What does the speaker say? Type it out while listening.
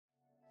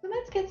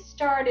let's get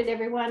started,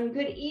 everyone.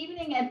 Good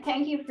evening, and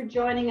thank you for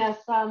joining us.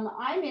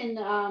 I'm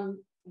in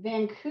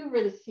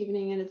Vancouver this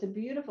evening, and it's a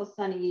beautiful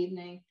sunny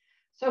evening.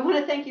 So I want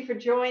to thank you for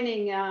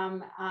joining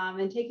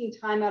and taking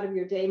time out of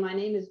your day. My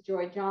name is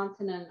Joy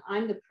Johnson, and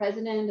I'm the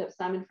president of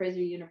Simon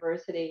Fraser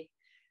University.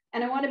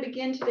 And I want to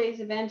begin today's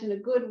event in a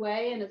good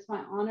way, and it's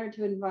my honor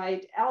to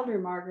invite Elder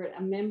Margaret,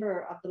 a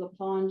member of the La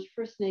Plonge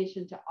First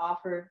Nation, to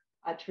offer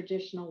a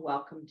traditional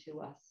welcome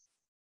to us.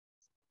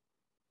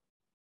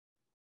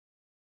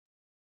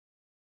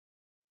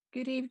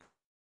 Good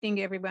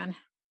evening, everyone.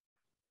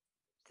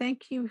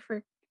 Thank you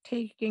for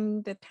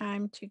taking the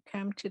time to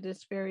come to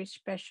this very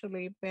special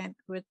event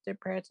with the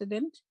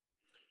President.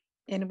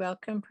 And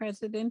welcome,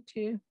 President,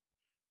 to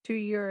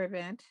your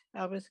event.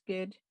 Always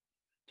good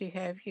to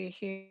have you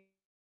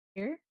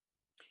here.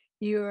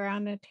 You are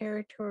on the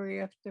territory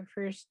of the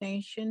First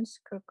Nations,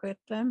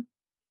 Coquitlam,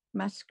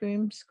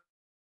 Musqueam,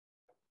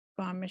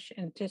 Squamish,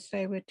 and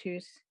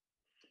Tsleil-Waututh.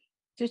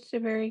 Just a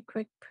very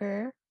quick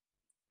prayer.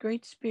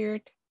 Great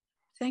Spirit,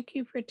 thank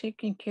you for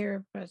taking care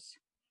of us.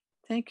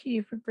 Thank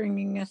you for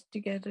bringing us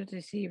together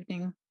this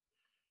evening,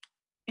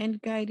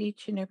 and guide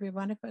each and every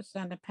one of us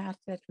on the path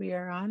that we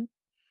are on,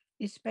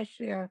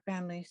 especially our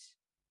families.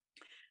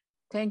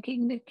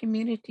 Thanking the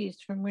communities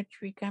from which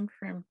we come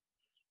from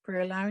for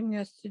allowing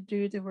us to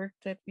do the work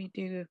that we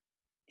do,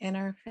 and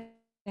our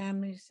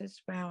families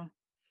as well.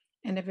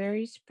 And a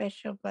very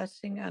special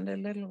blessing on the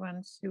little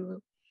ones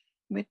who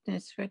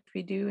witness what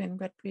we do and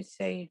what we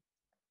say.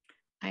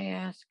 I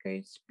ask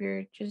Great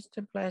Spirit just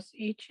to bless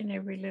each and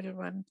every little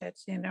one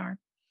that's in our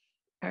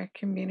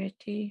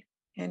community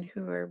and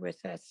who are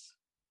with us,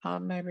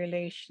 all my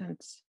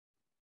relations.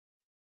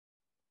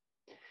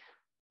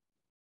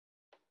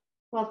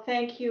 Well,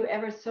 thank you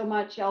ever so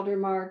much, Elder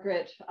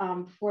Margaret,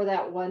 for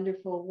that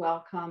wonderful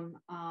welcome.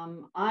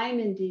 I'm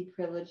indeed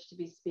privileged to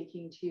be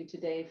speaking to you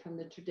today from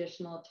the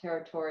traditional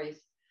territories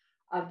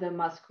of the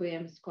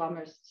Musqueam,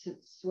 Squamish,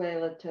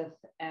 Tsleil-Waututh,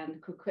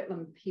 and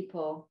Coquitlam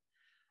people.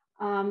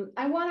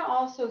 I want to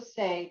also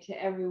say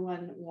to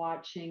everyone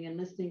watching and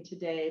listening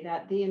today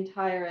that the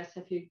entire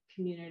SFU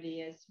community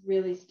is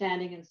really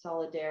standing in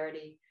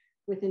solidarity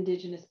with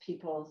Indigenous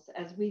peoples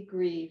as we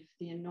grieve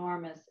the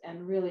enormous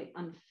and really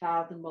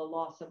unfathomable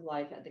loss of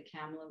life at the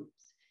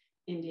Kamloops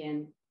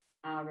Indian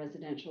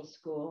Residential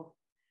School.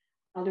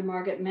 Elder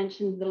Margaret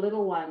mentioned the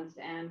little ones,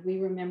 and we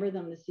remember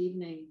them this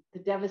evening. The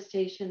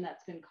devastation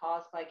that's been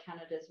caused by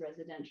Canada's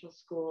residential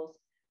schools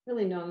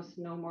really knows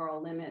no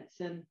moral limits.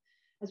 And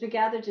as we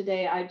gather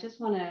today, I just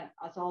want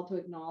us all to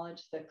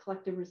acknowledge the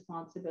collective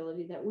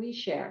responsibility that we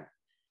share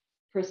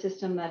for a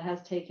system that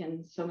has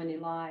taken so many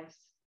lives.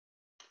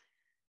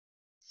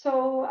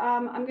 So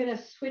I'm going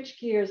to switch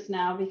gears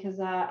now because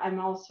I'm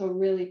also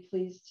really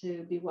pleased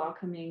to be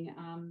welcoming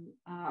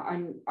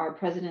our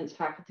President's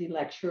Faculty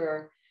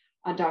Lecturer,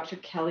 Dr.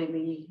 Kelley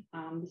Lee,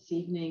 this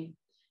evening.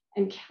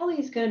 And Kelley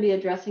is going to be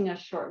addressing us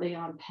shortly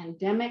on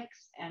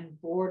pandemics and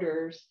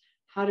borders,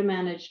 how to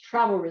manage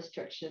travel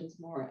restrictions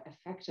more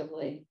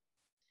effectively.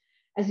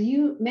 As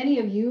many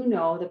of you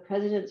know, the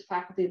President's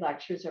Faculty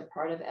Lectures are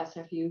part of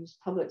SFU's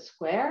Public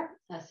Square,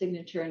 a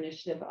signature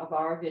initiative of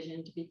our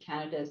vision to be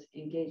Canada's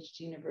engaged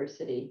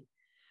university.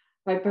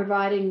 By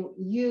providing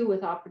you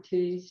with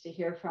opportunities to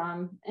hear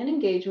from and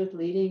engage with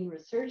leading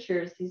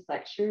researchers, these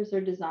lectures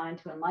are designed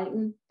to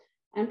enlighten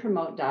and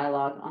promote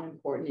dialogue on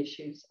important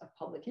issues of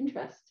public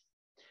interest.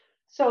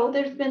 So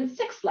there's been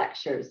 6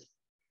 lectures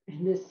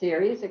in this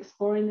series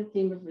exploring the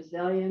theme of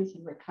resilience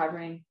and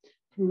recovering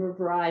from a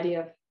variety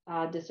of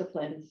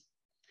disciplines.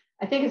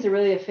 I think it's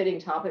a fitting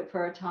topic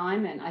for our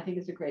time, and I think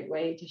it's a great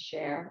way to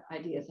share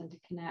ideas and to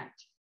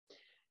connect.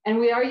 And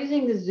we are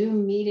using the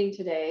Zoom meeting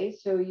today,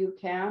 so you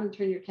can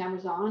turn your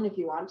cameras on if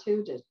you want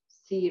to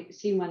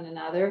see one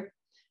another.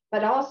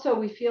 But also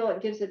we feel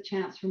it gives a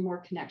chance for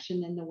more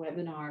connection in the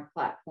webinar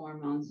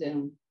platform on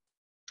Zoom.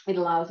 It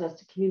allows us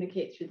to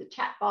communicate through the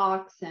chat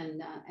box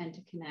and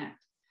to connect.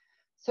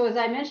 So as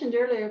I mentioned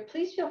earlier,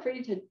 please feel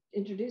free to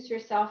introduce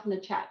yourself in the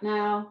chat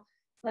now.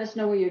 Let us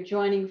know where you're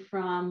joining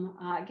from.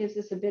 It gives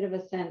us a bit of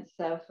a sense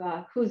of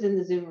who's in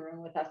the Zoom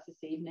room with us this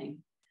evening.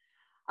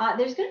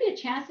 There's going to be a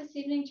chance this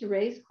evening to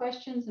raise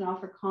questions and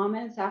offer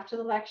comments after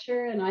the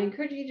lecture, and I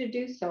encourage you to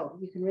do so.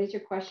 You can raise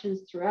your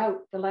questions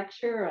throughout the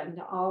lecture, and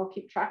I'll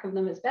keep track of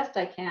them as best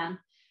I can.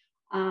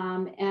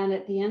 And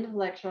at the end of the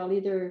lecture, I'll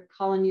either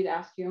call on you to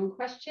ask your own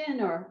question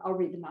or I'll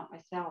read them out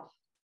myself.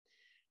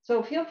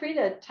 So feel free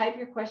to type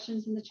your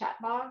questions in the chat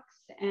box,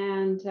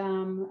 and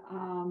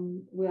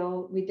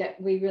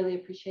we really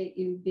appreciate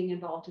you being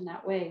involved in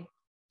that way.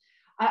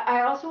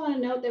 I also want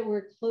to note that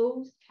we're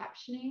closed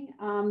captioning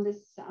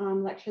this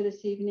lecture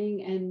this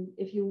evening, and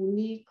if you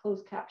need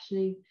closed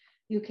captioning,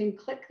 you can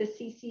click the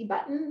CC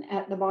button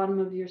at the bottom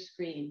of your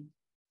screen.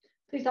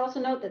 Please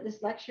also note that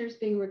this lecture is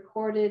being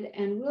recorded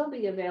and will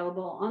be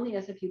available on the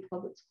SFU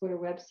Public Square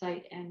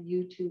website and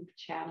YouTube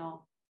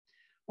channel.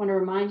 I want to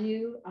remind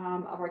you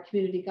of our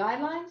community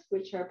guidelines,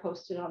 which are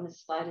posted on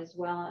this slide as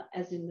well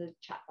as in the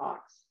chat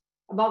box.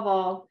 Above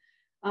all,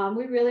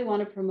 We really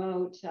want to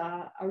promote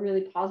a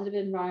really positive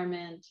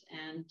environment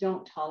and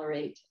don't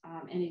tolerate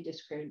any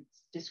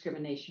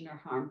discrimination or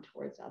harm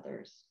towards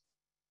others.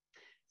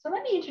 So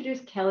let me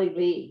introduce Kelley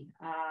Lee.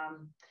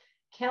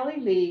 Kelley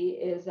Lee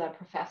is a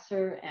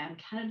professor and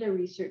Canada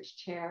Research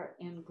Chair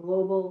in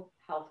Global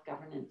Health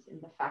Governance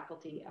in the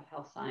Faculty of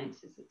Health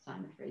Sciences at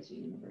Simon Fraser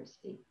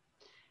University.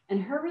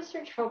 And her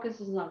research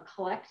focuses on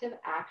collective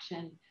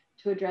action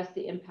to address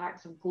the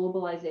impacts of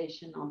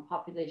globalization on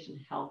population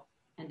health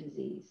and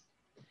disease.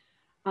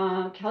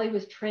 Kelley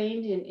was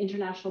trained in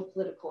international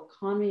political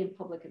economy and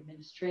public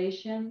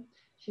administration.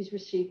 She's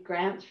received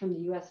grants from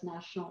the US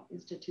National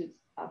Institutes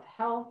of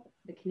Health,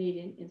 the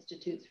Canadian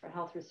Institutes for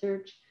Health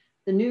Research,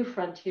 the New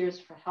Frontiers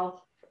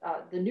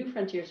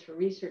for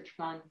Research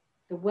Fund,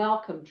 the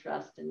Wellcome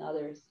Trust, and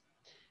others.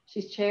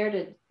 She's chaired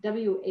a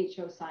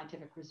WHO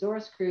scientific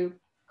resource group,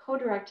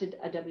 co-directed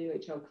a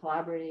WHO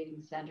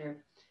collaborating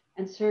center,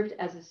 and served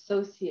as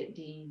associate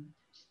dean.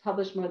 She's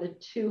published more than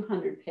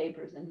 200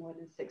 papers and more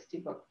than 60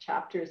 book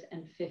chapters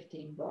and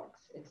 15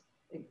 books. It's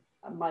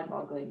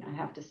mind-boggling, I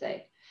have to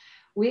say.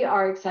 We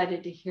are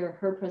excited to hear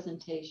her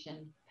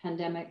presentation,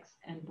 Pandemics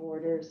and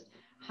Borders,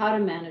 How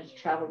to Manage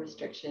Travel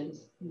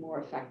Restrictions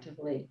More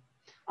Effectively.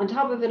 On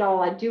top of it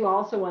all, I do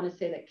also want to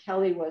say that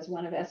Kelley was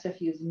one of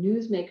SFU's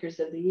Newsmakers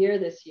of the Year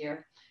this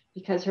year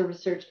because her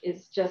research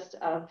is just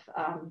of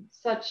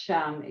such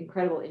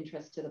incredible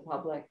interest to the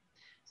public.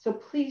 So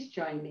please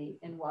join me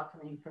in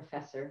welcoming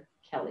Professor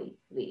Kelley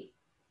Lee.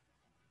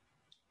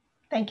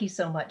 Thank you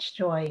so much,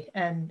 Joy,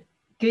 and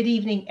good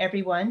evening,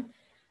 everyone.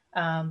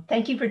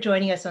 Thank you for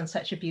joining us on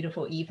such a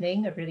beautiful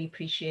evening. I really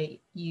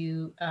appreciate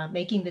you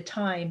making the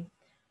time.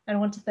 And I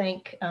want to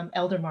thank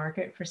Elder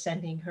Margaret for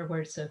sending her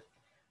words of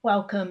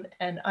welcome.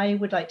 And I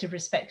would like to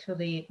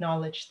respectfully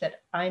acknowledge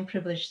that I'm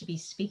privileged to be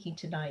speaking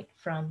tonight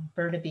from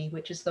Burnaby,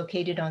 which is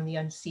located on the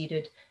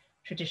unceded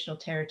traditional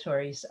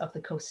territories of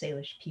the Coast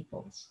Salish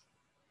peoples.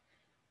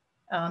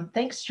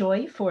 Thanks,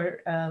 Joy,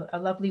 for a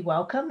lovely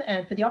welcome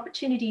and for the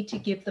opportunity to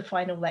give the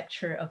final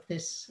lecture of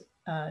this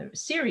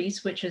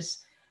series, which has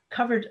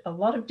covered a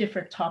lot of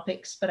different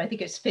topics, but I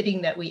think it's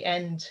fitting that we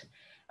end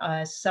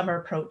summer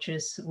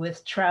approaches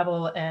with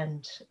travel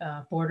and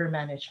border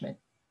management.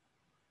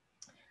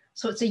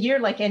 So it's a year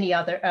like any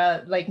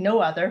other, like no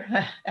other,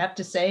 I have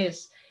to say,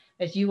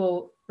 as you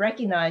will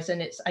recognize,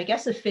 and it's, I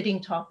guess, a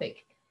fitting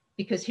topic,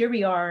 because here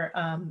we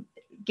are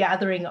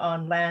gathering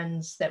on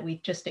lands that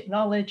we've just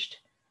acknowledged,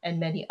 and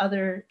many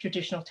other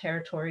traditional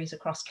territories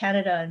across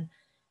Canada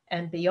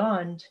and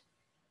beyond.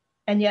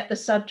 And yet the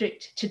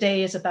subject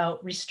today is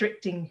about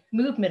restricting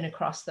movement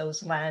across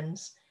those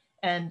lands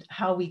and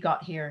how we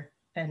got here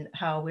and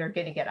how we're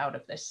going to get out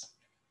of this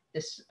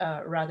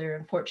rather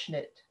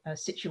unfortunate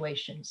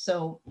situation.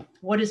 So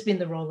what has been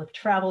the role of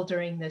travel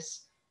during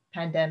this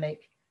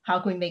pandemic? How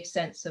can we make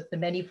sense of the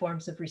many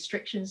forms of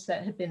restrictions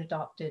that have been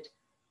adopted?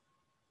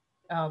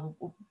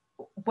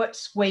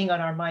 What's weighing on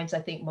our minds,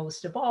 I think,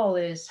 most of all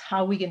is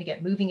how are we going to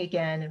get moving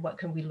again and what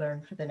can we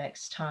learn for the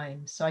next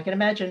time? So I can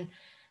imagine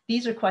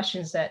these are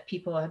questions that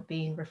people have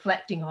been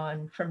reflecting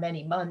on for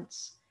many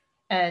months,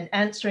 and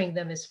answering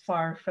them is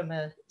far from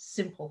a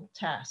simple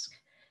task.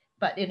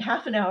 But in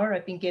half an hour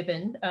I've been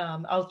given,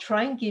 I'll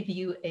try and give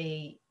you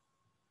a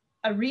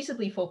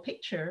reasonably full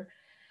picture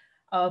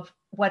of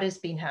what has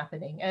been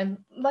happening. And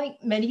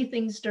like many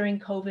things during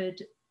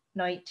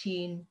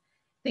COVID-19,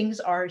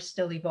 things are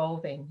still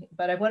evolving,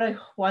 but what I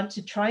want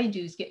to try and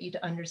do is get you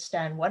to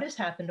understand what has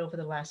happened over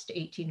the last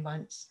 18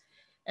 months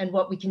and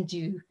what we can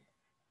do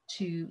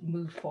to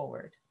move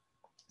forward.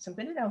 So I'm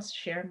going to now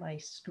share my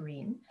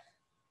screen.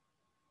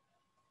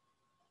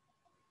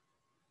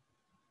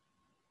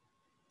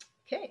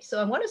 Okay, so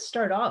I want to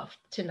start off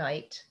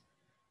tonight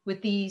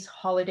with these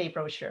holiday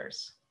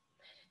brochures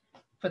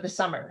for this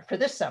summer.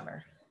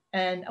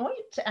 And I want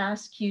to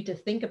ask you to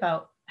think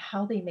about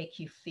how they make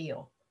you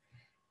feel.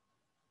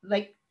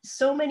 Like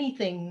so many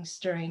things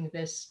during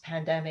this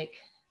pandemic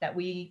that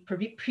we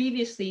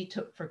previously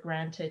took for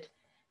granted,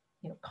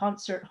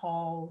 concert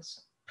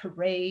halls,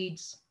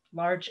 parades,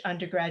 large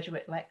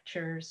undergraduate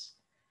lectures,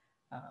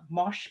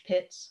 mosh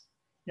pits,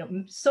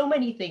 so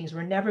many things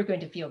we're never going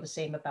to feel the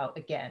same about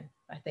again,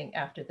 I think,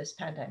 after this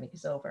pandemic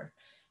is over.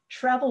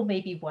 Travel may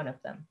be one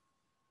of them.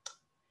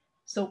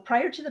 So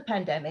prior to the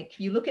pandemic, if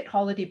you look at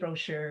holiday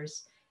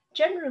brochures,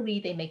 generally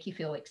they make you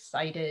feel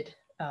excited.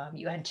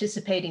 You're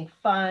anticipating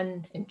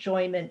fun,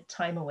 enjoyment,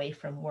 time away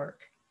from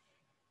work.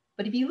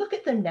 But if you look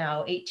at them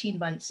now, 18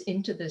 months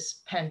into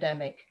this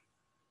pandemic,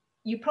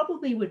 you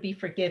probably would be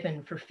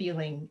forgiven for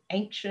feeling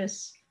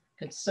anxious,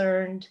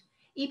 concerned,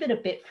 even a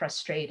bit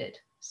frustrated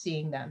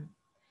seeing them.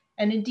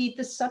 And indeed,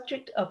 the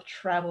subject of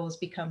travel has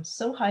become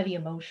so highly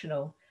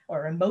emotional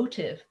or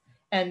emotive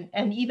and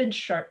even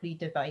sharply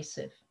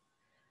divisive.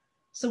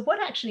 So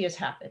what actually has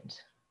happened?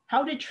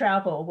 How did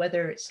travel,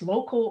 whether it's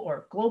local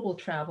or global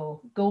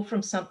travel, go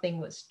from something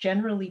that's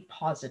generally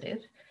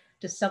positive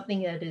to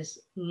something that is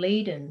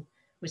laden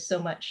with so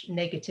much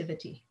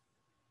negativity?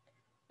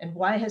 And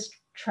why has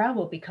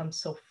travel become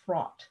so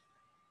fraught?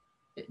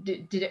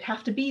 Did it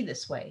have to be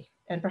this way?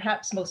 And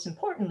perhaps most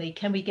importantly,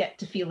 can we get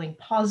to feeling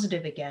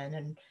positive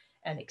again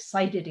and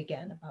excited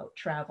again about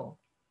travel?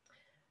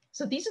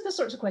 So these are the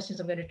sorts of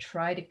questions I'm going to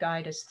try to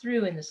guide us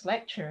through in this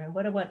lecture. And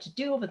what I want to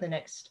do over the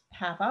next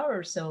half hour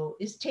or so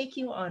is take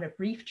you on a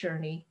brief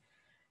journey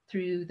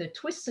through the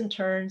twists and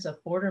turns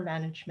of border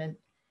management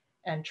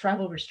and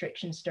travel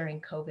restrictions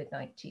during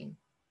COVID-19.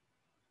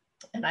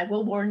 And I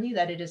will warn you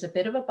that it is a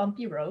bit of a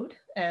bumpy road.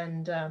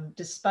 And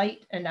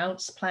despite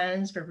announced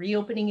plans for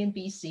reopening in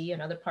BC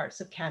and other parts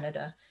of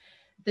Canada,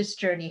 this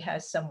journey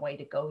has some way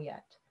to go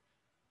yet.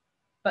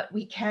 But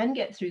we can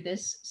get through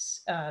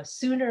this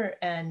sooner.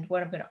 And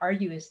what I'm going to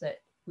argue is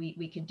that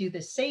we can do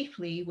this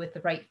safely with the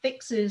right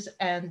fixes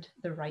and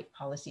the right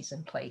policies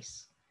in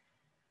place.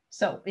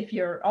 So if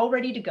you're all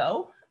ready to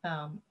go,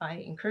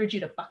 I encourage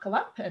you to buckle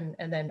up and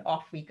then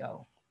off we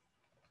go.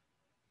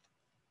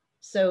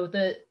 So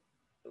the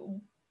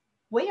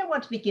way I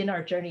want to begin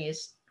our journey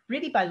is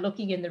really by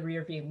looking in the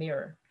rearview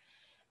mirror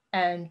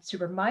and to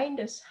remind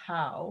us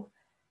how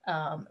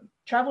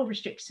travel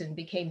restriction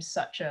became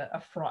such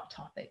a fraught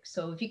topic.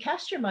 So if you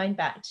cast your mind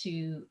back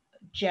to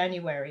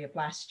January of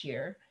last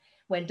year,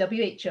 when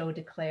WHO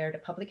declared a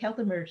public health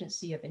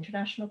emergency of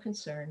international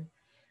concern,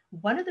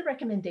 one of the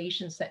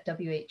recommendations that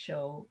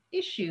WHO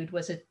issued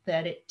was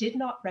that it did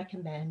not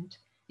recommend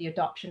the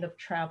adoption of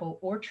travel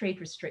or trade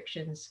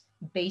restrictions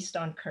based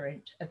on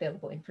current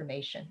available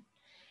information.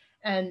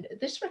 And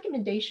this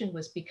recommendation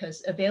was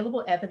because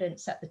available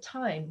evidence at the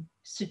time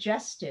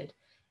suggested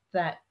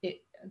that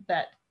it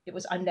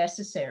was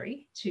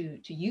unnecessary to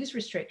use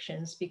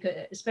restrictions, because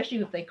especially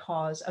if they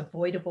cause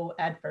avoidable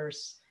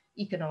adverse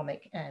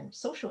economic and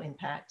social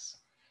impacts,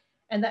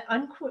 and that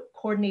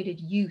uncoordinated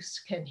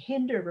use can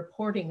hinder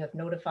reporting of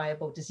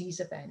notifiable disease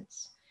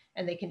events,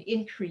 and they can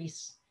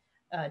increase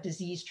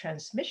disease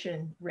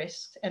transmission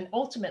risks, and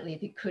ultimately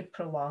they could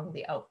prolong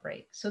the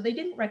outbreak. So they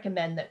didn't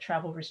recommend that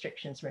travel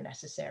restrictions were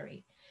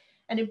necessary.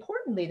 And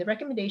importantly, the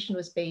recommendation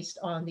was based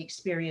on the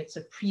experience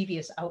of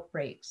previous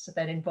outbreaks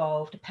that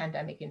involved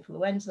pandemic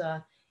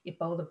influenza,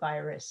 Ebola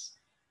virus,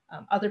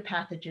 other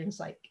pathogens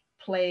like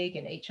plague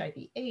and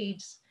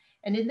HIV/AIDS.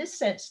 And in this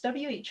sense,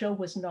 WHO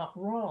was not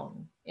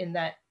wrong in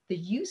that the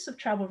use of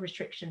travel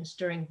restrictions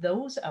during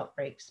those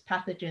outbreaks,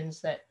 pathogens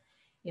that,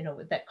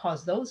 that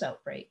cause those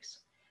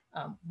outbreaks,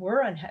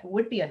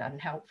 would be an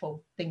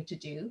unhelpful thing to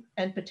do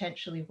and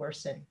potentially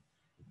worsen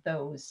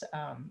those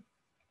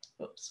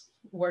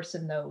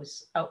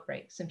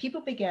outbreaks. And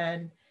people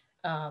began,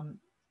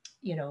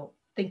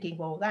 thinking,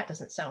 well, that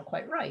doesn't sound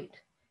quite right.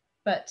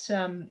 But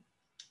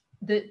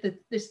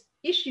this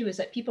issue is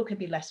that people can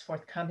be less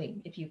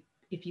forthcoming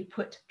if you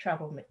put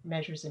travel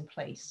measures in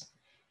place.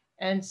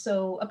 And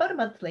so about a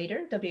month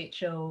later,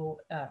 WHO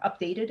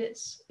updated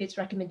its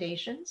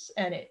recommendations,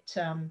 and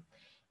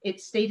it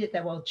stated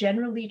that while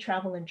generally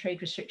travel and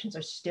trade restrictions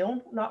are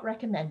still not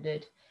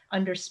recommended,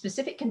 under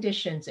specific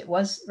conditions, it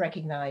was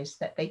recognized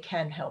that they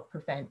can help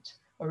prevent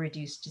or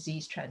reduce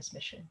disease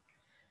transmission.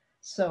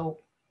 So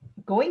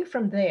going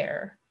from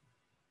there,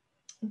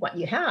 what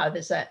you have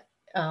is that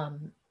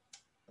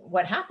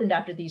what happened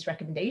after these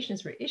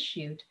recommendations were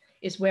issued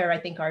is where I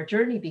think our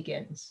journey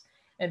begins.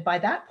 And by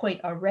that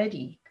point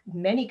already,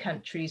 many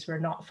countries were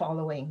not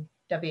following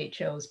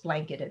WHO's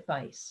blanket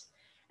advice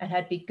and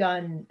had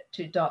begun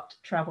to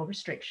adopt travel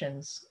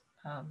restrictions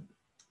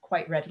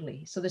quite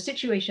readily. So the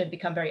situation had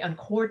become very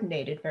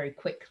uncoordinated very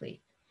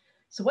quickly.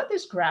 So what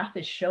this graph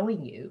is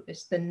showing you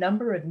is the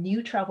number of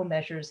new travel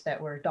measures that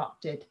were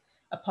adopted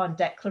upon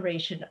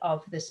declaration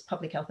of this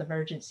public health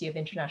emergency of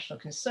international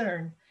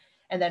concern,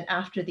 and then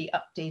after the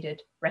updated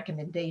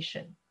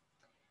recommendation.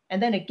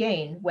 And then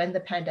again, when the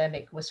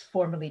pandemic was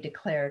formally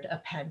declared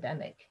a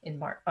pandemic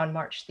on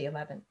March the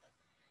 11th.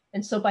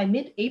 And so by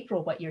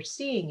mid-April, what you're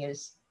seeing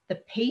is the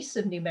pace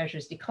of new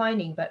measures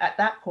declining, but at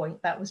that point,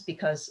 that was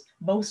because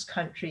most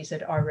countries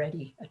had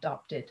already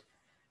adopted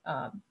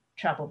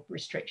travel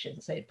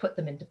restrictions. They had put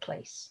them into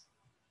place.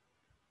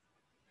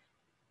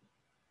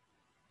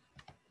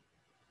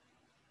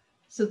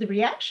 So the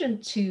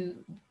reaction to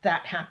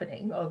that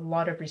happening, a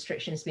lot of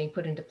restrictions being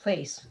put into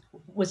place,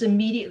 was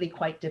immediately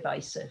quite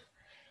divisive.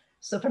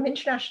 So from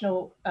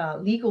international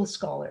legal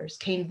scholars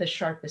came the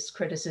sharpest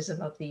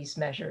criticism of these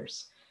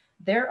measures.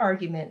 Their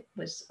argument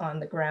was on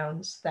the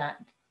grounds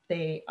that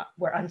they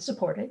were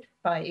unsupported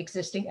by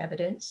existing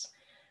evidence,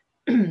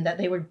 that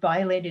they were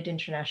violated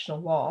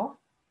international law.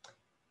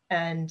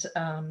 And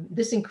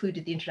this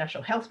included the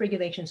international health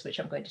regulations, which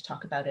I'm going to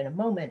talk about in a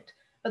moment,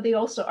 but they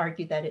also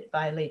argued that it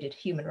violated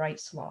human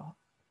rights law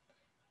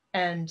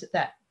and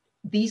that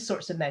these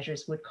sorts of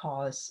measures would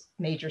cause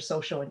major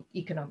social and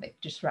economic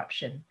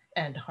disruption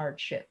and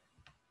hardship.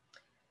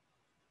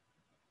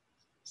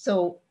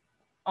 So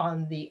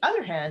on the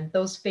other hand,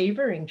 those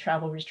favoring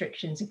travel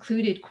restrictions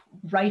included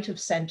right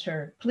of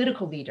center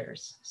political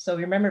leaders. So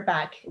remember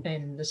back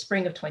in the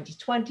spring of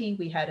 2020,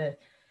 we had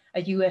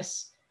a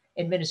US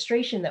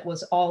administration that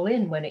was all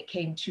in when it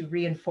came to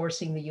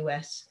reinforcing the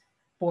US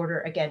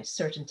border against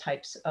certain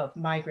types of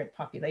migrant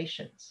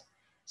populations.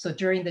 So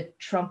during the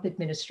Trump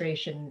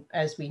administration,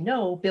 as we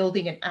know,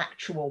 building an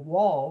actual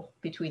wall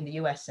between the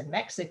US and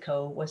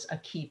Mexico was a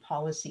key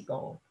policy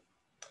goal.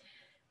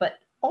 But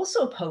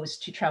also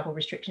opposed to travel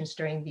restrictions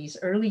during these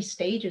early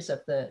stages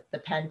of the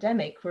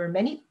pandemic were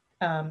many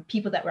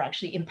people that were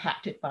actually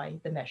impacted by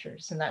the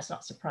measures, and that's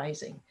not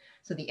surprising.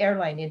 So the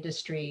airline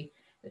industry,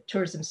 the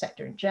tourism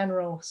sector in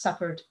general,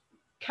 suffered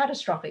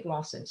catastrophic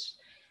losses.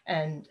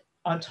 And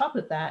on top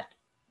of that,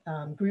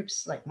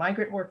 groups like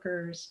migrant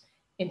workers,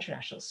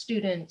 international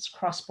students,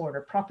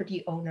 cross-border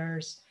property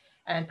owners,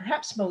 and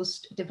perhaps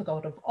most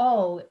difficult of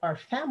all are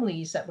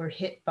families that were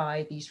hit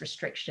by these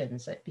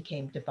restrictions that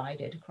became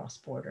divided across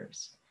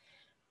borders.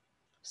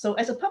 So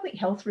as a public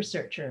health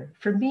researcher,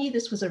 for me,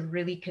 this was a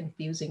really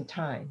confusing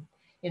time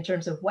in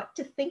terms of what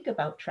to think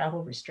about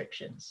travel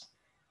restrictions.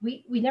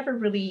 We never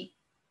really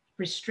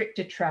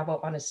restricted travel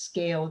on a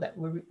scale that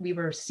we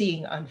were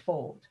seeing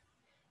unfold.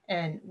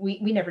 And we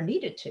never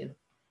needed to.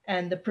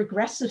 And the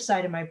progressive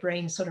side of my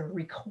brain sort of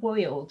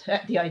recoiled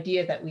at the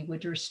idea that we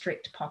would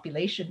restrict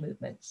population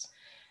movements.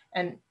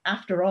 And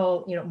after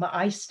all,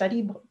 I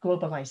study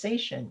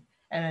globalization,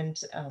 and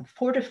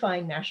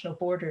fortifying national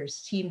borders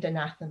seemed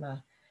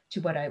anathema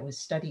to what I was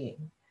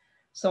studying.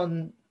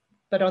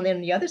 But on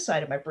the other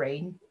side of my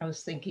brain, I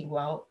was thinking,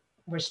 well,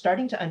 we're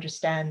starting to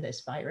understand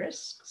this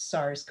virus,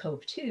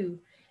 SARS-CoV-2,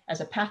 as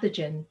a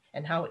pathogen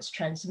and how it's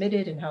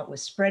transmitted and how it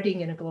was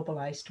spreading in a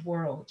globalized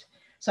world.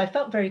 So I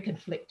felt very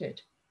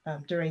conflicted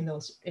during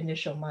those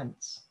initial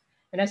months.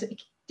 And as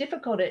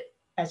difficult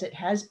as it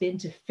has been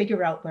to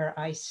figure out where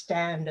I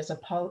stand as a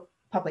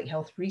public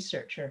health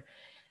researcher,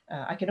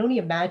 I can only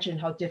imagine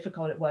how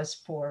difficult it was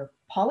for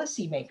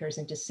policymakers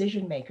and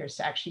decision makers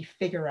to actually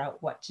figure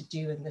out what to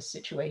do in this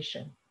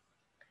situation.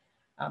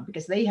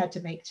 Because they had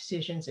to make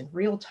decisions in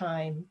real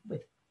time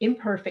with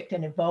imperfect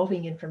and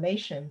evolving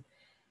information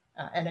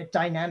and a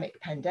dynamic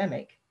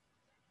pandemic.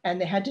 And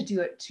they had to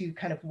do it to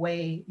kind of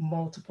weigh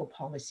multiple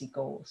policy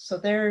goals. So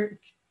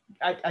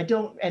I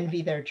don't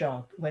envy their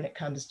job when it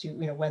comes to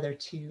whether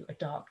to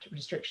adopt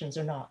restrictions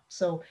or not.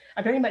 So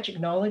I very much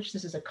acknowledge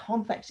this is a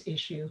complex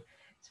issue.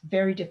 It's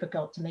very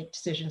difficult to make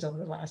decisions over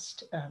the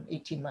last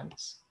 18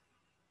 months.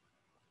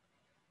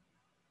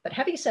 But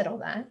having said all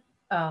that,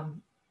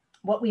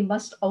 what we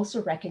must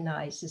also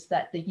recognize is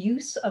that the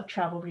use of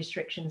travel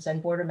restrictions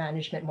and border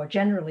management more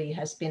generally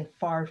has been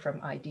far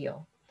from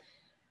ideal.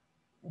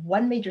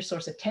 One major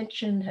source of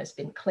tension has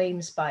been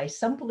claims by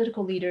some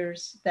political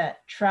leaders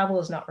that travel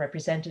has not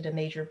represented a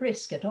major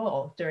risk at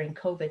all during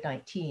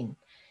COVID-19.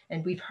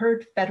 And we've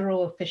heard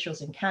federal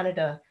officials in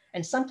Canada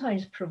and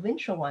sometimes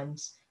provincial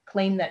ones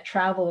claim that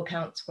travel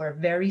accounts for a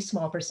very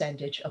small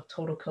percentage of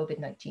total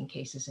COVID-19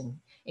 cases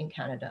in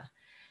Canada.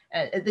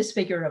 This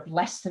figure of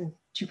less than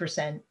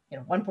 2%,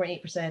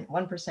 1.8%,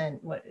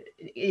 1%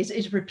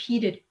 is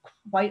repeated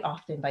quite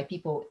often by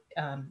people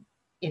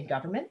in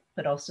government,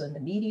 but also in the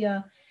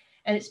media.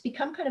 And it's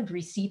become kind of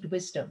received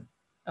wisdom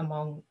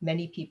among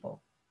many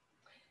people,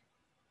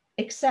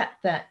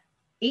 except that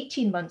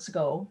 18 months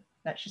ago,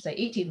 that should say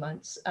 18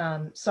 months,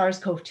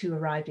 SARS-CoV-2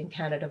 arrived in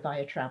Canada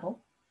via travel.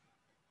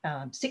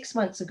 6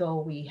 months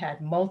ago, we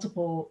had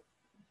multiple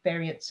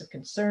variants of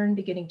concern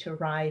beginning to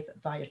arrive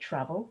via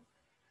travel.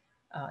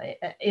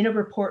 In a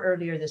report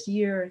earlier this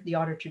year, the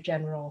Auditor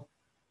General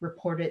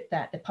reported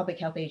that the Public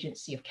Health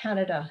Agency of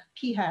Canada,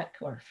 PHAC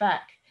or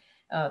FAC,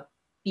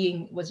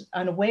 was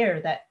unaware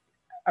that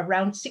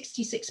around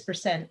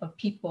 66% of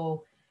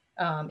people,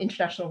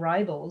 international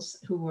arrivals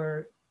who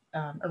were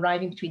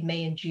arriving between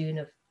May and June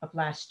of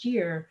last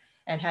year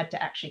and had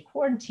to actually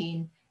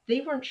quarantine,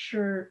 they weren't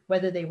sure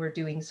whether they were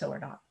doing so or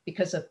not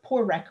because of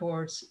poor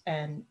records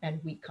and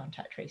weak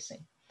contact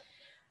tracing.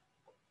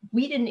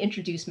 We didn't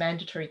introduce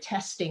mandatory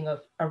testing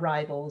of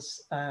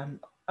arrivals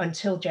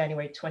until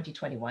January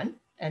 2021,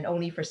 and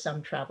only for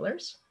some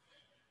travelers.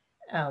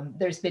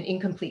 There's been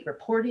incomplete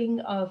reporting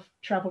of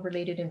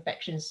travel-related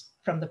infections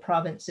from the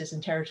provinces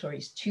and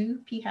territories to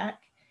PHAC.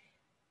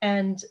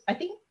 And I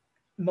think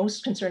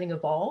most concerning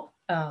of all,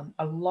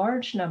 a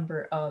large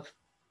number of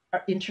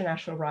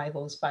international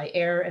arrivals by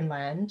air and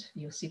land,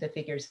 you'll see the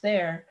figures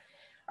there,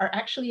 are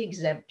actually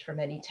exempt from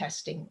any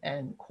testing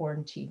and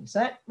quarantine. So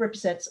that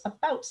represents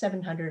about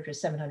 700 or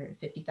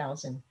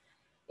 750,000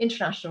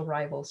 international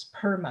arrivals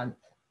per month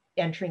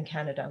entering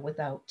Canada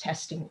without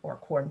testing or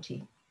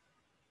quarantine.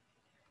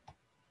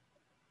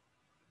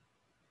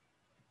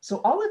 So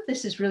all of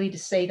this is really to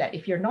say that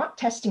if you're not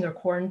testing or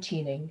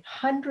quarantining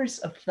hundreds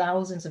of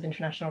thousands of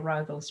international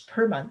arrivals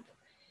per month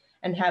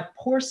and have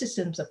poor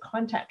systems of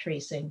contact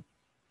tracing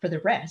for the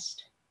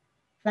rest,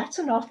 that's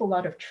an awful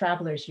lot of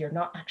travelers you're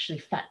not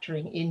actually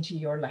factoring into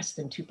your less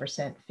than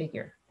 2%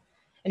 figure.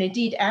 And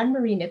indeed,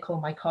 Anne-Marie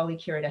Nicol, my colleague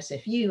here at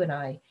SFU, and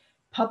I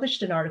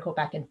published an article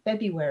back in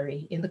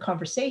February in The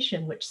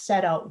Conversation, which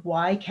set out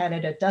why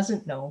Canada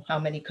doesn't know how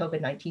many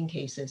COVID-19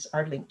 cases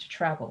are linked to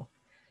travel.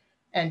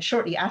 And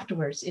shortly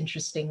afterwards,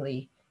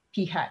 interestingly,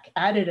 PHAC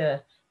added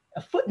a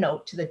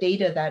footnote to the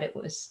data that it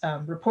was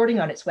reporting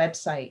on its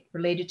website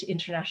related to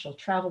international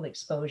travel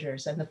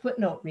exposures. And the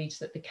footnote reads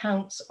that the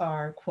counts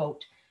are,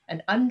 quote,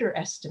 an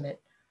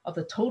underestimate of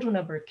the total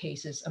number of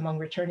cases among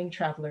returning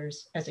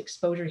travelers, as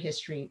exposure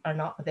history are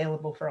not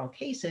available for all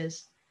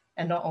cases,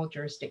 and not all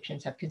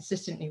jurisdictions have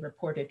consistently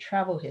reported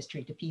travel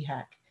history to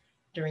PHAC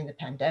during the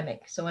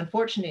pandemic. So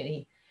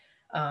unfortunately,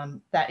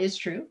 that is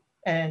true.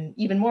 And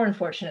even more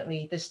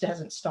unfortunately, this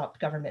hasn't stopped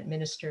government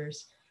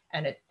ministers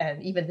and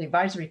even the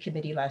advisory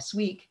committee last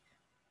week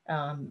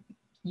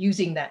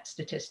using that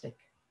statistic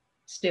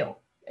still,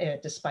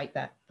 despite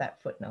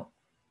that footnote.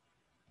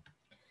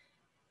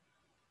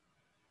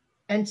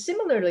 And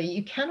similarly,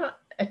 you cannot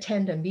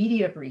attend a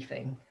media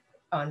briefing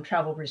on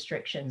travel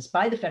restrictions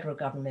by the federal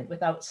government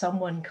without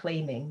someone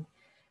claiming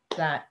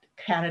that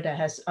Canada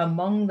has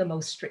among the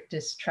most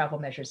strictest travel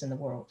measures in the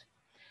world.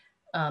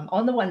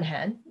 On the one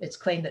hand, it's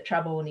claimed that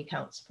travel only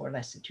counts for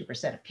less than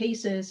 2% of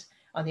cases.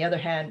 On the other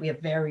hand, we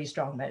have very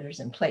strong measures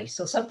in place.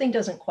 So something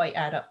doesn't quite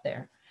add up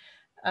there.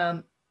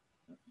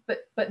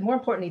 But more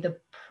importantly, the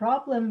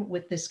problem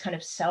with this kind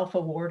of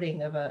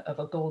self-awarding of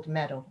a gold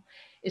medal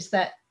is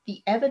that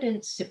the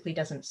evidence simply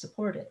doesn't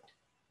support it.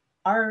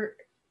 Our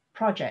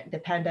project, the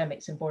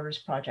Pandemics and Borders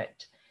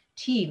Project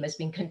team, has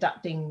been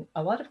conducting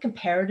a lot of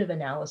comparative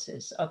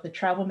analysis of the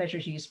travel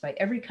measures used by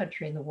every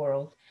country in the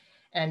world.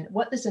 And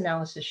what this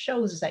analysis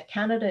shows is that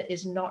Canada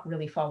is not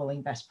really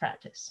following best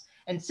practice.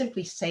 And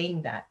simply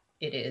saying that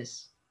it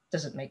is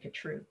doesn't make it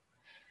true.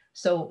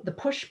 So the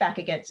pushback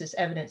against this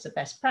evidence of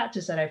best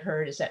practice that I've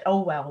heard is that,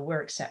 oh, well,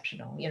 we're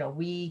exceptional. You know,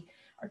 we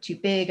are too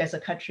big as a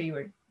country,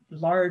 we're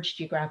large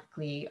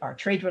geographically, our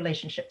trade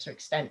relationships are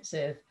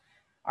extensive.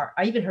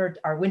 I even heard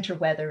our winter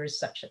weather is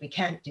such that we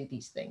can't do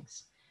these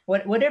things.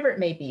 Whatever it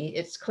may be,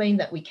 it's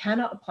claimed that we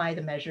cannot apply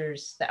the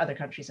measures that other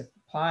countries have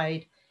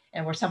applied,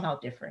 and we're somehow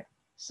different.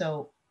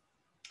 So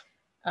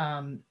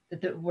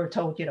we're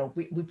told, you know,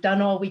 we've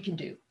done all we can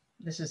do.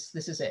 This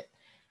is it.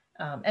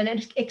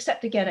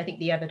 Except again, I think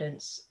the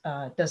evidence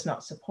does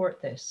not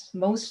support this.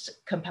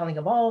 Most compelling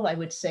of all, I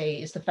would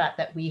say, is the fact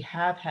that we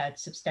have had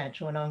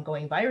substantial and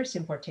ongoing virus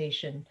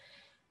importation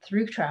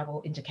through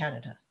travel into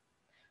Canada.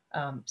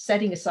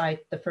 Setting aside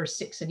the first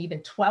 6 and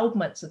even 12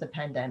 months of the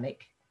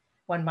pandemic,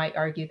 one might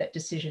argue that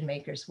decision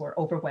makers were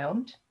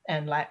overwhelmed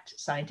and lacked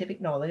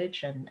scientific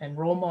knowledge and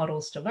role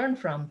models to learn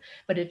from.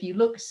 But if you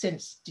look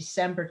since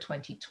December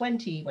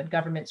 2020, when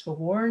governments were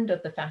warned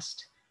of the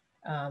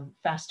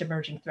fast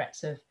emerging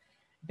threats of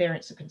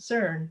variants of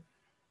concern,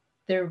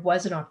 there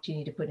was an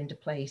opportunity to put into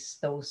place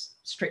those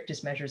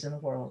strictest measures in the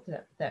world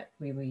that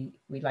we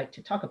like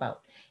to talk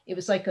about. It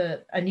was like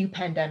a new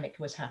pandemic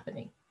was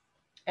happening.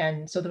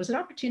 And so there was an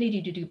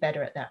opportunity to do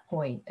better at that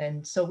point.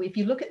 And so if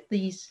you look at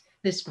this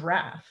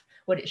graph,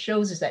 what it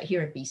shows is that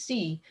here in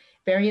BC,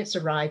 variants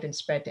arrive and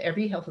spread to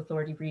every health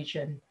authority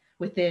region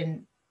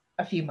within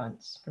a few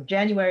months. From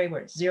January,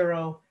 where it's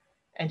 0,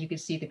 and you can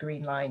see the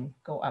green line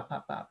go up,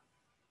 up, up.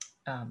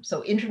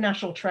 So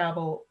international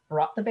travel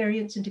brought the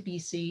variants into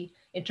BC,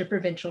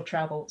 interprovincial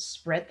travel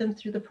spread them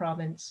through the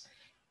province,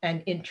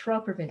 and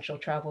intra-provincial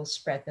travel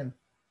spread them.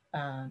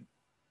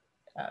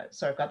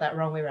 Sorry, I've got that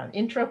wrong way around.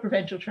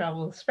 Intra-provincial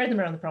travel spread them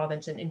around the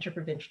province, and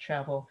interprovincial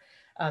travel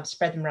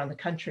spread them around the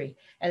country.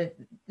 And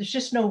there's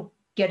just no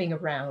getting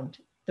around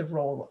the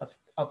role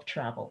of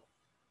travel.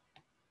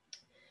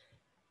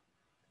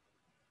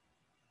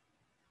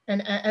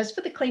 And as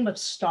for the claim of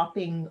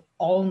stopping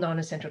all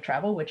non-essential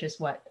travel, which is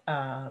what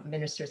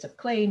ministers have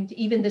claimed,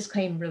 even this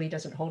claim really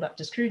doesn't hold up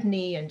to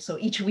scrutiny. And so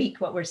each week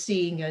what we're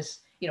seeing is,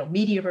 you know,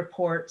 media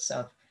reports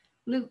of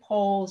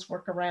loopholes,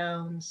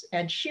 workarounds,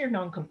 and sheer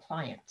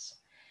non-compliance.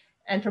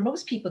 And for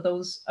most people,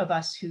 those of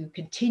us who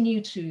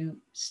continue to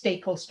stay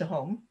close to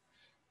home,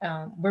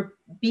 we're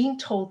being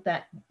told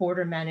that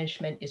border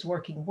management is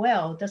working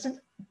well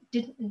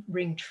didn't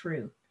ring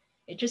true.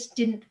 It just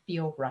didn't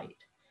feel right.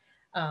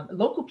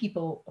 Local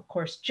people, of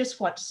course, just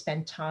want to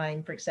spend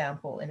time, for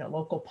example, in a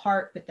local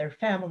park with their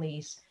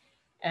families.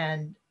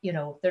 And, you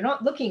know, they're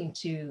not looking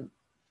to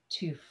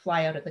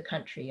fly out of the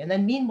country. And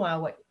then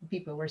meanwhile, what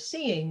people were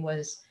seeing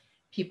was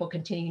people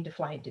continuing to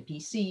fly into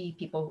BC,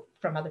 people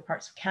from other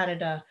parts of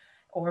Canada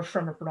or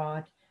from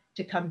abroad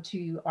to come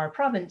to our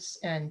province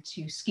and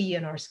to ski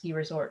in our ski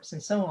resorts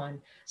and so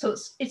on. So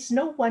it's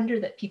no wonder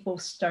that people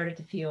started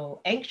to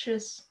feel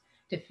anxious,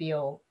 to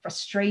feel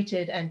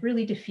frustrated, and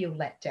really to feel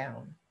let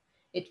down.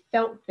 It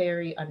felt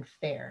very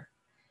unfair.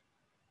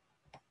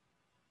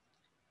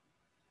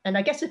 And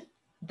I guess if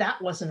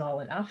that wasn't all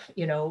enough,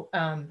 you know,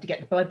 to get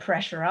the blood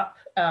pressure up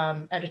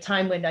at a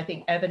time when I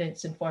think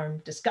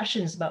evidence-informed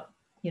discussions about,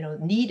 you know,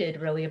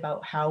 needed really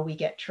about how we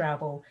get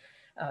travel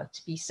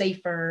to be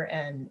safer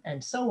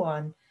and so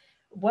on,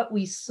 what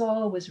we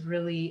saw was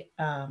really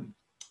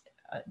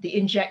the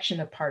injection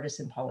of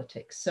partisan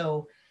politics.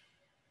 So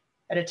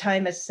at a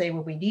time, as I say,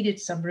 when we needed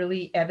some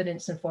really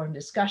evidence-informed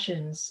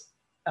discussions,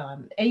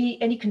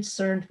 any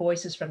concerned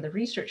voices from the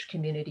research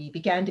community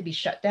began to be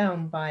shut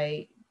down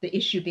by the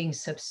issue being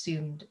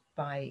subsumed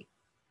by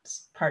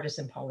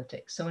partisan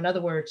politics. So in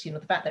other words, you know,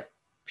 the fact that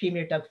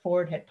Premier Doug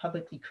Ford had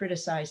publicly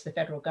criticized the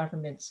federal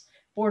government's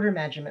border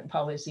management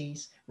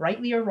policies,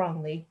 rightly or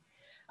wrongly,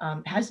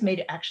 has made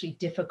it actually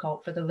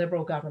difficult for the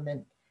Liberal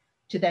government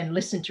to then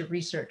listen to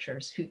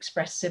researchers who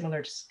express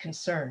similar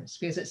concerns,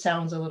 because it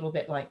sounds a little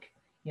bit like,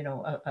 you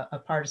know, a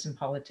partisan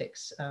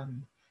politics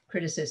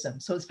criticism.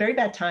 So it's very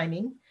bad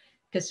timing,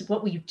 because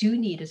what we do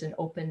need is an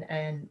open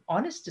and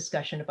honest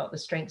discussion about the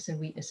strengths and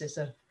weaknesses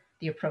of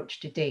the approach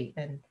to date.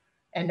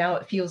 And now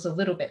it feels a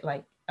little bit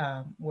like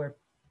we're,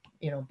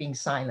 you know, being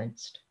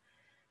silenced.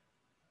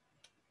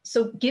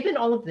 So given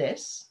all of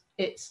this,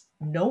 it's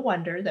no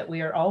wonder that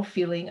we are all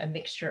feeling a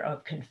mixture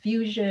of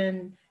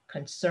confusion,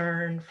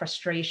 concern,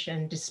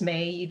 frustration,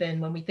 dismay, even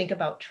when we think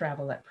about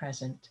travel at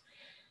present.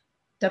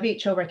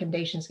 WHO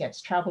recommendations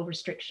against travel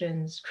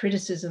restrictions,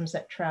 criticisms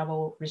that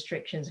travel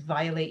restrictions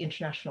violate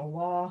international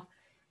law,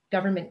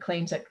 government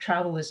claims that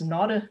travel is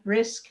not a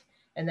risk,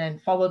 and then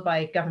followed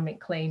by government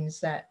claims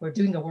that we're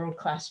doing a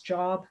world-class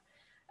job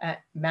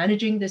at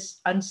managing this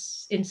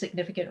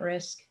insignificant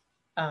risk.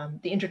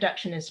 The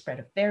introduction and spread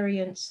of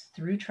variants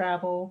through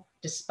travel,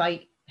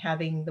 despite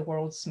having the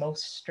world's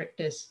most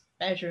strictest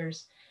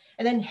measures,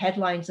 and then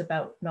headlines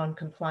about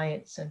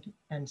non-compliance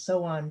and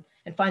so on.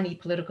 And finally,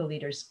 political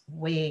leaders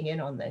weighing in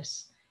on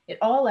this. It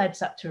all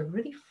adds up to a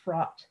really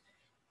fraught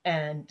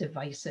and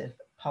divisive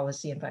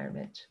policy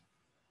environment.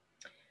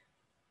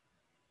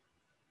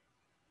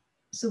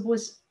 So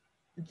was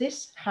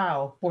this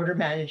how border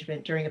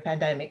management during a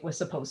pandemic was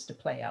supposed to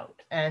play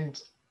out?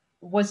 And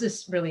was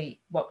this really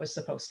what was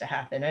supposed to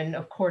happen? And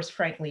of course,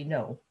 frankly,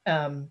 no.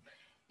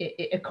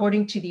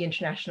 According to the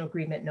international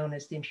agreement known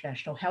as the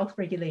International Health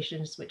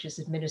Regulations, which is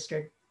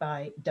administered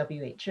by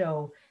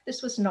WHO,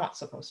 this was not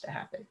supposed to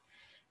happen.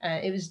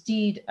 It was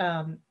indeed,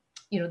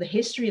 you know, the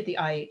history of the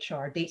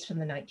IHR dates from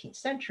the 19th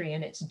century,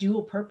 and its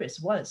dual purpose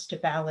was to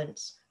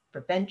balance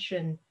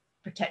prevention,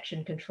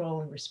 protection, control,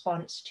 and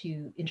response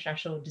to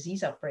international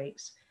disease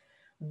outbreaks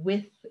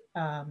with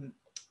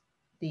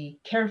the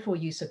careful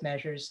use of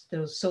measures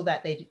so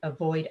that they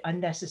avoid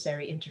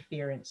unnecessary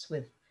interference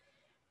with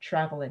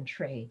travel and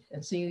trade.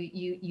 And so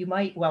you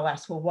might well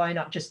ask, well, why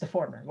not just the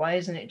former? Why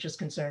isn't it just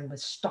concerned with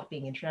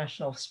stopping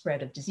international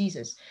spread of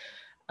diseases?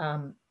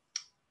 And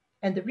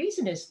the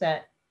reason is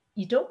that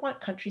you don't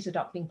want countries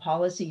adopting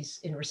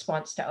policies in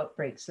response to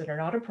outbreaks that are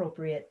not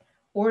appropriate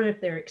or if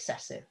they're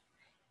excessive.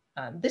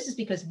 This is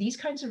because these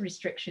kinds of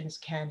restrictions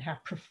can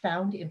have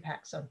profound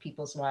impacts on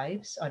people's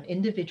lives, on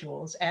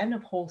individuals, and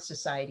of whole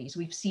societies.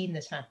 We've seen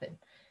this happen.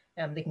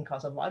 They can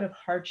cause a lot of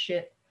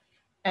hardship,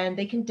 and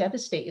they can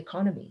devastate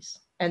economies,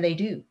 and they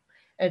do.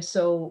 And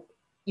so,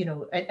 you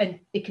know, and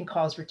it can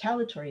cause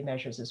retaliatory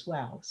measures as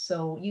well.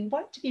 So you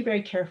want to be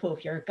very careful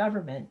if you're a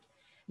government.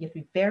 You have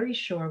to be very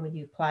sure when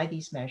you apply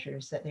these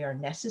measures that they are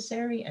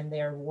necessary and they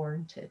are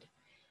warranted.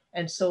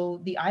 And so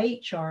the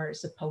IHR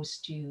is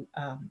supposed to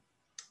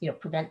you know,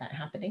 prevent that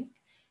happening.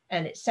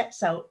 And it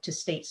sets out to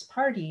states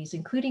parties,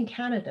 including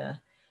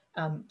Canada,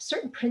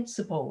 certain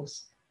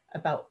principles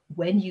about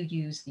when you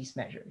use these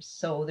measures.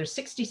 So there's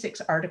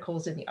 66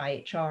 articles in the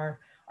IHR.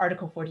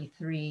 Article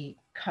 43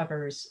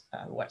 covers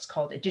what's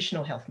called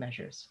additional health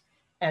measures,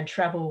 and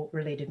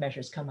travel-related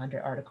measures come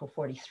under Article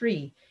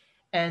 43.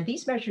 And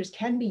these measures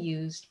can be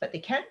used, but they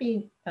can't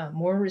be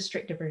more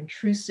restrictive or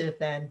intrusive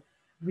than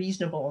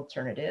reasonable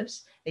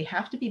alternatives. They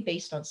have to be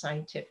based on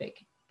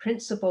scientific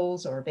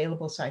principles or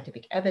available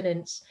scientific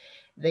evidence.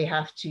 You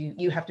have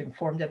to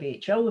inform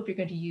WHO if you're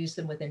going to use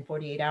them within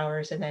 48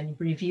 hours, and then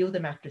review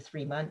them after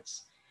 3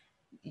 months.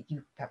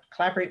 You have to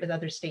collaborate with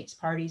other states,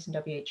 parties, and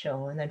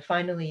WHO. And then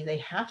finally, they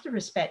have to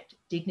respect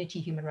dignity,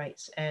 human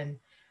rights, and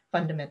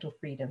fundamental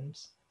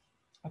freedoms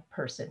of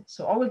persons.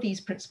 So all of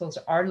these principles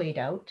are laid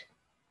out.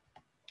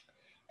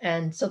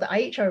 And so the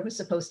IHR was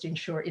supposed to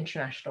ensure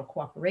international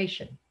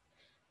cooperation.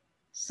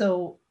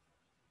 So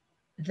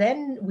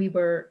then we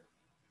were,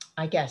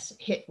 I guess,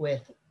 hit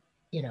with,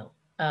 you know,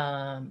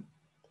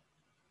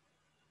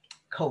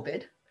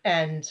 COVID,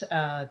 and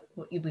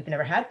we've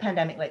never had a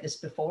pandemic like this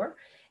before.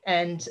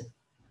 And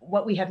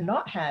what we have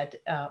not had,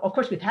 of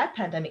course, we've had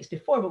pandemics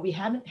before, but we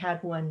haven't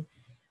had one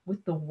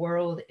with the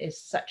world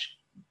is such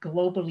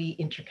globally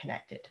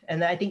interconnected.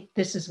 And I think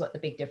this is what the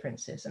big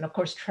difference is. And of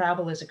course,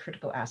 travel is a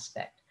critical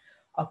aspect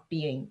of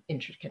being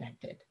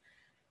interconnected.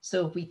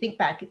 So if we think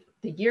back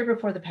the year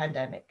before the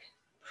pandemic,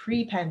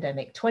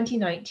 pre-pandemic,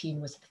 2019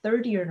 was the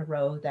third year in a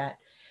row that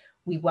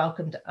we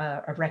welcomed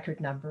a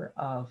record number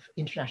of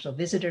international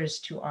visitors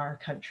to our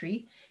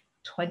country,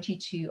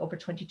 over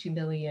 22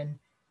 million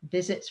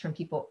visits from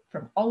people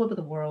from all over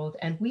the world.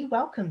 And we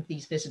welcomed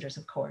these visitors,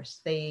 of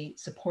course. They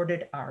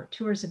supported our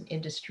tourism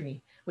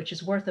industry, which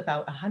is worth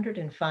about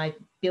 $105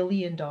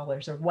 billion, or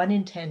 1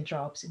 in 10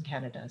 jobs in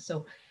Canada.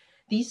 So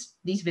these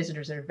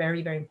visitors are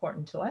very, very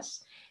important to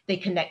us. They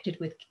connected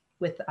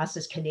with us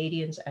as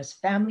Canadians, as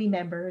family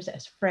members,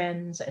 as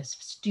friends, as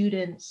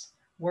students,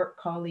 work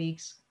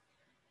colleagues.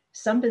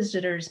 Some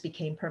visitors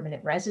became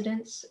permanent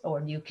residents or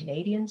new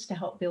Canadians to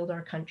help build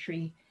our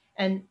country.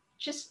 And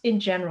just in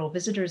general,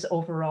 visitors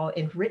overall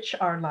enrich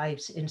our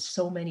lives in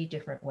so many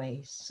different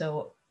ways.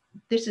 So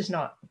this is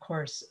not, of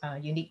course,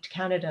 unique to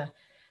Canada.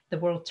 The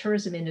world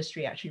tourism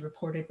industry actually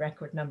reported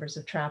record numbers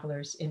of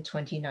travelers in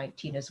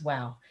 2019 as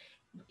well,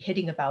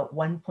 hitting about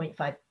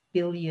 1.5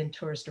 billion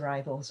tourist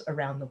arrivals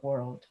around the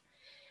world.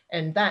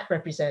 And that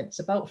represents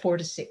about 4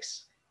 to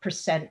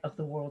 6% of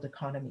the world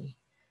economy.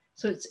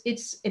 So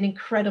it's an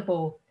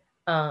incredible,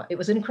 it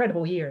was an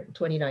incredible year in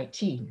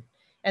 2019.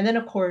 And then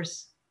of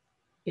course,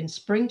 in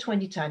spring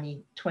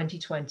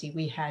 2020,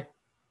 we had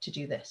to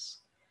do this.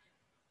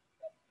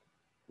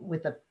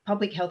 With a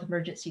public health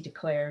emergency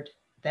declared,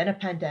 then a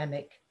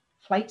pandemic,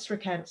 flights were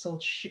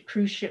canceled,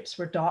 cruise ships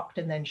were docked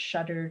and then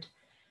shuttered,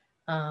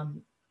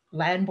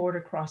 land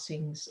border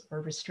crossings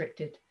were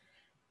restricted.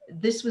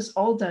 This was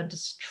all done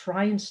to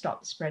try and stop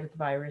the spread of the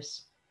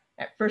virus.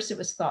 At first, it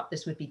was thought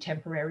this would be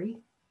temporary,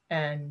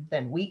 and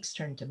then weeks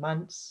turned to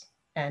months,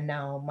 and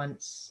now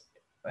months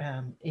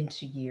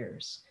into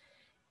years.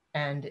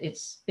 And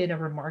it's been a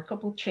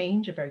remarkable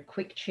change, a very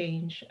quick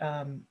change.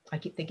 I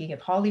keep thinking if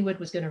Hollywood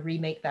was going to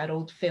remake that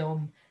old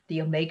film,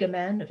 The Omega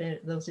Man,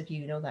 if those of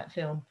you know that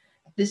film,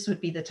 this would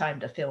be the time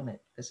to film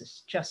it, because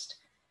it's just,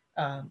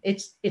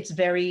 it's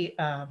very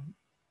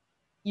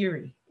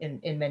eerie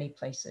in many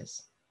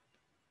places.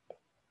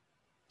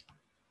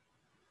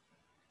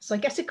 So I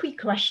guess a key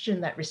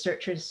question that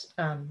researchers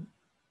have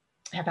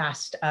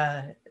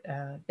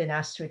been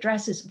asked to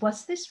address is,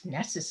 was this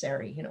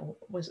necessary? You know,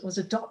 was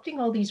adopting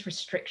all these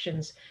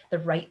restrictions the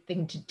right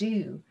thing to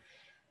do?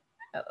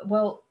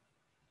 Well,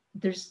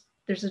 there's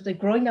a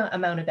growing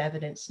amount of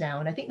evidence now,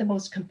 and I think the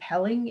most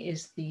compelling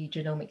is the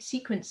genomic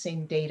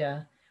sequencing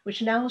data,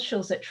 which now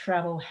shows that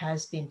travel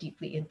has been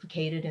deeply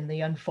implicated in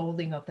the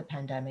unfolding of the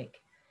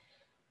pandemic.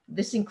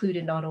 This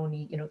included not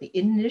only, you know, the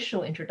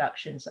initial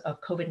introductions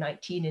of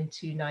COVID-19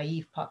 into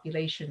naive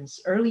populations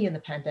early in the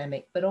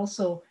pandemic, but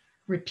also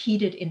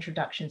repeated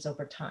introductions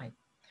over time.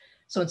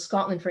 So in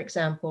Scotland, for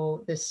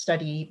example, this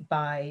study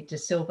by De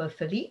Silva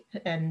Philippe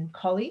and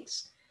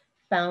colleagues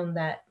found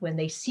that when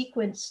they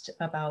sequenced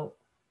about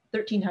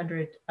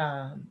 1,300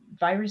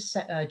 virus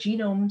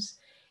genomes,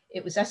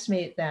 it was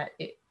estimated that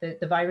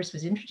the virus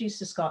was introduced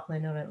to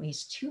Scotland on at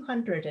least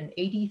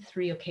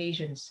 283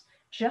 occasions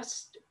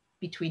just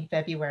between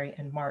February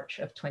and March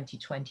of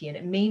 2020, and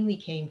it mainly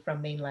came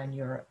from mainland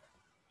Europe.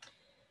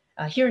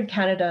 Here in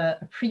Canada,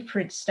 a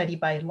preprint study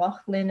by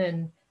Laughlin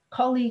and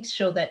colleagues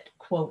show that,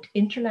 quote,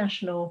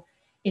 international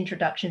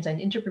introductions and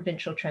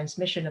interprovincial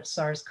transmission of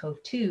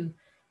SARS-CoV-2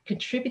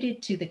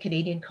 contributed to the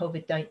Canadian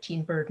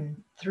COVID-19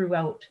 burden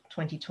throughout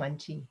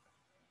 2020.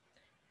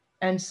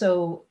 And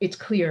so it's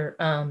clear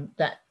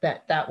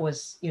that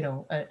was, you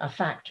know, a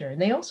factor.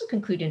 And they also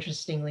conclude,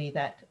 interestingly,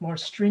 that more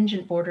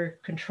stringent border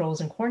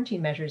controls and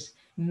quarantine measures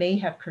may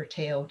have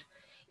curtailed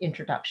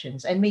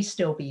introductions and may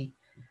still be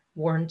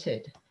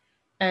warranted.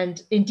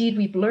 And indeed,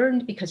 we've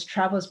learned, because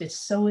travel has been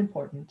so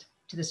important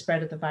to the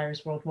spread of the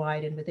virus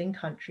worldwide and within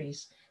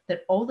countries,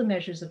 that all the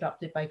measures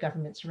adopted by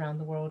governments around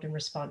the world in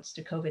response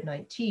to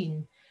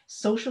COVID-19,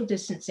 social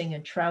distancing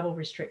and travel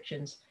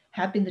restrictions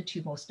have been the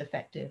two most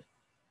effective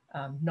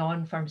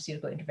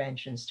non-pharmaceutical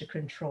interventions to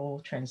control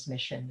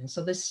transmission. And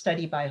so this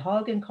study by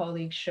Hogg and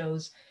colleagues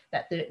shows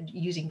that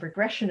using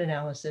regression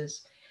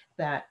analysis,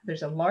 that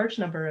there's a large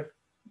number of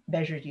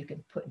measures you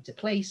can put into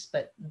place,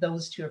 but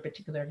those two are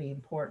particularly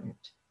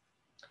important.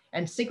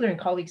 And Sigler and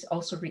colleagues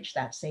also reached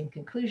that same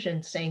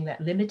conclusion, saying that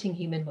limiting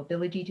human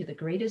mobility to the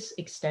greatest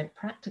extent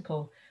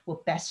practical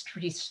will best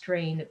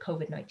restrain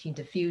COVID-19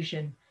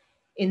 diffusion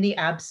in the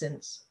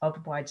absence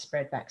of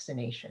widespread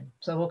vaccination.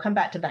 So we'll come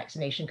back to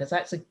vaccination because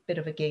that's a bit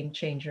of a game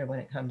changer when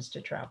it comes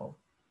to travel.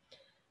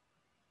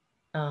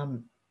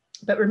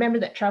 But remember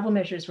that travel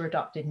measures were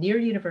adopted near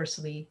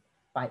universally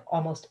by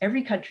almost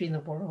every country in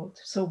the world.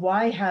 So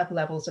why have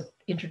levels of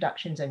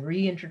introductions and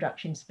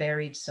reintroductions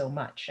varied so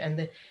much?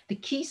 And the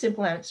key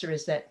simple answer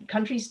is that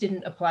countries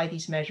didn't apply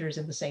these measures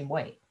in the same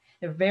way.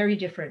 They're very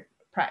different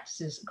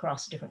practices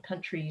across different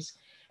countries.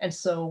 And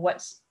so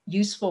what's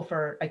useful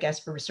for, I guess,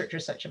 for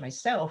researchers such as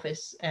myself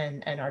is,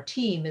 and our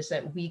team, is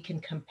that we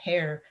can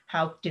compare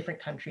how different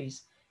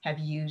countries have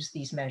used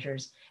these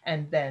measures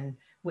and then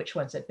which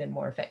ones have been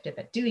more effective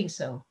at doing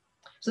so.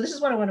 So this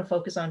is what I want to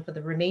focus on for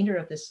the remainder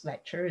of this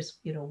lecture is,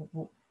 you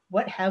know,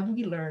 what have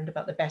we learned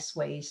about the best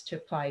ways to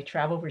apply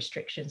travel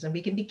restrictions? And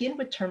we can begin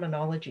with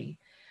terminology.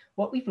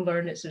 What we've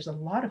learned is there's a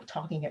lot of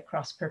talking at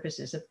cross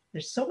purposes.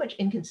 There's so much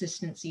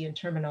inconsistency in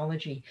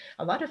terminology,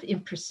 a lot of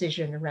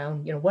imprecision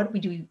around, you know, what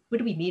do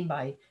we mean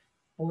by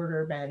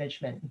border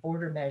management,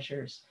 border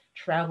measures,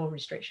 travel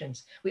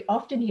restrictions? We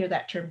often hear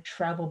that term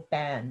travel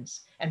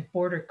bans and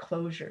border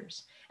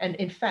closures. And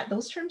in fact,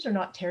 those terms are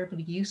not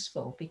terribly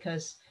useful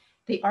because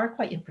they are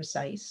quite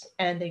imprecise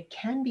and they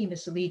can be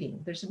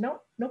misleading. There's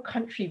no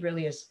country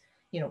really has,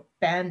 you know,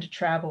 banned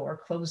travel or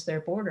closed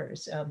their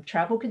borders.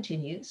 Travel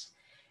continues.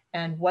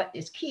 And what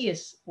is key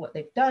is what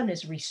they've done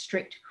is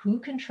restrict who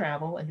can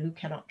travel and who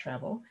cannot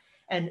travel,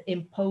 and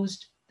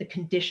imposed the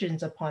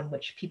conditions upon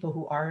which people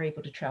who are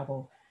able to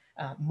travel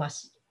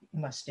must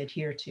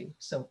adhere to.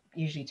 So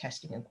usually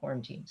testing and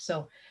quarantine.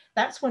 So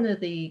that's one of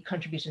the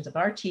contributions of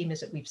our team,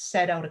 is that we've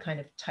set out a kind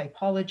of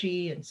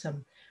typology and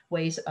some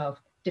ways of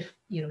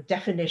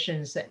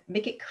definitions that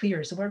make it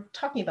clear. So we're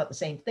talking about the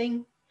same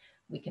thing.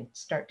 We can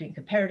start doing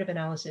comparative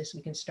analysis.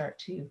 We can start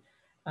to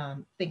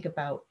think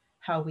about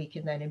how we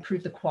can then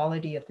improve the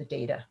quality of the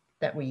data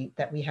that we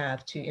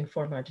have to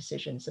inform our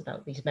decisions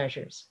about these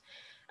measures.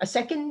 A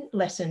second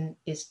lesson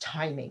is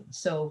timing.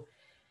 So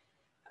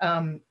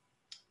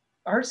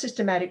our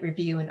systematic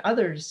review and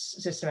others'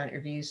 systematic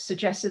reviews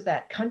suggested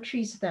that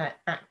countries that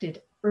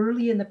acted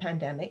early in the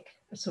pandemic,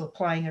 so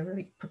applying a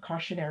really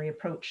precautionary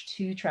approach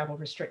to travel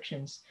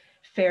restrictions,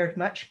 fared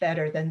much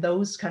better than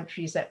those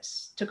countries that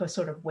took a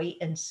sort of wait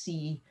and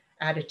see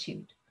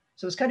attitude.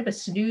 So it's kind of a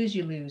snooze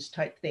you lose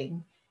type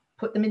thing.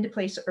 Put them into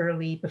place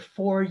early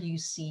before you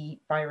see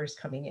virus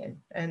coming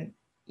in. And,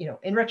 you know,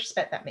 in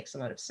retrospect, that makes a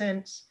lot of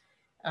sense.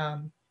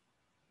 And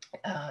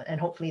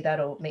hopefully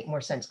that'll make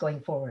more sense going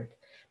forward.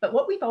 But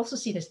what we've also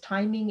seen is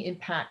timing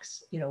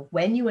impacts, you know,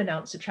 when you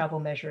announce a travel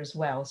measure as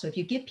well. So if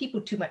you give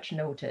people too much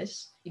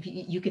notice, if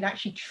you can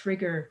actually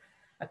trigger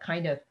a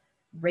kind of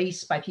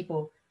race by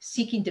people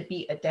seeking to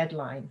beat a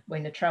deadline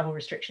when a travel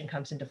restriction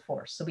comes into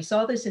force. So we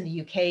saw this in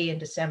the UK in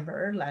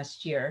December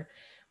last year,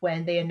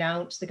 when they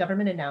announced, the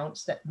government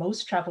announced that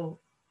most travel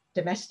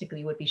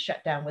domestically would be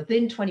shut down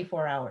within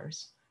 24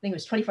 hours. I think it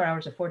was 24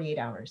 hours or 48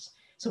 hours.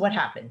 So what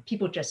happened?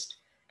 People just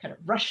kind of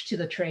rushed to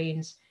the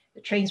trains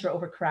were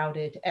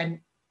overcrowded, and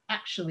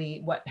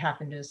actually what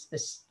happened is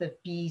the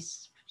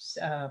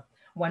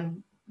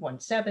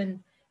B117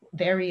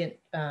 variant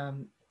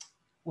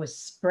was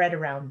spread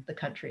around the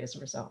country as a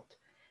result.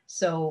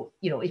 So,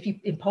 you know, if you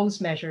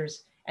impose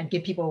measures and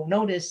give people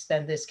notice,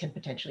 then this can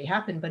potentially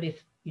happen. But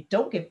if you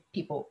don't give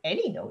people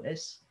any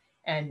notice,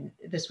 and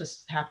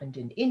this happened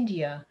in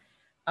India,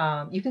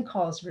 you can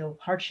cause real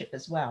hardship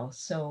as well.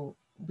 So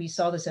we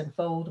saw this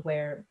unfold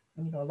where,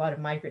 you know, a lot of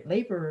migrant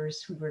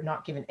laborers who were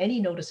not given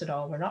any notice at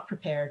all, were not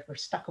prepared, were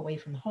stuck away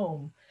from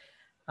home,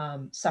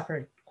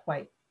 suffered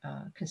quite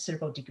a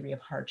considerable degree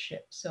of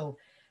hardship. So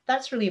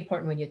that's really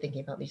important when you're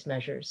thinking about these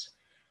measures.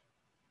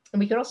 And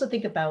we can also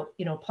think about,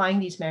 you know, applying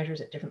these measures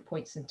at different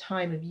points in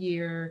time of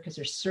year, because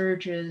there's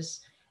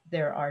surges,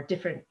 there are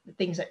different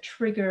things that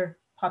trigger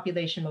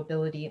population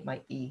mobility. It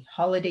might be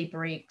holiday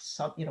breaks,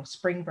 you know,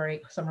 spring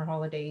break, summer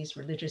holidays,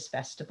 religious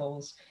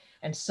festivals,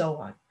 and so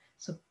on.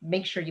 So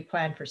make sure you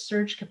plan for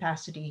surge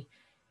capacity.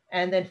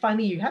 And then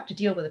finally, you have to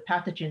deal with a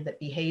pathogen that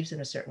behaves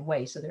in a certain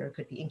way. So there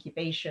could be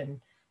incubation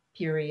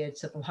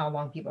periods of how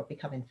long people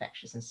become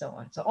infectious and so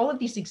on. So all of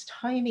these things,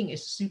 timing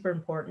is super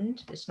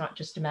important. It's not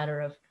just a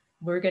matter of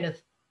we're going to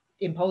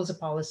impose a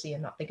policy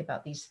and not think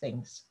about these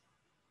things.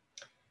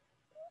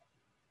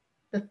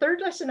 The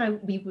third lesson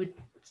we would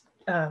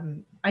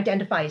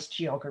identify is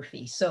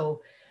geography.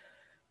 So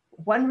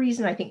one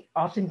reason I think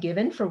often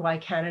given for why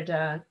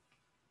Canada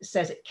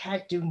says it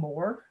can't do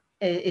more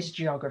is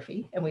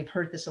geography. And we've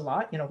heard this a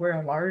lot. You know, we're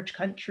a large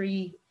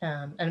country,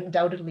 and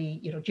undoubtedly,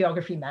 you know,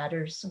 geography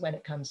matters when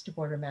it comes to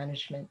border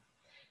management.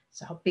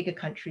 So how big a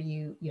country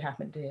you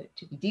happen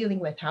to be dealing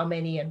with, how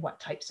many and what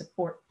types of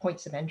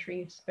points of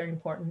entry is very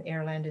important,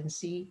 air, land, and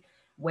sea,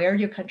 where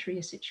your country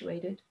is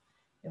situated,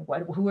 and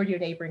who are your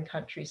neighboring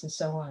countries, and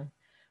so on.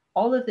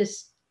 All of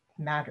this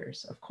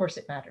matters. Of course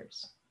it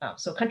matters.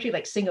 So a country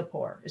like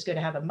Singapore is going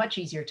to have a much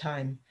easier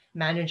time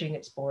managing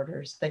its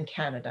borders than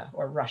Canada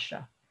or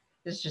Russia.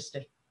 This is just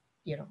a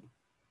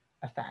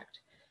fact.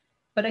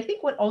 But I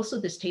think what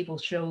also this table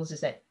shows is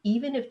that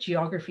even if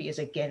geography is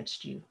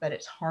against you, that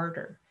it's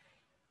harder,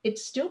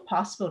 it's still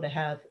possible to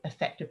have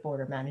effective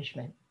border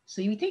management.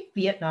 So you take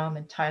Vietnam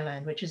and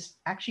Thailand, which is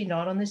actually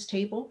not on this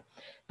table,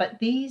 but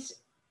these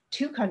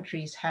two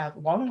countries have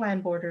long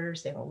land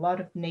borders, they have a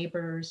lot of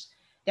neighbors,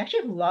 they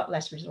actually have a lot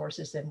less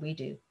resources than we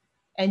do.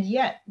 And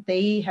yet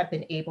they have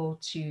been able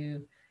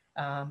to,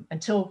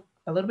 until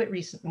a little bit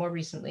more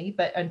recently,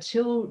 but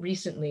until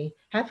recently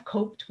have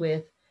coped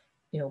with,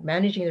 you know,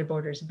 managing their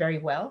borders very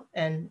well.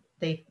 And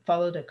they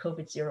followed a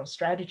COVID-0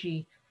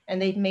 strategy,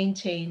 and they've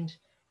maintained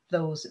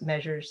those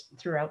measures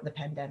throughout the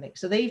pandemic.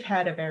 So they've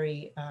had a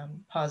very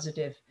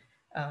positive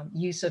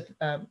use of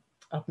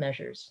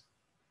measures.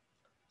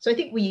 So I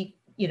think we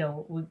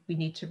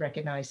need to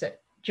recognize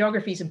that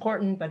geography is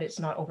important, but it's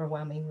not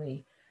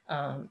overwhelmingly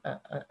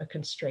a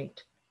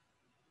constraint.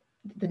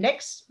 The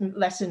next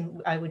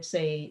lesson I would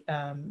say,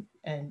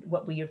 and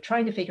what we are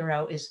trying to figure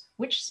out, is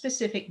which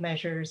specific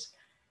measures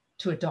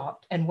to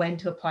adopt and when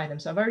to apply them.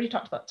 So I've already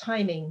talked about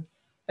timing,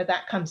 but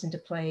that comes into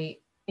play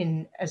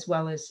in as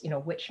well as, you know,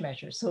 which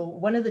measures. So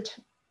one of the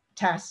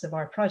tasks of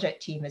our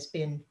project team has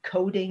been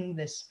coding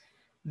this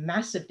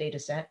massive data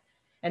set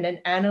and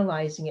then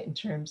analyzing it in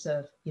terms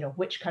of, you know,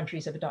 which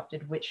countries have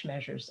adopted which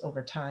measures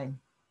over time.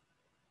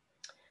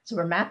 So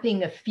we're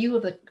mapping a few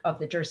of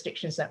the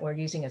jurisdictions that we're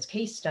using as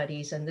case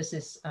studies, and this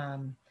is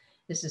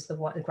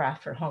the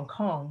graph for Hong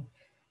Kong,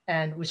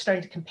 and we're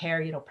starting to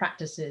compare, you know,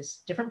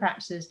 different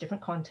practices,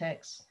 different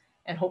contexts,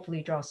 and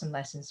hopefully draw some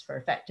lessons for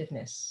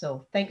effectiveness.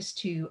 So thanks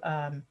to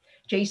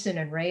Jason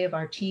and Ray of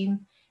our team,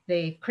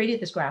 they created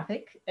this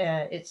graphic.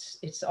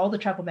 It's all the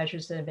travel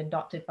measures that have been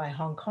adopted by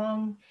Hong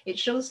Kong. It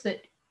shows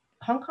that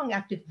Hong Kong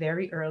acted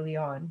very early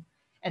on,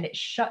 and it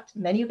shut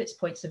many of its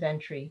points of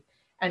entry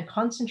and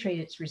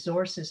concentrated its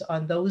resources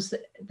on those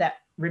that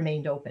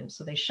remained open.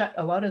 So they shut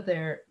a lot of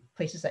their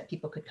places that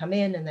people could come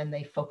in, and then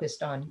they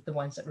focused on the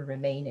ones that were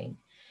remaining.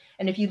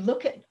 And if you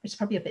look at, it's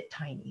probably a bit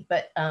tiny,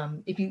 but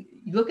if you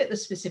look at the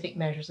specific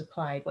measures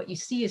applied, what you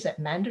see is that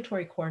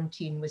mandatory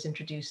quarantine was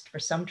introduced for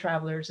some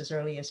travelers as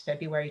early as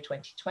February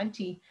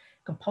 2020,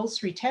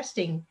 compulsory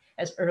testing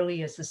as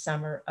early as the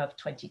summer of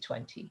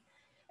 2020,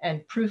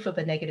 and proof of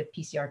a negative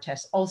PCR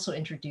test also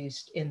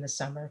introduced in the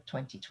summer of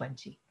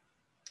 2020.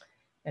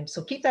 And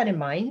so keep that in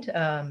mind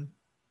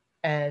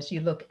as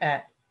you look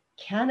at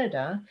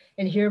Canada.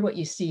 And here what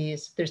you see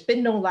is there's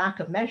been no lack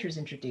of measures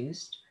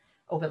introduced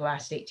over the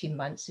last 18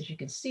 months, as you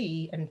can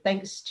see. And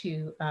thanks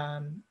to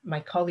my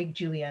colleague,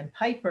 Julianne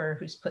Piper,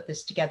 who's put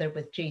this together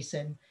with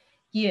Jason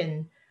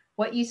Yin,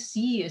 what you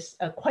see is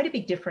quite a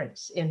big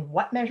difference in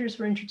what measures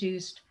were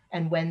introduced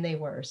and when they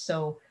were.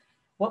 So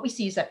what we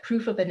see is that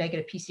proof of a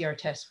negative PCR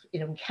test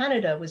in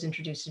Canada was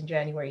introduced in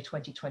January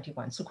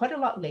 2021. So quite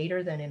a lot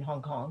later than in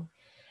Hong Kong.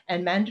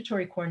 And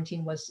mandatory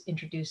quarantine was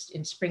introduced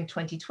in spring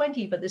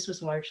 2020, but this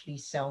was largely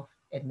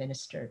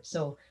self-administered.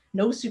 So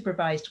no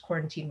supervised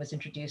quarantine was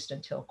introduced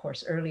until, of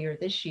course, earlier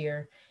this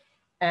year.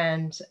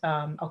 And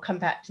I'll come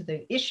back to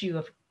the issue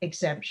of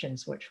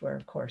exemptions, which were,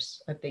 of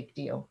course, a big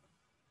deal.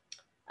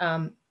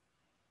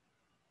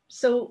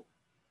 So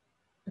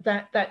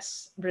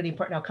that's really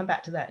important. I'll come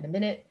back to that in a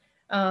minute.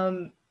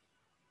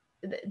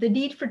 The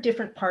need for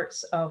different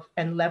parts of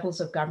and levels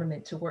of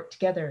government to work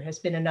together has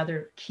been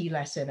another key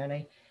lesson.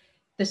 And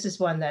this is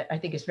one that I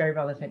think is very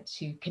relevant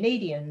to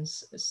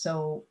Canadians.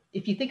 So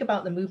if you think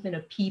about the movement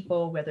of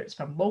people, whether it's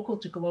from local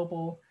to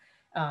global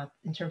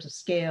in terms of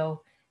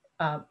scale,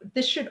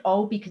 this should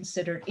all be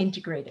considered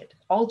integrated.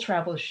 All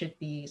travel should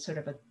be sort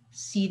of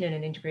seen in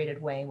an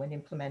integrated way when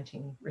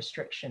implementing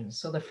restrictions.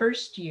 So the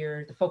first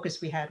year, the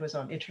focus we had was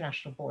on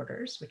international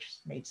borders, which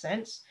made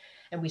sense.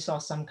 And we saw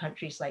some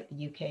countries like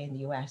the UK and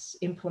the US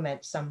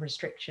implement some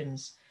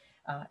restrictions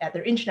at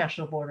their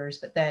international borders,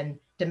 but then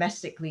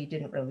domestically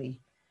didn't really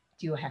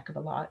do a heck of a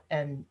lot.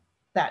 And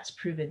that's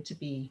proven to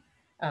be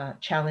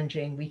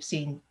challenging. We've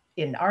seen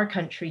in our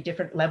country,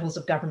 different levels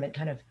of government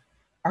kind of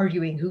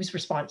arguing who's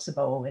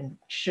responsible and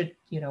should,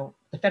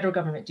 the federal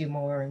government do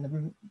more, and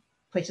the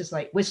places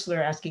like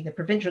Whistler asking the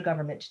provincial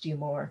government to do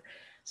more.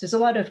 So there's a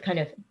lot of kind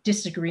of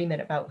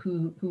disagreement about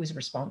who is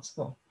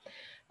responsible.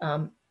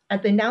 And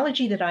the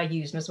analogy that I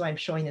use, and that's why I'm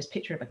showing this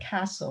picture of a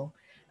castle,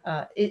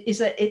 is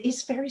that it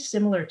is very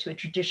similar to a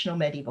traditional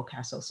medieval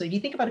castle. So if you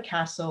think about a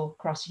castle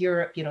across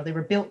Europe, they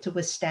were built to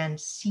withstand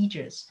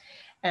sieges,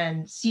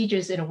 and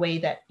sieges in a way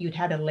that you'd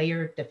had a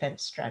layered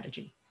defense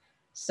strategy.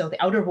 So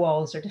the outer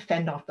walls are to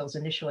fend off those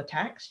initial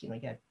attacks. You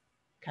had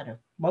kind of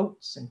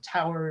moats and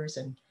towers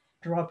and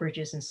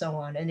drawbridges and so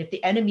on. And if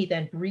the enemy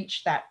then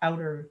breached that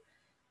outer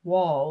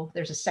wall,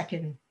 there's a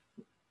second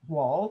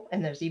wall,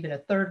 and there's even a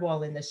third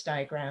wall in this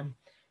diagram,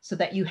 so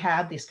that you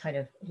have this kind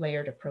of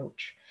layered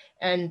approach.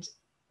 And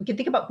we can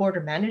think about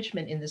border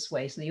management in this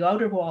way. So the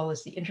outer wall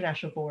is the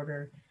international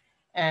border.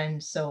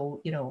 And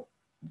so,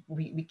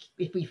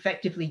 if we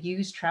effectively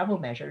use travel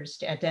measures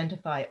to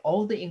identify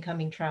all the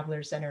incoming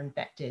travelers that are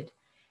infected,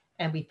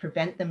 and we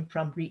prevent them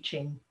from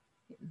reaching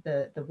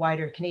the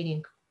wider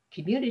Canadian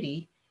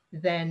community,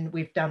 then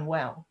we've done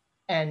well.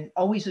 And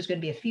always there's going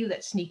to be a few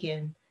that sneak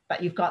in,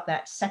 but you've got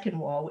that second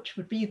wall, which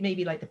would be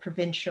maybe like the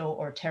provincial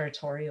or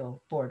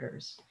territorial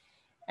borders.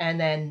 And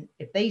then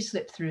if they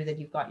slip through, then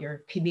you've got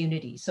your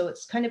community. So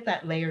it's kind of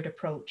that layered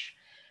approach.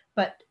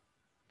 But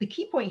the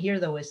key point here,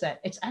 though, is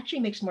that it actually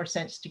makes more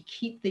sense to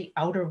keep the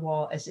outer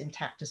wall as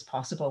intact as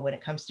possible when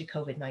it comes to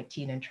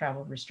COVID-19 and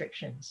travel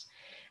restrictions.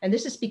 And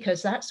this is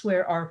because that's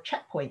where our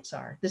checkpoints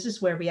are. This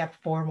is where we have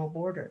formal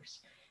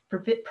borders.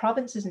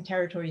 Provinces and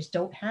territories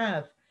don't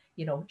have,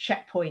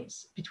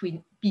 checkpoints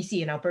between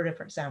BC and Alberta,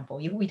 for example.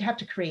 We'd have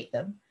to create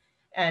them.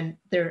 And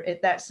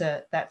that's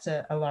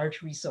a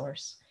large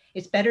resource.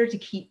 It's better to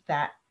keep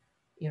that,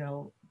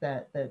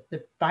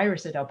 the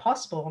virus at all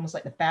possible, almost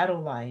like the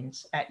battle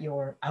lines at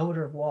your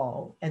outer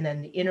wall. And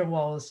then the inner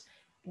walls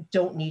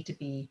don't need to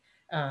be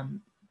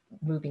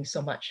moving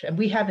so much. And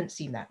we haven't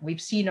seen that.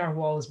 We've seen our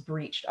walls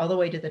breached all the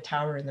way to the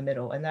tower in the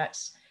middle, and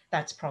that's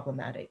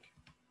problematic.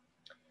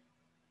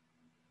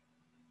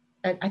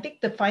 And I think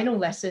the final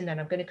lesson, and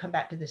I'm going to come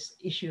back to this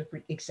issue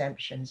of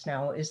exemptions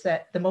now, is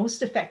that the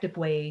most effective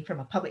way from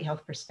a public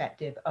health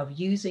perspective of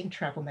using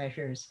travel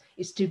measures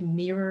is to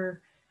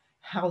mirror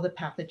how the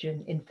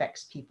pathogen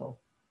infects people.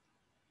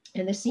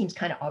 And this seems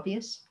kind of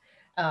obvious,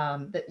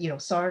 that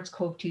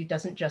SARS-CoV-2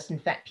 doesn't just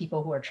infect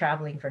people who are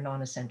traveling for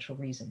non-essential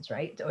reasons,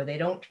 right? Or they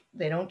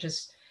don't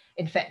just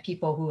infect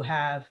people who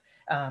have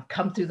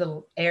come through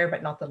the air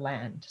but not the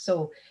land.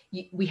 So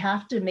we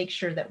have to make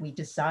sure that we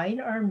design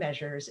our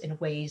measures in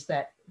ways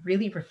that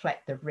really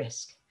reflect the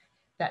risk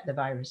that the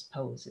virus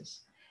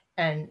poses.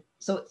 And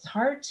so it's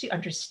hard to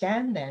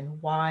understand then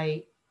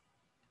why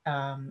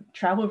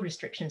travel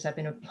restrictions have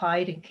been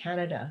applied in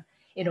Canada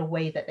in a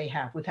way that they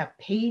have. We've had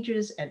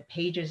pages and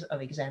pages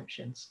of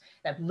exemptions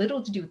that have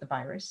little to do with the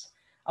virus,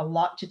 a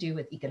lot to do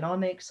with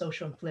economic,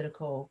 social, and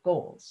political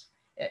goals,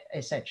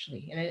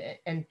 essentially.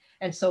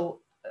 And so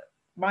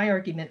my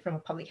argument from a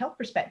public health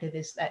perspective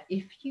is that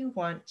if you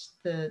want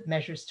the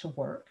measures to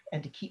work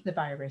and to keep the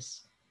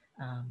virus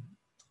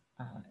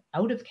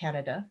out of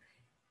Canada,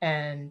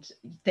 and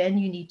then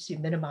you need to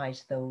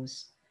minimize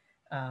those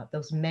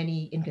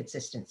many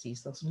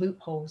inconsistencies, those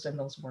loopholes and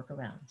those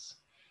workarounds.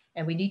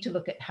 And we need to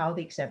look at how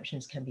the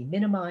exemptions can be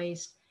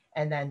minimized,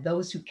 and then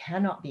those who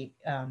cannot be,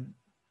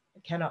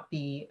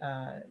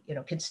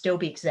 can still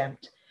be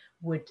exempt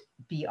would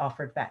be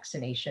offered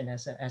vaccination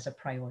as a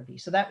priority.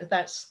 So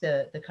that's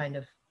the kind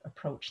of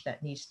approach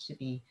that needs to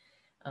be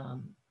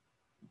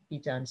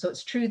done. So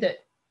it's true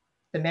that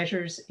the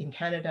measures in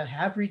Canada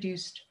have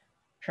reduced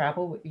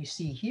travel. What you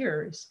see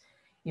here is,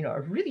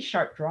 a really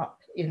sharp drop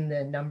in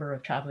the number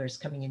of travelers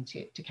coming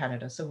into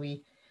Canada. So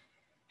we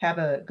have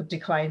a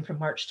decline from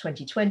March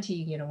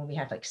 2020, when we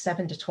had like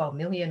 7 to 12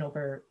 million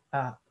over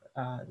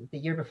the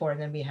year before.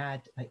 And then we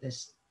had like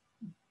this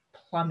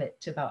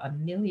plummet to about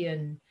 1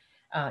 million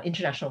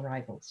international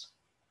arrivals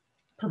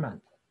per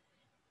month.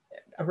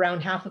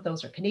 Around half of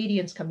those are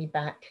Canadians coming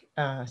back.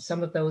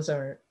 Some of those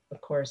are,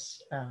 of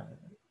course,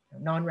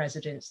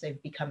 non-residents.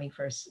 They'd be coming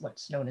for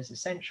what's known as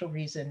essential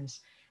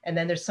reasons. And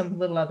then there's some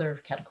little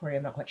other category,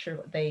 I'm not quite sure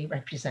what they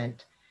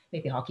represent,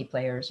 maybe hockey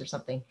players or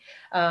something.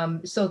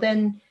 So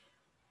then,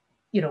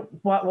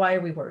 why are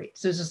we worried?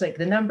 So it's just like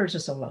the numbers are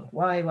so low.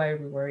 Why are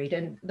we worried?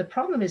 And the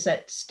problem is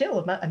that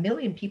still 1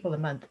 million people a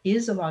month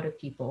is a lot of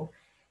people.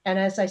 And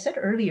as I said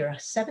earlier,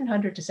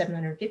 700 to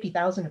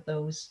 750,000 of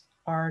those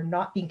are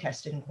not being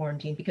tested in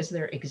quarantine because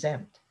they're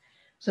exempt.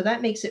 So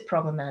that makes it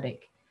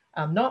problematic.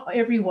 Not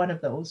every one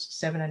of those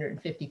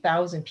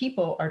 750,000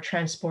 people are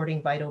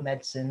transporting vital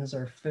medicines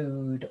or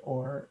food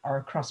or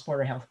are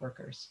cross-border health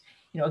workers.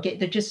 Again,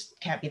 there just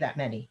can't be that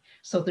many.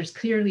 So there's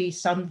clearly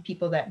some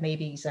people that may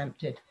be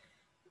exempted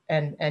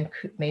and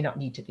may not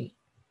need to be.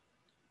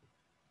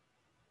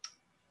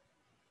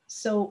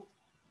 So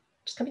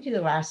just coming to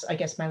the last, I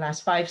guess, my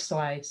last 5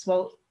 slides.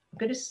 Well, I'm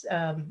going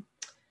to,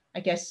 I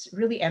guess,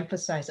 really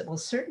emphasize that, well,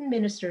 certain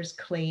ministers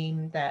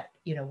claim that,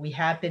 we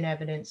have been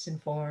evidence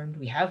informed,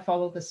 we have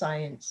followed the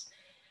science.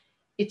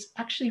 It's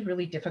actually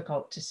really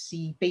difficult to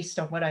see, based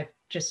on what I've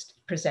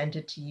just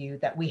presented to you,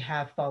 that we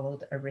have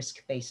followed a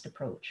risk-based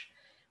approach.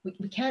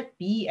 We can't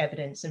be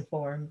evidence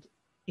informed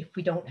if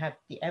we don't have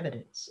the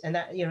evidence. And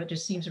that, it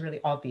just seems really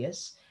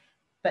obvious.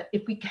 But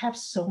if we have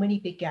so many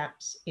big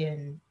gaps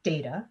in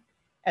data,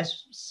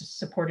 as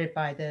supported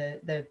by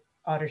the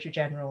Auditor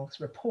General's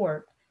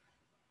report,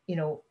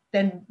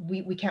 then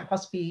we can't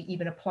possibly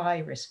even apply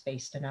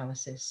risk-based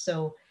analysis.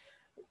 So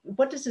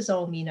what does this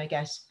all mean, I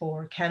guess,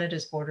 for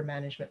Canada's border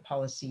management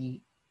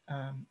policy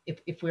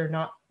if we're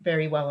not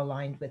very well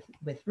aligned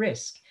with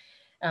risk?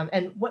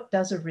 And what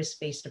does a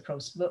risk-based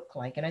approach look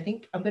like? And I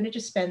think I'm going to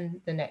just spend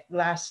the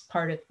last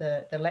part of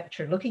the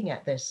lecture looking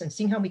at this and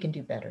seeing how we can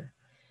do better.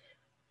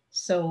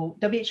 So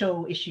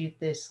WHO issued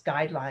this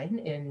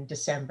guideline in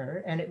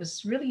December, and it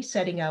was really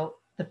setting out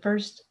the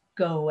first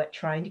go at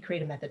trying to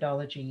create a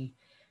methodology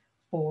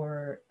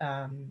for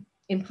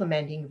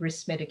implementing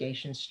risk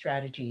mitigation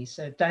strategies.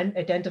 So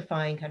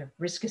identifying kind of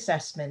risk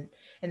assessment,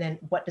 and then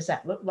what does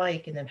that look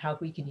like, and then how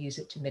we can use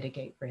it to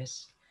mitigate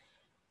risk.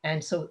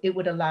 And so it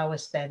would allow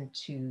us then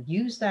to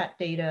use that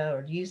data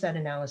or use that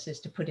analysis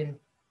to put in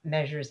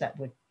measures that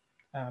would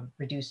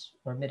reduce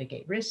or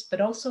mitigate risk,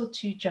 but also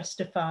to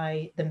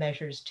justify the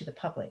measures to the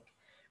public.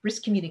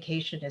 Risk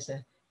communication is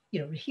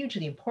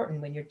hugely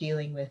important when you're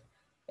dealing with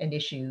an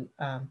issue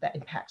that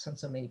impacts on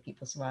so many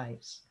people's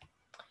lives.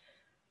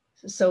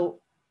 So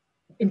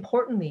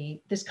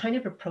importantly, this kind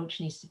of approach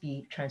needs to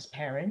be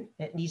transparent.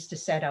 It needs to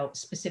set out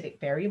specific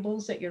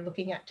variables that you're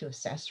looking at to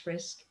assess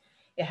risk.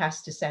 It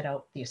has to set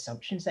out the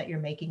assumptions that you're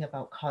making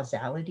about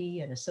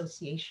causality and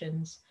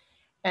associations.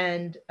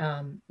 And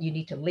you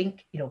need to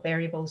link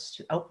variables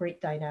to outbreak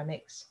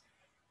dynamics.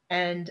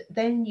 And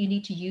then you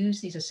need to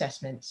use these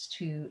assessments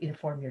to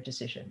inform your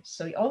decisions.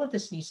 So all of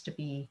this needs to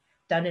be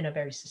done in a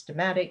very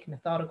systematic,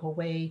 methodical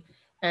way.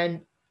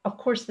 And of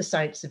course, the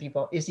science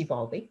is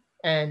evolving.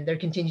 And there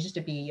continues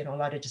to be a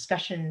lot of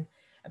discussion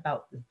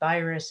about the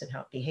virus and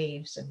how it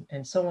behaves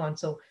and so on.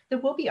 So there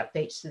will be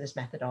updates to this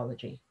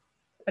methodology.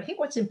 But I think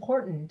what's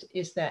important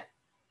is that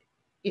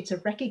it's a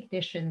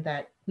recognition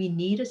that we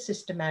need a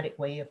systematic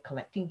way of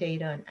collecting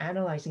data and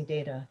analyzing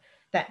data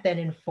that then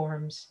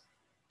informs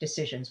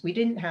decisions. We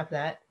didn't have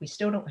that, we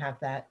still don't have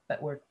that,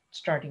 but we're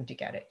starting to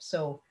get it.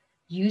 So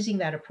using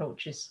that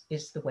approach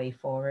is the way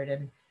forward.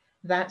 And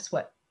that's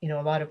what, a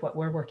lot of what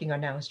we're working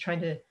on now is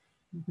trying to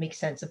make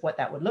sense of what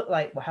that would look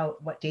like,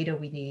 what data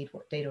we need,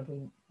 what data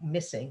we're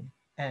missing,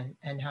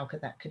 and how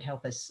that could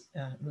help us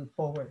move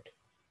forward.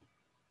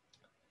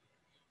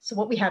 So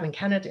what we have in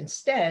Canada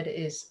instead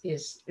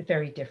is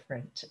very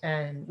different.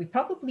 And we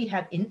probably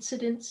have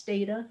incidence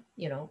data,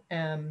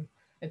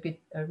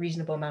 a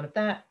reasonable amount of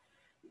that.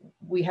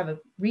 We have a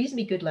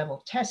reasonably good level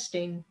of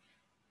testing,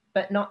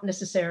 but not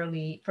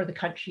necessarily for the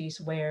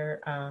countries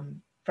where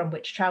from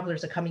which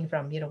travelers are coming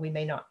from. We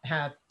may not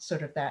have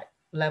sort of that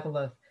level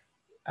of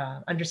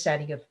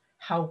understanding of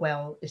how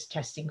well is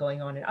testing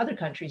going on in other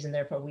countries, and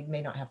therefore we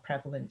may not have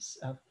prevalence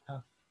of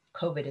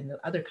COVID in the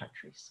other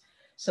countries.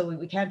 So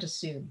we can't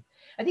assume.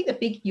 I think the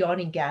big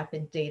yawning gap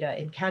in data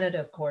in Canada,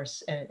 of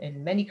course, and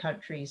in many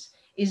countries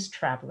is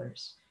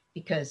travelers,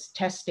 because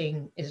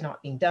testing is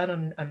not being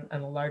done on a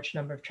large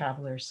number of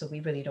travelers. So we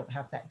really don't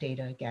have that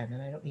data again.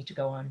 And I don't need to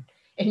go on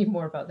any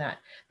more about that.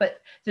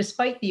 But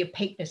despite the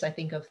opaqueness, I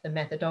think, of the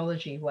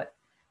methodology, what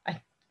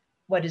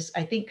is,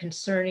 I think,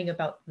 concerning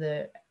about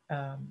the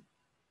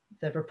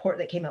report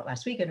that came out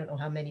last week, I don't know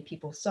how many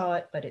people saw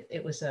it, but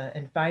it was an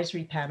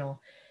advisory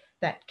panel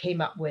that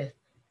came up with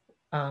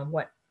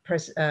what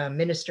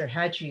Minister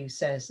Hadju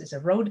says is a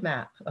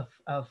roadmap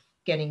of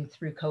getting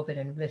through COVID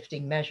and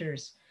lifting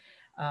measures,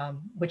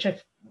 which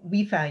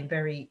we find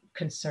very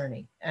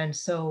concerning. And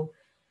so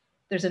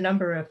there's a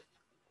number of,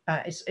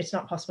 it's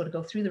not possible to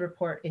go through the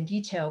report in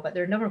detail, but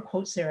there are a number of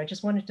quotes there I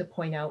just wanted to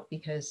point out,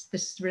 because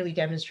this really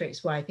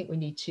demonstrates why I think we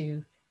need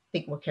to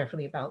think more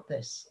carefully about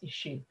this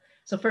issue.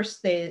 So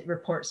first, the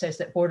report says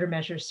that border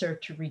measures serve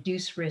to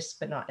reduce risk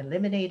but not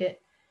eliminate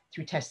it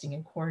through testing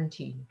and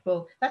quarantine.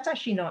 Well, that's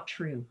actually not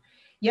true.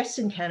 Yes,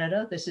 in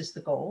Canada, this is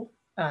the goal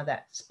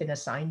that's been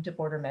assigned to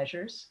border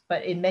measures,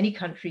 but in many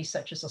countries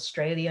such as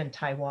Australia and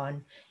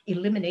Taiwan,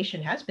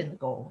 elimination has been the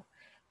goal.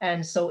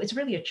 And so it's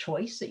really a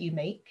choice that you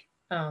make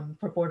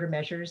for border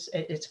measures.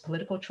 It's a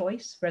political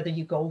choice, whether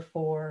you go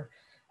for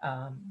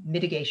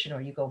mitigation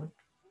or you go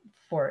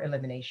for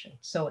elimination.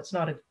 So it's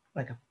not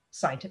like a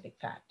scientific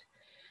fact.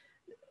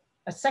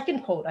 A second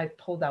quote I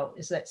pulled out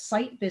is that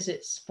site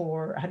visits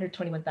for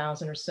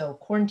 121,000 or so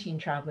quarantine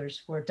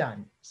travelers were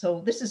done.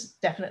 So this is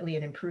definitely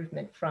an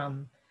improvement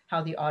from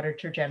how the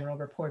Auditor General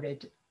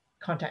reported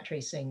contact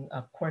tracing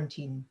of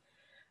quarantine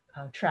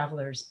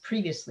travelers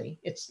previously.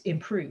 It's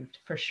improved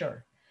for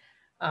sure.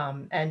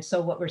 And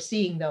so what we're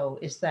seeing, though,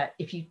 is that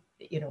if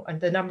and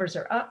the numbers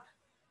are up,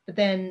 but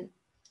then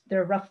there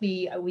are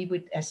roughly, we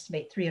would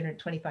estimate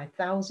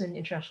 325,000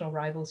 international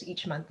arrivals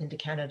each month into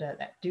Canada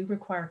that do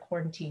require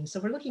quarantine. So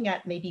we're looking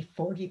at maybe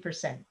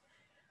 40%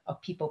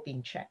 of people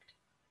being checked.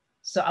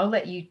 So I'll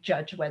let you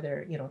judge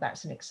whether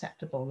that's an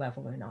acceptable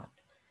level or not.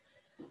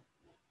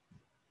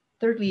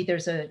 Thirdly,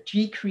 there's a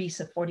decrease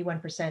of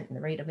 41% in the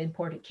rate of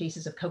imported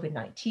cases of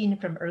COVID-19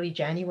 from early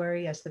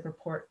January, as the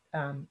report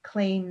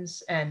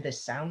claims. And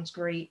this sounds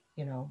great,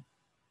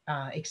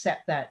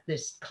 except that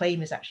this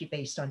claim is actually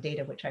based on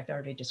data which I've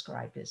already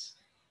described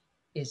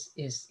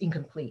is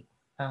incomplete.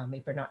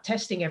 If we're not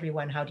testing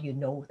everyone, how do you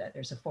know that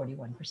there's a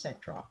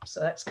 41% drop? So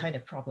that's kind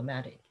of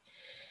problematic.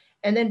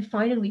 And then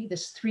finally,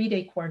 this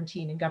 3-day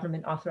quarantine and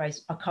government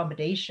authorized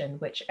accommodation,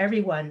 which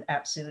everyone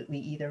absolutely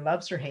either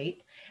loves or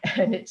hate.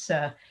 And it's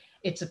a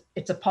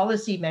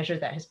policy measure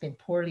that has been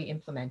poorly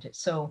implemented.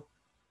 So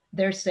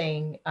they're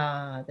saying,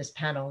 this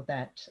panel,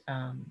 that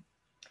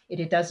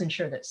it does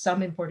ensure that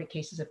some imported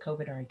cases of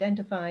COVID are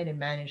identified and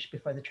managed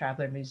before the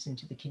traveler moves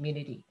into the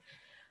community.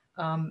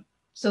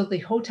 So the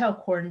hotel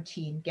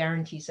quarantine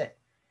guarantees that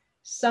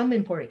some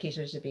imported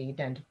cases are being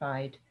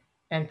identified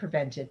and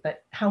prevented,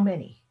 but how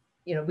many?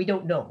 We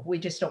don't know. We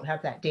just don't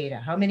have that data.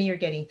 How many are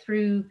getting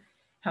through?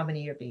 How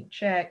many are being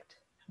checked?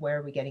 Where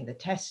are we getting the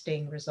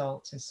testing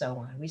results, and so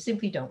on? We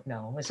simply don't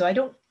know. And so I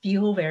don't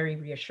feel very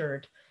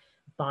reassured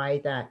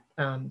by that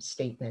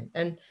statement.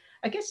 And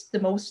I guess the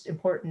most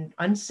important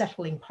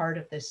unsettling part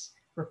of this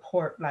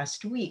report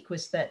last week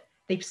was that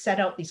they've set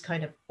out these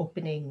kind of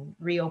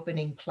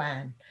reopening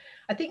plan.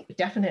 I think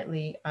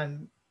definitely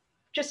I'm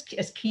just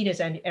as keen as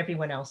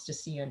everyone else to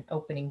see an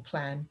opening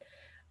plan.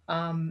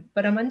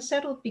 But I'm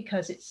unsettled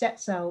because it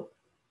sets out,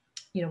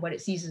 what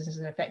it sees as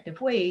an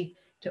effective way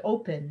to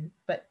open,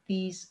 but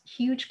these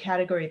huge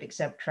category of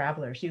exempt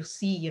travelers, you'll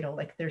see,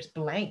 like there's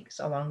blanks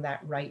along that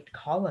right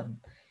column.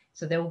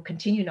 So they will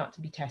continue not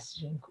to be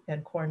tested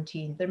and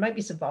quarantined. There might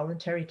be some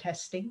voluntary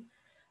testing.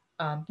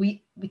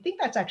 We think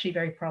that's actually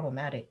very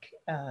problematic.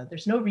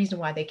 There's no reason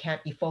why they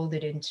can't be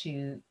folded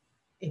into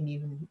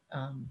immune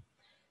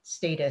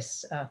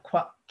status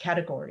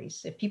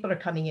categories. If people are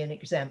coming in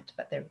exempt,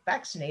 but they're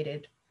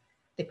vaccinated,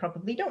 they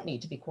probably don't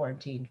need to be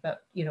quarantined.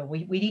 But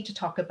we need to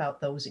talk about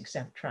those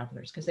exempt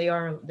travelers, because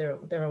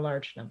they're a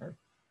large number.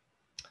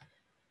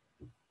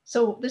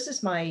 So this is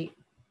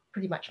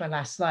pretty much my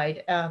last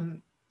slide.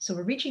 So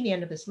we're reaching the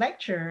end of this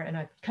lecture, and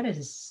I've kind of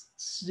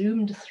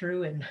zoomed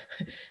through and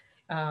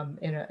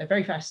in a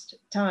very fast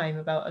time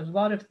about a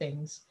lot of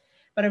things,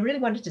 but I really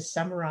wanted to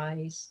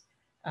summarize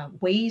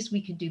ways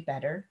we can do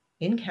better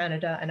in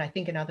Canada, and I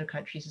think in other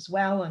countries as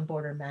well, on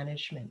border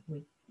management.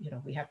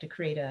 We have to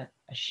create a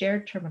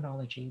shared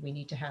terminology. We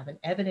need to have an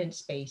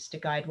evidence base to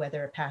guide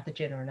whether a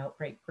pathogen or an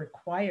outbreak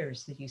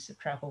requires the use of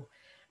travel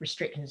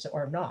restrictions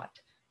or not.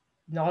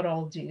 Not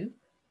all do,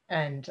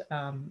 and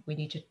we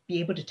need to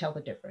be able to tell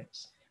the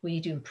difference. We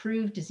need to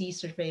improve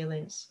disease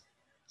surveillance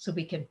so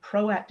we can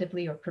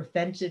proactively or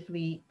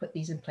preventively put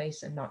these in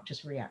place and not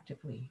just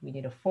reactively. We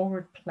need a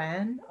forward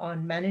plan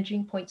on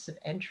managing points of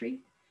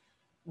entry.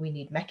 We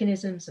need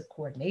mechanisms of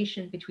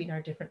coordination between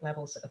our different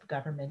levels of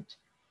government.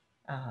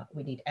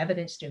 We need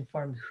evidence to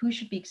inform who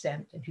should be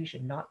exempt and who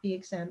should not be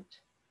exempt.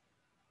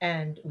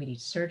 And we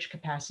need surge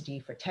capacity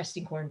for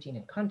testing, quarantine,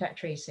 and contact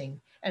tracing.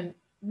 And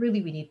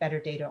really we need better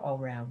data all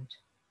around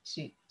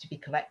to be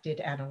collected,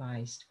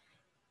 analyzed,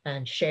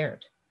 and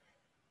shared.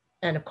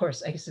 And of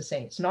course, I guess to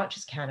say, it's not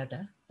just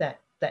Canada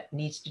that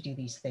needs to do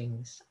these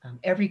things.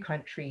 Every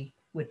country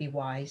would be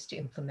wise to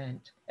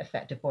implement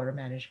effective border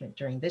management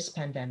during this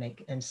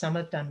pandemic. And some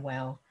have done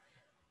well,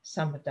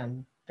 some have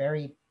done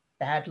very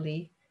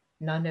badly.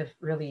 None have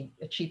really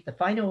achieved the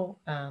final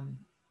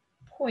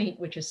point,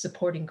 which is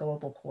supporting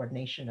global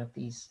coordination of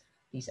these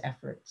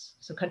efforts.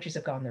 So countries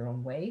have gone their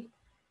own way,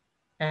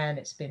 and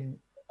it's been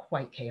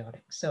quite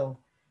chaotic. So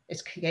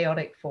it's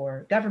chaotic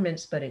for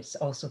governments, but it's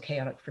also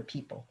chaotic for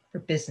people, for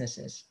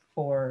businesses,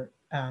 for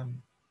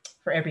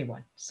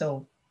everyone.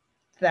 So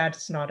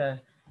that's not a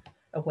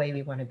way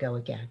we want to go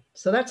again.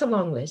 So that's a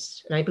long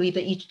list. And I believe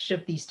that each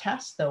of these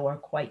tasks, though, are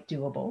quite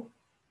doable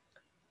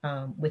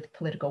with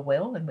political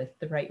will and with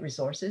the right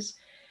resources.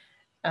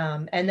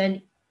 And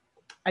then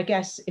I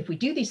guess if we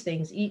do these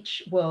things,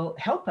 each will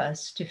help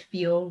us to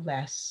feel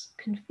less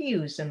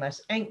confused and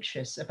less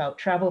anxious about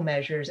travel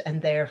measures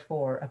and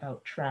therefore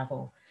about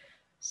travel.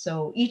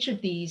 So each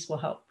of these will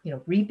help,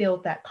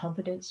 rebuild that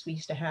confidence we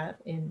used to have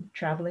in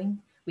traveling.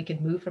 We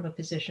can move from a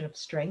position of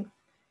strength,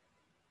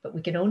 but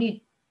we can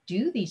only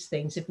do these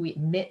things if we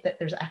admit that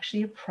there's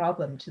actually a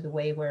problem to the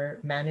way we're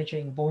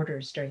managing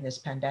borders during this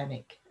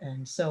pandemic.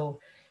 And so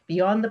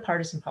beyond the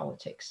partisan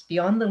politics,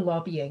 beyond the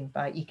lobbying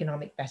by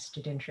economic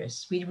vested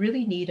interests, we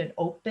really need an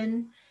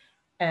open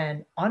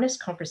and honest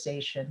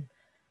conversation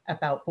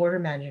about border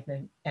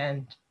management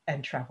and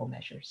travel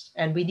measures.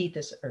 And we need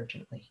this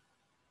urgently.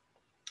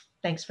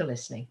 Thanks for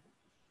listening.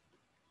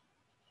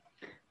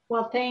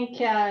 Well,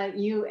 thank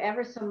you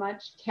ever so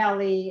much,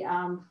 Kelley,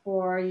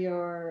 for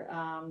your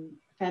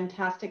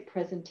fantastic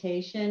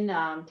presentation,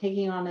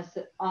 taking us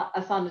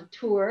on a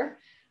tour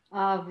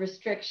of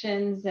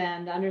restrictions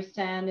and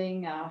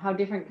understanding how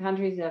different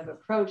countries have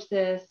approached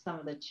this, some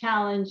of the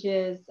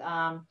challenges.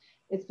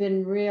 It's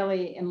been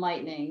really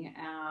enlightening.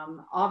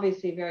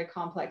 Obviously, a very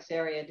complex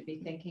area to be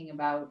thinking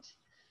about.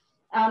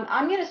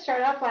 I'm going to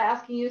start off by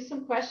asking you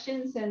some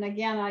questions. And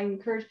again, I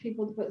encourage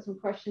people to put some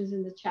questions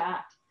in the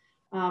chat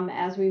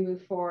as we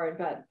move forward.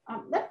 But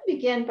let me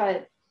begin by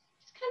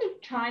just kind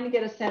of trying to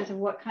get a sense of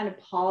what kind of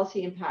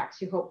policy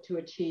impacts you hope to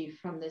achieve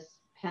from this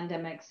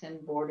Pandemics and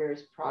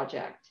Borders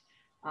project.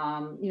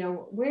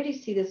 Where do you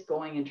see this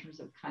going in terms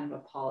of kind of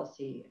a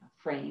policy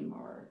frame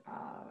or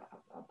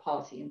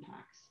policy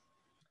impacts?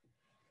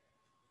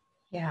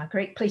 Yeah,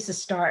 great place to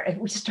start.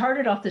 We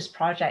started off this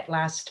project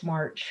last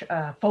March,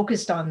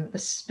 focused on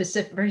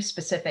the very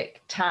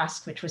specific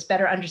task, which was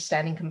better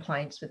understanding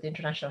compliance with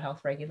international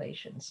health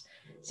regulations.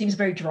 Seems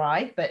very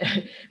dry, but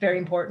very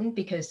important,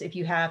 because if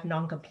you have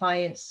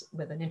non-compliance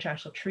with an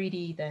international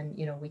treaty, then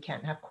we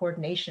can't have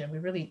coordination.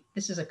 And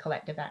this is a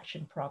collective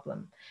action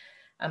problem.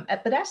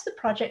 But as the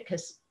project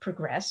has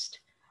progressed,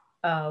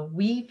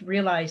 we've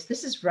realized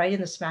this is right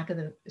in the smack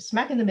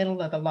in the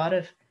middle of a lot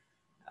of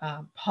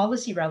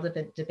policy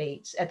relevant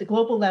debates. At the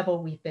global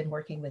level, we've been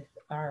working with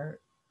our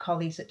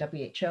colleagues at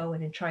WHO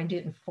and in trying to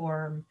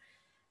inform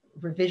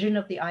revision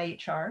of the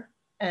IHR,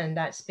 and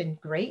that's been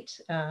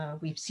great.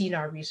 We've seen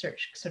our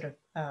research sort of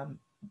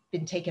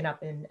been taken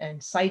up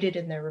and cited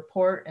in their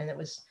report, and it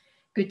was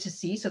good to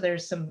see. So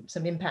there's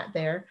some impact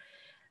there.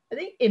 I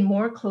think in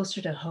more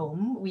closer to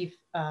home, we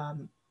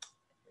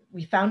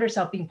found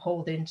ourselves being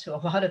pulled into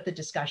a lot of the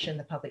discussion,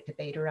 the public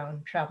debate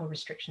around travel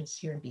restrictions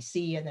here in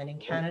BC and then in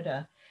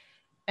Canada.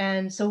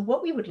 And so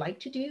what we would like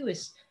to do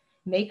is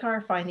make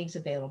our findings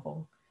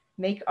available,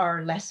 make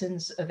our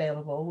lessons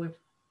available. We're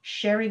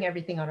sharing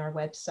everything on our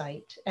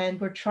website,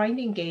 and we're trying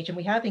to engage, and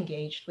we have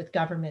engaged with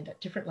government at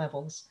different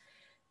levels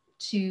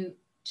to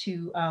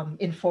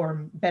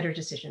inform better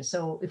decisions.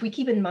 So if we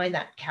keep in mind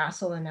that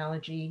castle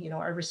analogy,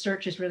 our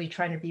research is really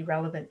trying to be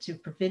relevant to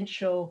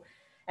provincial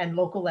and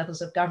local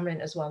levels of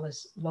government, as well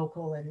as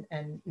local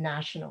and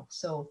national.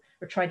 So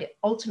we're trying to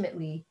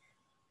ultimately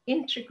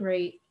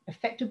integrate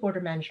effective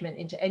border management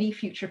into any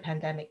future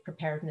pandemic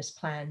preparedness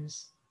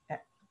plans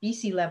at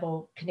BC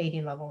level,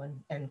 Canadian level,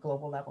 and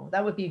global level.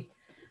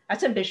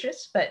 That's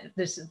ambitious, but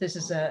this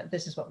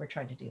is what we're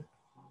trying to do.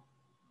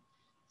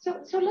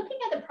 So looking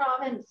at the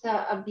province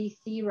of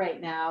BC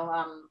right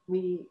now,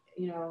 we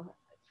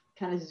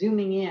kind of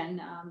zooming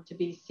in to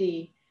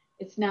BC.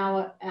 It's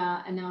now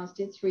announced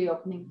its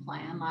reopening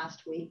plan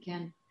last week,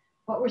 and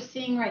what we're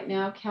seeing right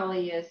now,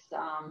 Kelley, is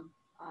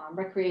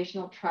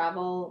recreational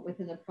travel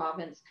within the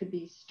province could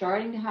be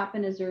starting to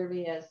happen as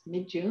early as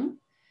mid-June,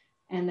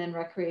 and then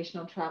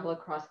recreational travel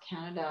across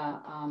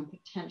Canada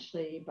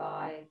potentially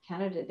by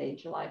Canada Day,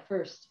 July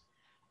 1st.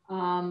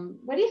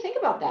 What do you think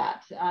about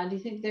that? Do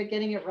you think they're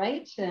getting it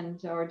right,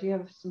 or do you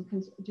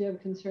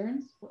have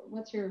concerns?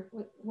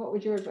 What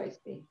would your advice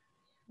be?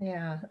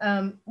 Yeah,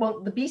 well,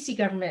 the BC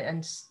government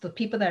and the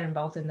people that are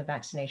involved in the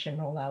vaccination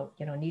rollout,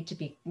 need to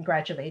be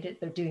congratulated.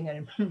 They're doing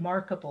a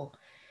remarkable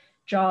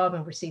job,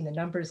 and we're seeing the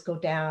numbers go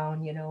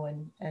down,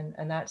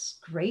 and that's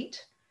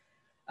great.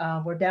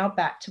 We're now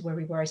back to where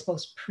we were, I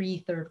suppose,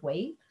 pre-third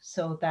wave.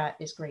 So that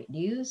is great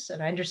news.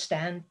 And I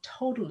understand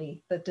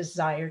totally the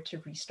desire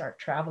to restart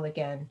travel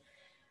again.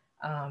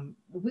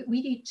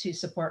 We need to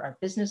support our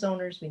business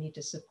owners. We need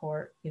to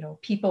support,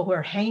 people who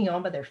are hanging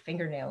on by their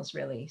fingernails,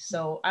 really.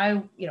 So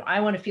I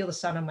want to feel the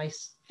sun on my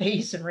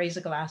face and raise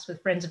a glass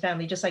with friends and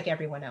family, just like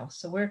everyone else.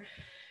 So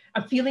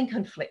I'm feeling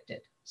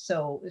conflicted.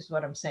 So is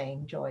what I'm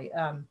saying, Joy.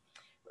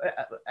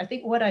 I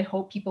think what I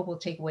hope people will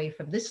take away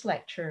from this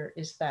lecture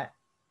is that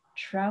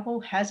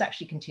travel has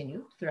actually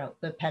continued throughout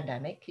the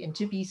pandemic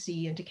into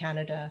BC, into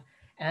Canada,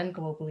 and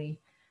globally.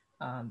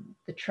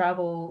 The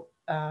travel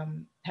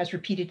has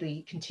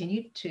repeatedly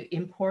continued to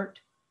import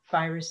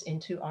virus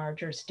into our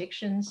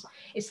jurisdictions.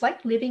 It's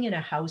like living in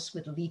a house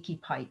with leaky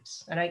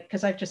pipes. And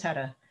because I've just had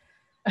a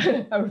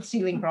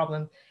ceiling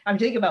problem. I'm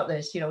thinking about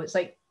this, it's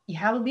like you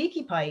have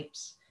leaky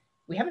pipes.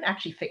 We haven't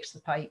actually fixed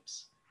the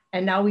pipes.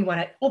 And now we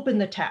want to open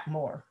the tap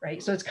more,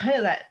 right? So it's kind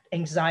of that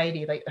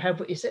anxiety, like,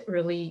 is it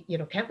really,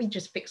 can't we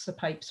just fix the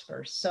pipes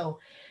first? So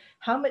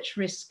how much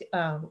risk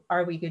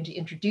are we going to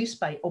introduce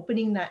by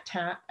opening that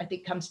tap? I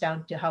think comes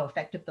down to how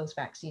effective those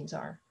vaccines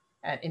are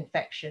at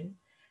infection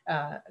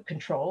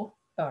control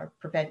or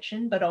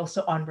prevention, but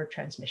also onward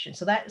transmission.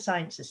 So that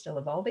science is still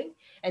evolving.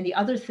 And the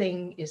other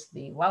thing is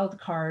the wild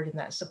card, and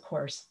that's, of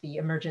course, the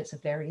emergence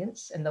of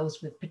variants and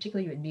those with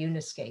particularly immune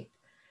escape.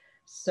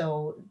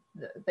 So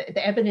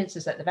the evidence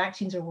is that the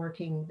vaccines are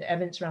working. The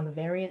evidence around the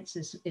variants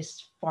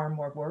is far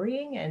more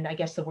worrying. And I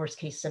guess the worst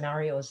case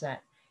scenario is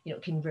that,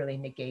 it can really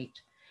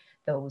negate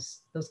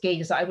those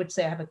gains. I would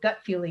say I have a gut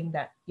feeling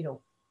that,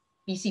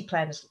 BC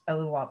plan is a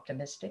little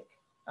optimistic.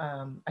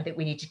 I think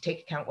we need to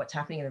take account what's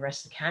happening in the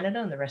rest of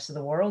Canada and the rest of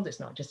the world. It's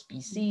not just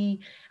BC.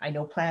 I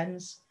know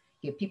plans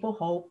give people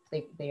hope.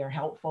 They are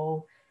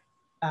helpful.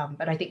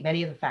 But I think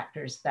many of the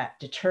factors that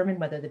determine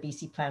whether the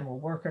BC plan will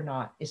work or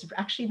not is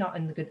actually not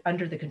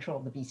under the control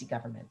of the BC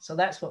government. So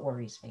that's what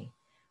worries me.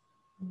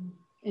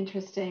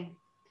 Interesting.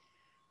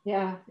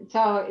 Yeah,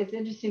 it's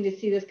interesting to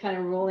see this kind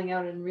of rolling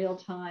out in real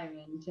time,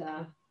 and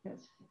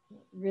it's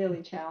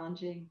really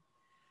challenging.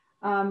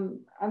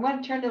 I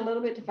want to turn a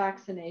little bit to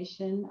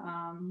vaccination.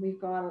 We've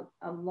got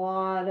a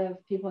lot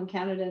of people in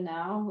Canada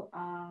now,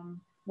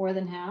 more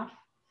than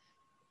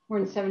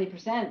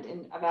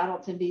 70% of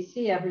adults in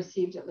BC have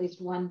received at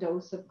least one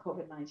dose of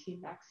COVID-19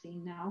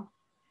 vaccine now.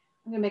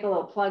 I'm going to make a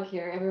little plug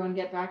here. Everyone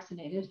get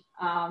vaccinated. It's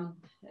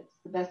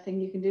the best thing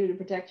you can do to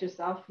protect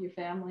yourself, your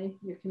family,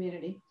 your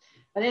community.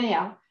 But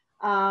anyhow,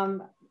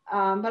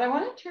 but I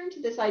want to turn to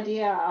this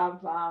idea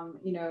of,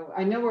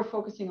 I know we're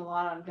focusing a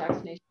lot on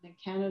vaccination in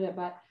Canada,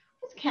 but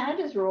what's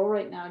Canada's role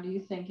right now, do you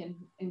think,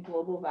 in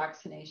global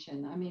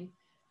vaccination? I mean,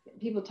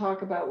 people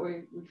talk about,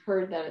 we've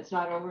heard that it's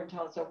not over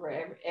until it's over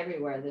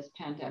everywhere, this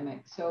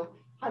pandemic. So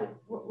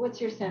what's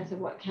your sense of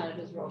what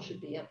Canada's role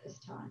should be at this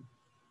time?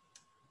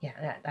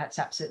 Yeah, that's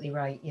absolutely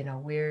right.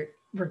 We're,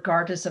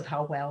 regardless of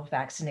how well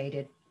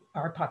vaccinated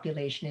our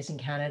population is in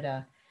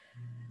Canada,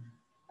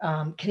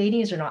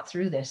 Canadians are not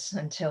through this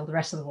until the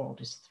rest of the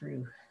world is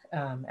through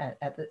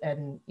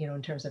in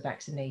terms of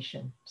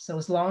vaccination. So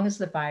as long as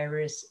the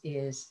virus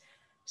is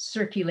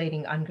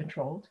circulating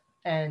uncontrolled,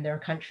 and there are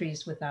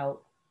countries with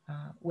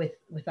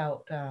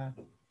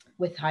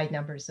high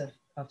numbers of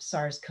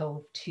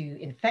SARS-CoV-2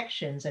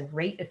 infections, and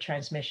rate of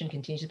transmission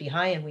continues to be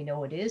high, and we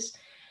know it is,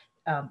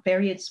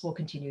 variants will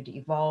continue to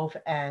evolve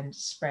and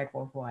spread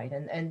worldwide.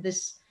 And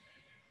this,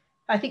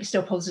 I think,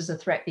 still poses a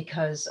threat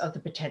because of the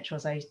potential,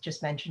 as I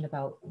just mentioned,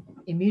 about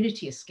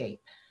immunity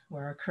escape,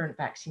 where our current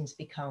vaccines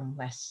become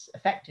less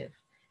effective.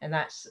 And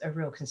that's a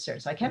real concern.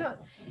 So I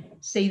cannot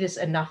say this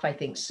enough, I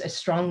think,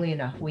 strongly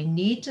enough. We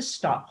need to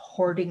stop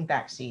hoarding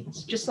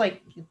vaccines, just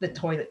like the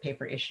toilet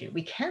paper issue.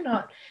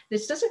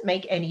 This doesn't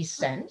make any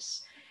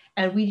sense.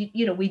 And we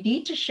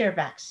need to share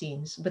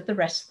vaccines with the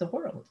rest of the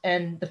world.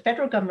 And the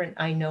federal government,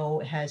 I know,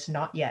 has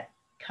not yet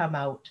come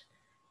out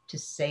to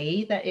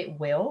say that it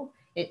will.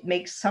 It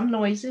makes some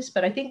noises,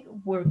 but I think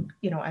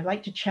I'd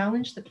like to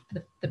challenge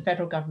the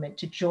federal government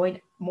to join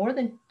more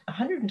than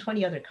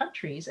 120 other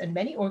countries and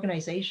many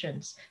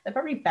organizations that have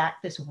already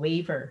backed this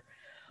waiver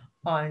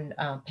on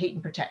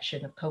patent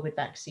protection of COVID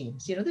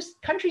vaccines. These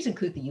countries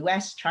include the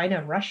US, China,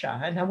 and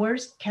Russia, and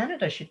whereas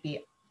Canada should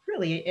be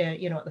really,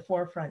 at the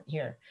forefront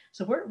here.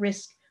 So we're at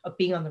risk of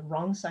being on the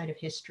wrong side of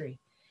history.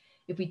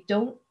 If we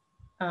don't,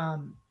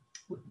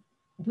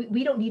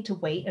 we don't need to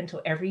wait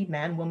until every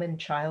man, woman,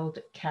 child,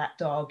 cat,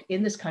 dog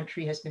in this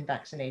country has been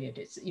vaccinated.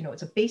 It's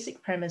a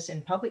basic premise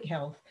in public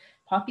health.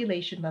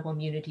 Population level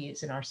immunity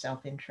is in our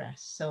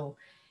self-interest. So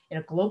in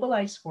a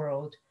globalized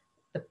world,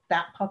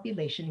 that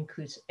population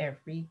includes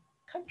every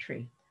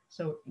country.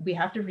 So we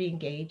have to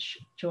re-engage,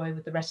 Joy,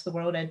 with the rest of the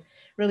world. And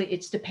really,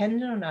 it's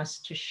dependent on us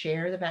to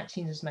share the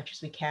vaccines as much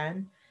as we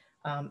can.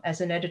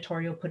 As an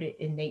editorial put it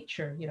in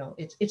Nature,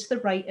 it's the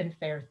right and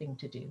fair thing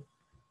to do.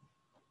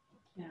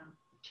 Yeah,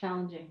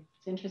 challenging.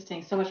 It's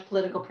interesting. So much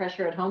political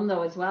pressure at home,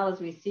 though, as well, as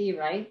we see,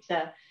 right?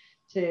 To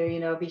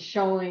be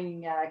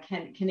showing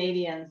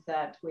Canadians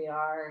that we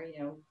are,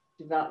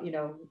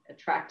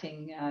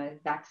 attracting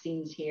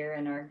vaccines here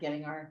and are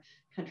getting our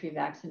country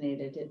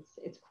vaccinated.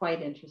 It's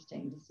quite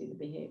interesting to see the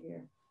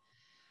behavior.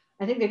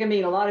 I think there are going to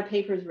be a lot of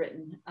papers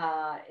written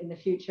in the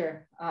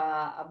future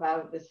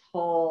about this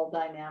whole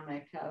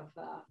dynamic of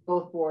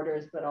both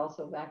borders, but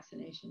also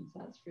vaccinations.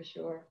 That's for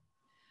sure.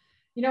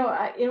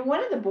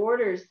 One of the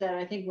borders that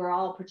I think we're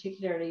all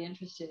particularly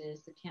interested in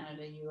is the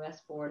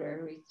Canada-U.S.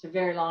 border. It's a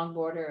very long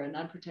border, an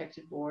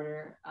unprotected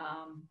border.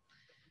 I'm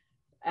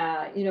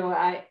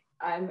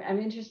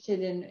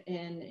interested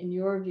in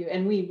your view,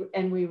 and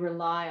we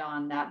rely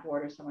on that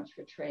border so much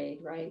for trade,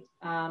 right?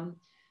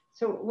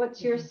 So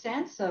what's your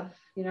sense of,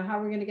 how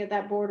are we going to get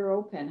that border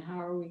open?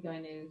 How are we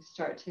going to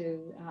start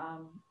to,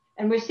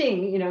 and we're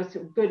seeing,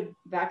 some good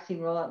vaccine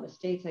rollout in the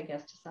States, I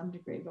guess, to some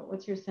degree, but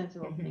what's your sense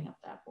of opening up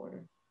that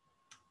border?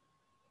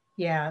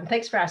 Yeah, and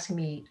thanks for asking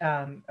me,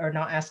 or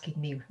not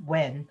asking me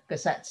when,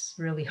 because that's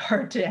really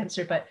hard to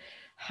answer, but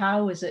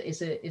how is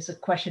a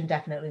question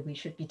definitely we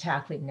should be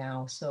tackling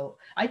now. So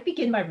I'd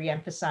begin by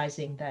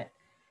reemphasizing that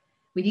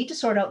we need to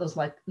sort out those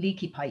like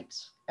leaky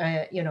pipes.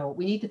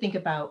 We need to think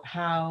about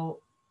how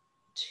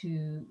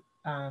to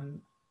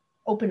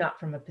open up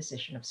from a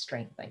position of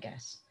strength, I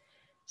guess.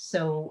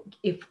 So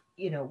if,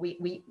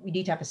 we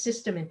need to have a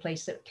system in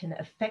place that can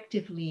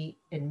effectively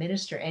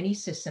administer any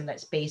system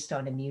that's based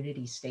on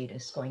immunity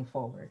status going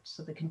forward.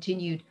 So the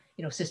continued,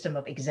 system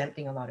of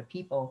exempting a lot of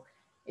people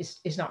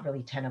is not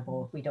really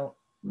tenable. If we don't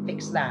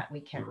fix that, we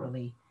can't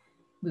really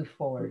move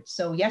forward.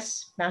 So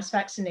yes, mass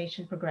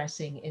vaccination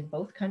progressing in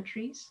both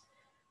countries.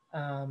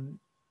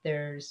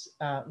 There's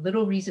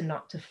little reason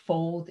not to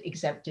fold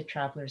exempted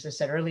travelers, as I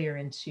said earlier,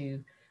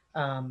 into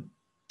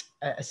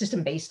a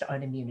system based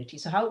on immunity.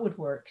 So how it would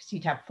work is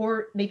you'd have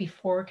maybe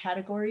four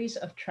categories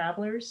of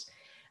travelers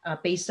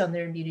based on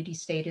their immunity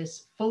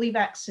status: fully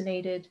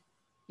vaccinated,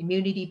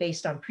 immunity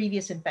based on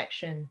previous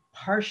infection,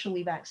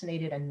 partially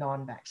vaccinated, and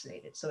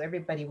non-vaccinated. So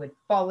everybody would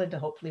fall into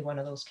hopefully one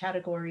of those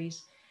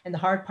categories. And the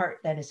hard part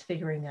then is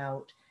figuring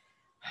out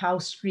how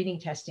screening,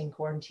 testing,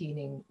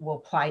 quarantining will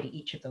apply to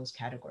each of those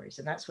categories.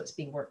 And that's what's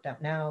being worked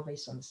out now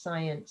based on the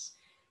science.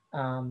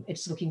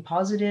 It's looking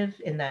positive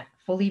in that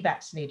fully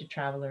vaccinated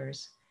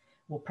travelers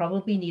will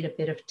probably need a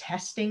bit of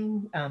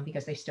testing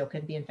because they still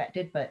can be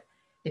infected, but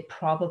they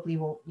probably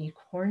won't need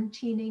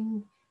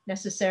quarantining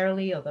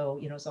necessarily, although,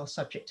 it's all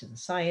subject to the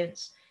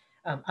science.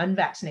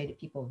 Unvaccinated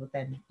people would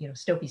then,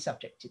 still be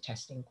subject to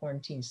testing and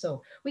quarantine.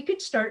 So we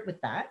could start with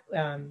that.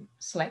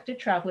 Selected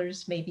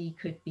travelers maybe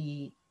could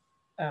be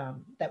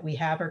that we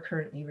are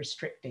currently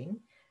restricting.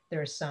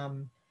 There are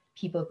some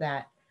people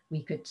that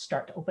we could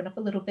start to open up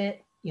a little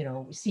bit,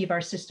 see if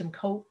our system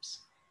copes.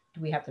 Do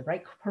we have the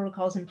right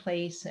protocols in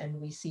place? And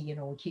we see,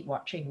 we keep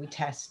watching, we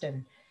test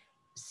and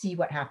see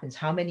what happens.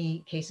 How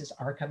many cases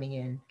are coming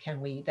in?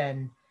 Can we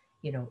then,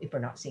 if we're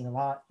not seeing a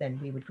lot, then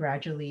we would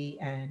gradually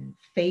and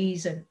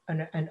phase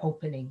an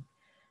opening.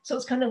 So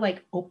it's kind of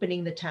like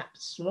opening the tap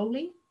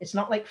slowly. It's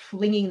not like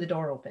flinging the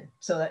door open.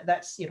 So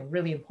that's,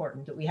 really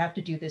important that we have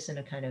to do this in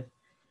a kind of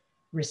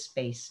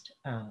risk-based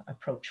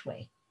approach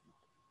way.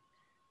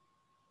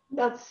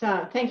 That's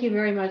thank you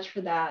very much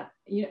for that.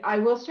 I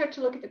will start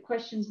to look at the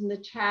questions in the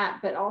chat,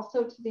 but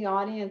also to the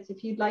audience,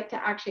 if you'd like to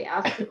actually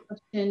ask a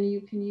question,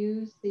 you can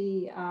use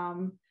the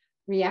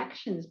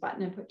reactions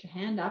button and put your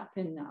hand up,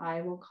 and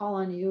I will call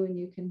on you and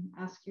you can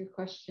ask your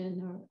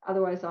question, or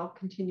otherwise I'll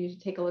continue to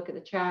take a look at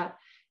the chat.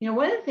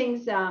 One of the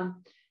things,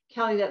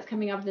 Kelley, that's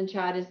coming up in the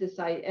chat is this,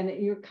 and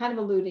you're kind of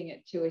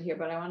alluding to it here,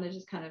 but I want to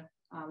just kind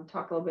of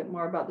talk a little bit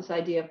more about this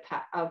idea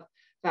of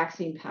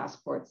vaccine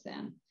passports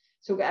then.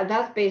 So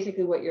that's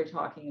basically what you're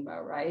talking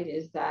about, right?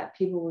 Is that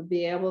people would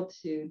be able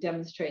to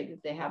demonstrate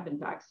that they have been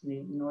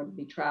vaccinated in order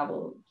to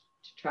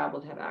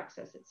to have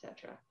access,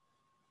 etc.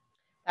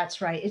 That's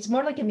right. It's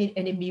more like an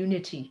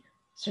immunity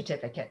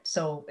certificate.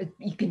 So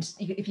you can,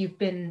 if you've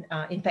been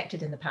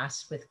infected in the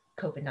past with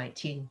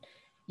COVID-19,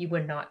 you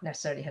would not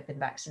necessarily have been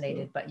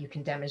vaccinated, but you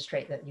can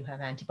demonstrate that you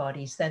have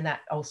antibodies. Then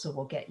that also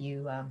will get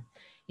you,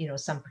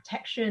 some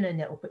protection,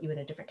 and it will put you in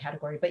a different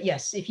category. But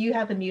yes, if you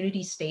have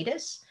immunity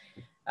status,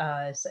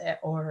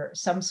 or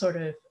some sort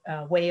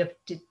of way of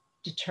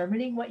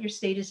determining what your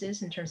status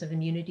is in terms of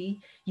immunity,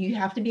 you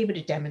have to be able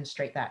to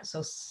demonstrate that.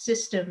 So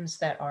systems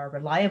that are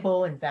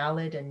reliable and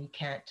valid and you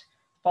can't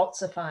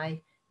falsify,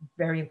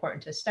 very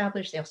important to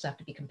establish. They also have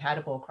to be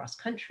compatible across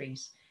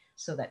countries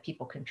so that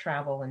people can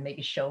travel and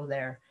maybe show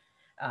their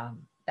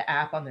the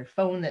app on their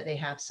phone that they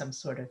have some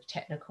sort of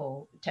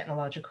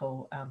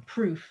technological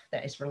proof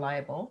that is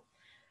reliable.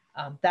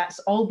 That's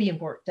all being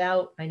worked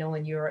out. I know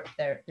in Europe,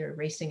 they're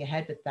racing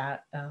ahead with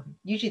that.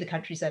 Usually the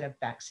countries that have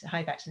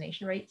high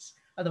vaccination rates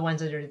are the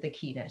ones that are the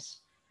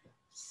keenest.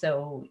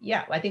 So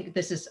yeah, I think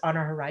this is on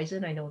our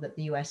horizon. I know that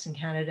the US and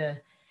Canada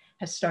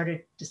has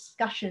started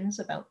discussions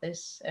about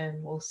this,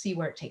 and we'll see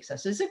where it takes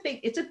us. It's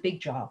a big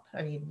job.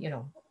 I mean,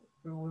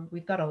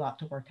 we've got a lot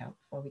to work out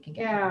before we can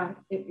get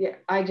there.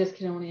 I just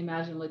can only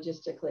imagine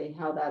logistically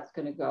how that's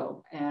going to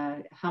go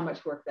and how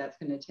much work that's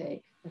going to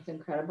take. It's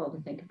incredible to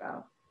think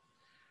about.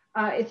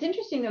 It's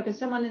interesting though, because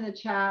someone in the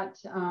chat,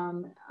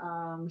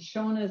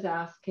 Shona is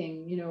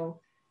asking,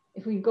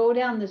 if we go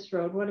down this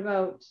road, what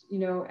about,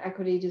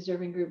 equity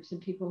deserving groups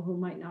and people who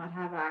might not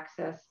have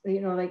access,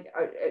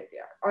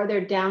 are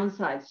there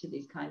downsides to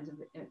these kinds of,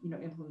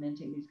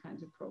 implementing these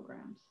kinds of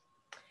programs?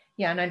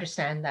 Yeah, and I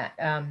understand that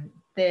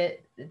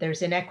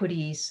there's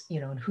inequities,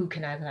 in who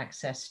can have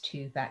access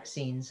to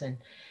vaccines, and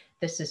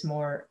this is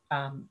more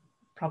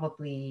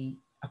probably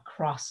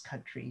across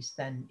countries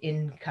than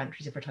in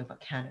countries if we're talking about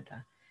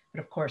Canada.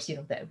 But of course,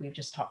 that we've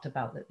just talked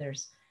about that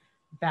there's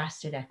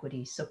vast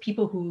inequities. So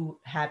people who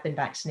have been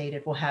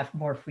vaccinated will have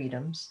more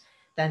freedoms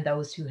than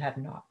those who have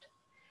not.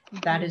 Mm-hmm.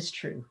 That is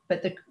true.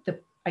 But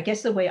I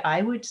guess the way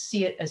I would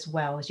see it as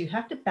well is you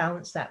have to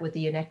balance that with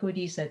the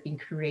inequities that have been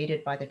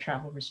created by the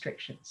travel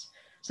restrictions.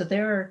 So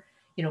there are,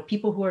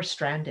 people who are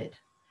stranded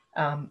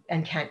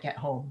and can't get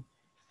home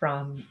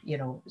from,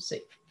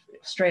 say,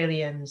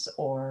 Australians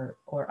or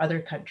other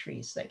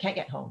countries that can't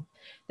get home.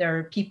 There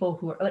are people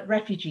who are like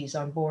refugees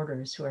on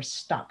borders who are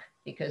stuck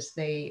because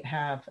they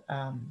have,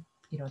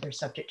 they're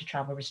subject to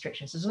travel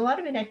restrictions. There's a lot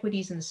of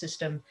inequities in the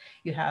system.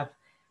 You have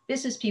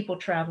business people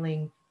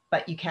traveling,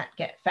 but you can't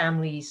get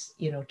families,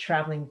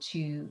 traveling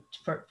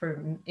for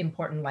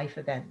important life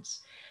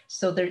events.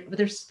 So there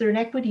are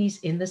inequities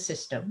in the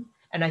system.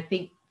 And I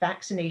think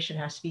vaccination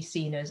has to be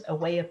seen as a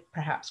way of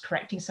perhaps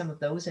correcting some of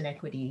those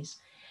inequities.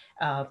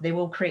 They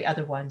will create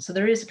other ones. So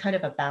there is kind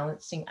of a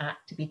balancing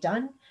act to be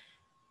done.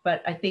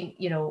 But I think,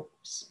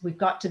 we've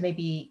got to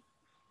maybe,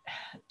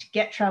 to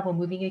get travel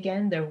moving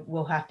again,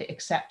 we'll have to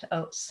accept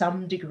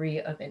some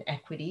degree of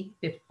inequity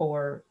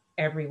before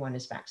everyone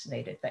is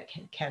vaccinated that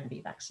can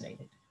be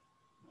vaccinated.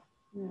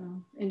 Yeah,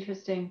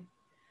 interesting.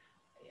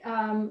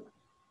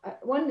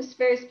 One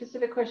very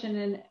specific question,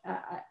 and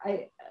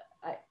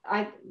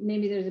I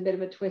maybe there's a bit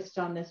of a twist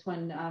on this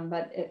one,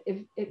 but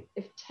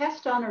if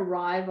test on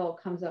arrival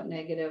comes out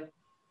negative,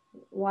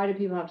 why do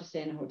people have to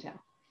stay in a hotel?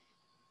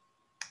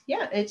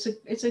 Yeah,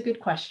 it's a good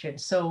question.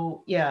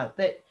 So yeah,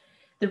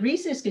 the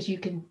reason is because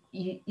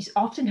you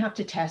often have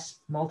to test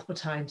multiple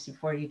times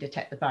before you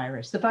detect the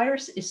virus. The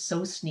virus is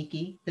so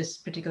sneaky, this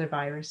particular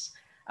virus.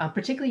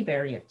 Particularly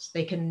variants,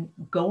 they can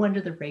go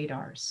under the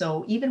radar.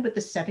 So even with the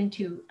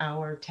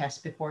 72-hour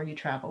test before you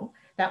travel,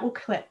 that will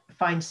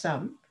find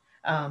some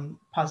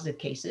positive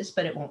cases,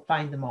 but it won't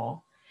find them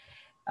all.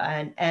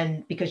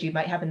 And because you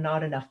might have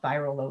not enough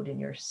viral load in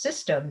your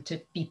system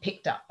to be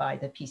picked up by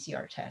the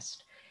PCR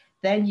test,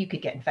 then you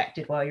could get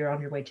infected while you're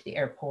on your way to the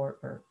airport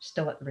or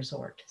still at the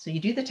resort. So you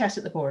do the test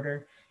at the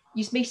border,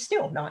 you may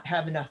still not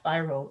have enough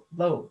viral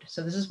load.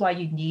 So this is why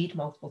you need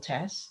multiple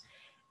tests.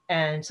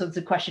 And so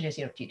the question is,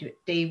 do you do it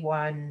day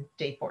 1,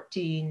 day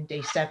 14,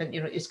 day 7?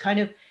 It's kind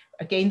of,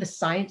 again, the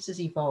science is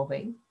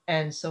evolving.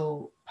 And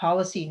so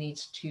policy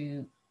needs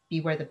to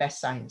be where the best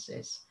science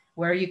is.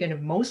 Where are you going to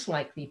most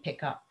likely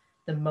pick up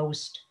the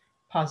most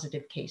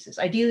positive cases?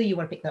 Ideally, you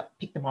want to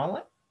pick them all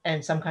up.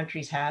 And some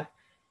countries have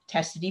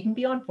tested even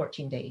beyond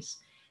 14 days.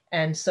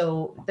 And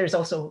so there's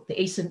also the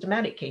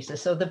asymptomatic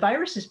cases. So the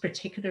virus is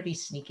particularly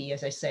sneaky,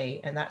 as I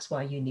say, and that's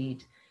why you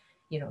need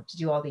to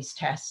do all these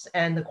tests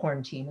and the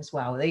quarantine as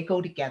well. They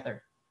go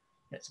together.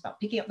 It's about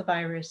picking up the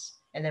virus.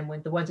 And then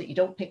when the ones that you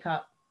don't pick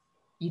up,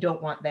 you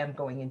don't want them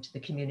going into the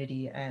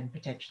community and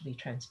potentially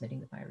transmitting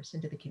the virus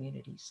into the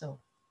community. So.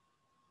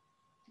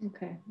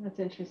 Okay, that's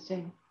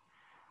interesting.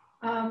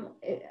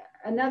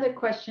 Another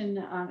question,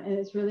 and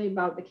it's really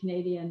about the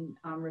Canadian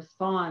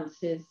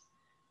response is,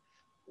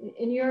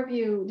 in your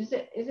view, does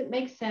it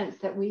make sense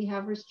that we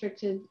have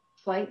restricted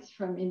flights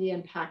from India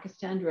and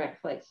Pakistan,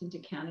 direct flights into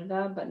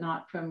Canada, but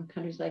not from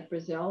countries like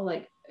Brazil?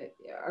 Like,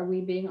 are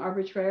we being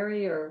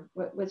arbitrary, or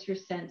what's your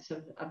sense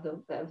of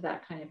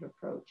that kind of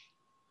approach?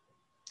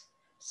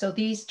 So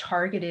these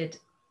targeted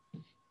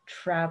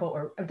travel,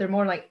 or they're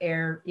more like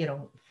air,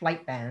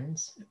 flight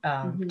bans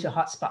to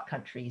hotspot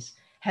countries,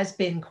 has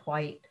been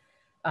quite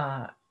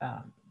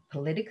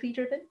politically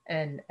driven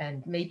and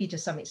maybe to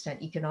some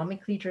extent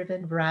economically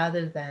driven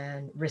rather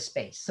than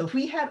risk-based. So if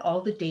we had all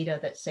the data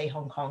that, say,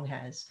 Hong Kong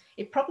has,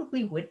 it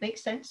probably would make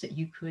sense that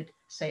you could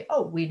say,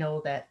 oh, we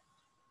know that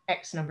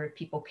X number of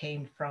people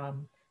came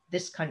from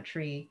this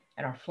country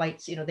and our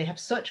flights, they have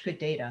such good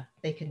data,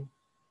 they can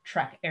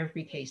track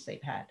every case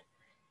they've had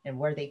and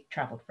where they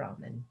traveled from,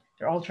 and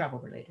they're all travel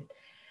related.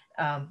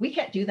 We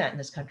can't do that in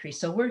this country.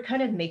 So we're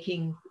kind of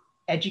making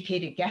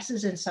educated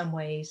guesses in some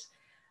ways.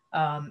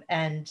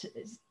 And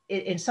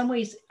in some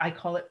ways, I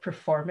call it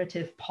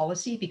performative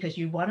policy, because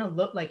you want to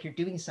look like you're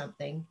doing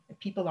something.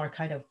 People are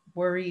kind of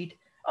worried,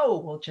 oh,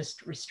 we'll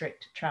just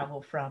restrict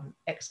travel from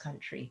X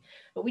country.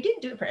 But we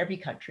didn't do it for every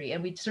country.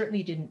 And we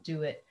certainly didn't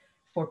do it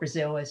for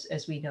Brazil,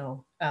 as we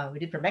know. We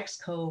did for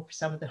Mexico, for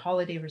some of the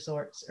holiday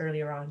resorts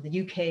earlier on,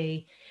 the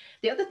UK.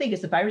 The other thing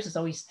is the virus is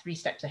always 3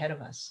 steps ahead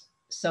of us.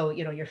 So,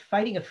 you're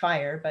fighting a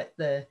fire, but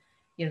the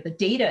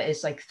data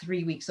is like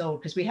 3 weeks old,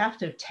 because we have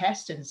to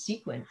test and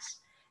sequence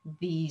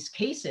these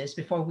cases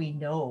before we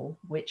know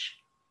which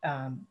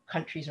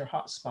countries are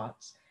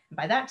hotspots. And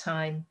by that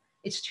time,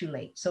 it's too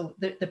late. So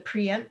the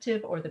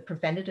preemptive or the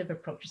preventative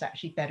approach is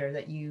actually better,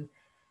 that you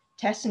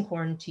test and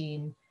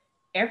quarantine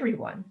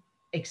everyone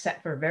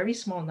except for a very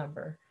small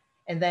number.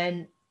 And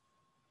then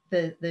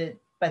the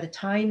by the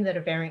time that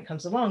a variant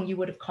comes along, you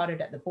would have caught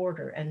it at the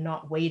border and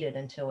not waited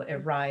until it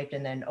arrived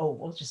and then, oh,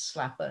 we'll just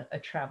slap a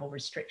travel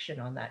restriction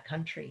on that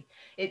country.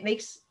 It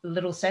makes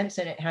little sense,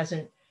 and it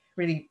hasn't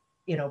really,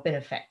 been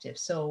effective.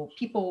 So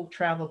people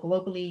travel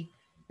globally,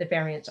 the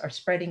variants are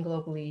spreading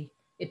globally.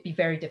 It'd be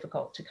very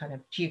difficult to kind of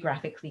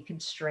geographically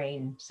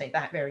constrain, say,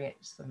 that variant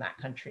is from that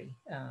country,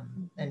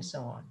 and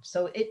so on.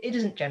 So it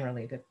isn't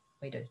generally a good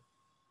way to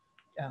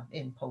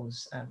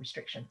impose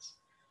restrictions.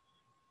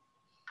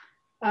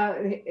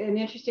 An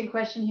interesting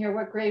question here.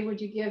 What grade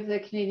would you give the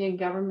Canadian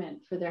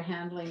government for their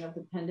handling of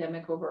the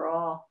pandemic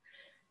overall?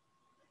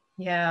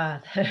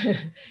 Yeah.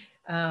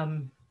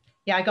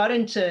 Yeah, I got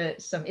into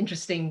some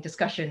interesting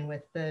discussion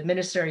with the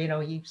minister.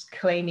 He's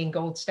claiming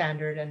gold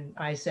standard, and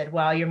I said,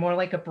 well, you're more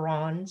like a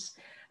bronze.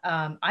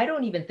 I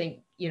don't even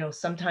think,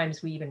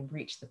 sometimes we even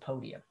reach the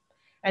podium.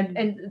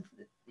 And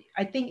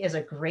I think as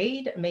a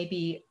grade,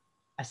 maybe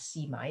a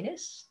C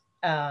minus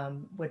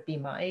would be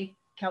my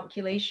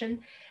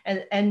calculation.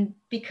 And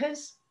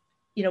because,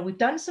 we've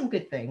done some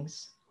good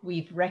things,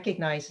 we've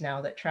recognized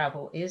now that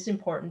travel is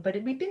important, but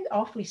we've been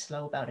awfully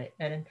slow about it,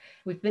 and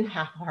we've been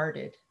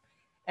half-hearted.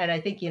 And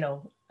I think,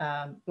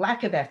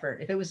 lack of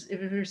effort, if it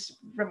was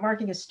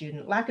marking a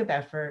student, lack of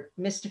effort,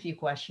 missed a few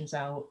questions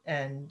out,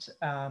 and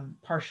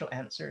partial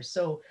answers.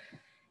 So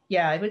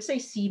yeah, I would say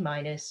C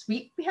minus.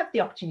 We have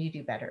the opportunity to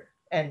do better.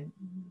 And,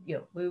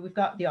 we've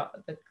got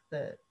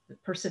the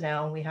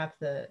personnel, we have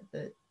the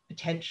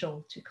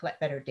potential to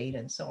collect better data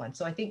and so on.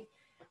 So I think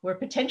we're a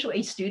potential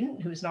A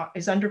student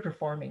is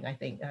underperforming. I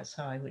think that's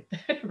how I would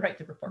write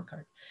the report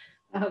card.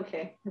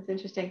 Okay, that's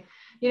interesting.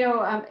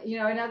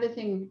 Another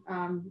thing,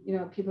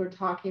 people are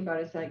talking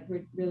about is like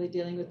we're really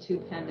dealing with two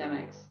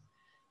pandemics.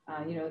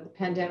 The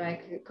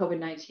pandemic,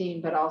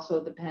 COVID-19, but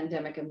also the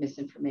pandemic of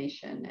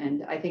misinformation.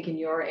 And I think in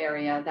your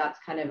area, that's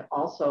kind of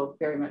also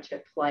very much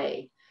at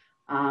play.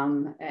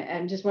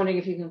 And just wondering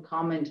if you can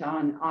comment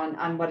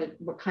on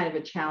what kind of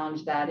a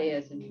challenge that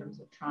is in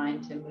terms of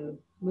trying to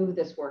move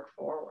this work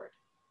forward.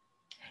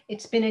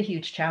 It's been a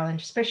huge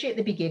challenge, especially at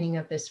the beginning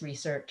of this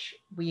research.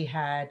 We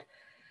had,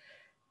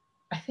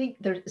 I think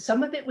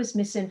some of it was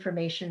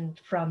misinformation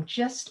from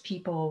just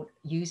people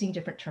using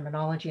different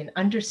terminology and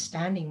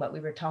understanding what we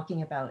were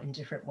talking about in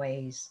different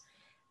ways.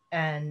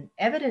 And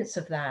evidence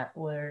of that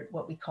were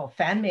what we call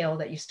fan mail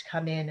that used to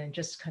come in and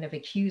just kind of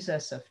accuse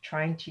us of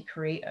trying to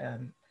create,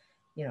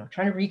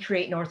 trying to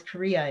recreate North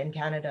Korea in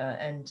Canada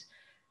and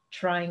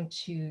trying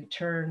to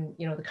turn,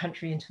 the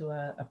country into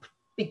a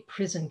big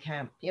prison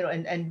camp,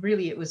 and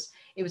really it was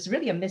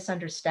really a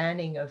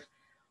misunderstanding of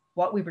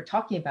what we were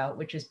talking about,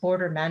 which is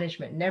border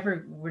management.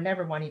 We're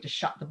never wanting to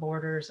shut the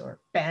borders or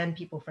ban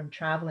people from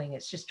traveling.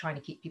 It's just trying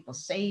to keep people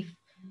safe,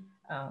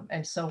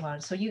 and so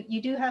on. So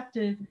you do have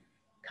to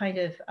kind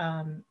of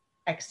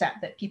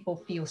accept that people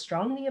feel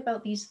strongly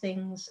about these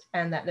things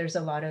and that there's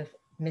a lot of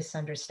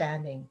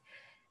misunderstanding.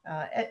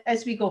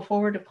 As we go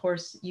forward, of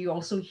course, you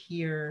also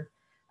hear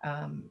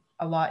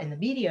a lot in the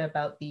media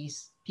about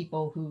these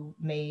people who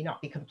may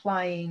not be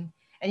complying.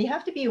 And you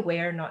have to be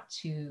aware not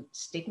to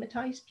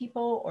stigmatize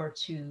people or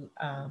to,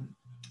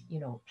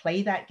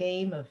 play that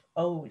game of,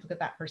 oh, look at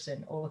that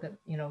person, or look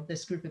at,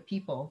 this group of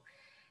people,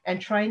 and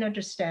try and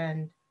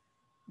understand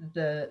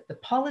the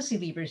policy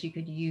levers you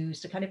could use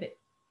to kind of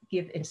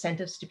give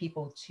incentives to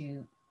people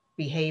to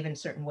behave in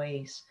certain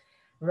ways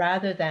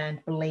rather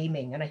than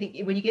blaming. And I think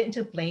when you get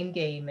into blame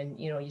game and,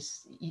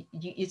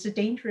 it's a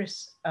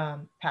dangerous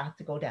path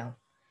to go down.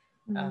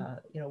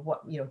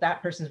 That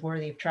person's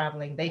worthy of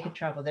traveling, they could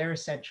travel, they're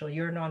essential,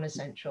 you're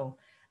non-essential.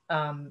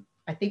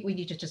 I think we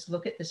need to just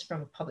look at this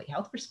from a public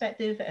health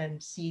perspective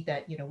and see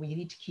that, we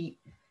need to keep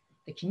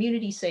the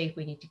community safe,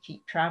 we need to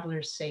keep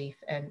travelers safe,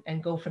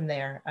 and go from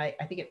there. I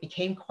think it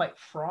became quite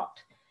fraught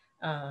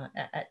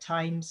at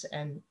times.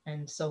 And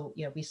so,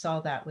 we saw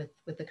that with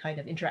the kind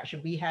of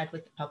interaction we had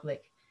with the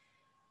public.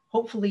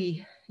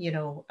 Hopefully,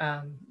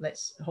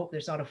 let's hope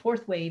there's not a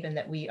fourth wave and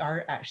that we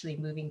are actually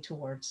moving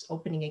towards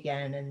opening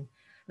again. And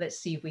let's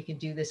see if we can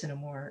do this in a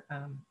more,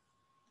 a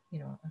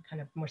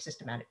kind of more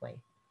systematic way.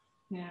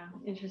 Yeah,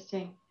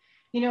 interesting.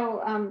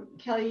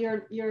 Kelley,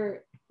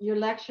 your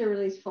lecture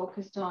really is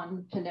focused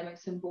on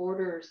pandemics and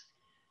borders,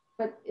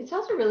 but it's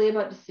also really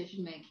about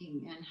decision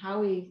making and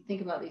how we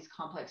think about these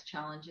complex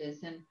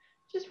challenges. And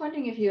just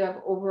wondering if you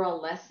have overall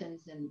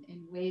lessons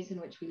in ways in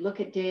which we look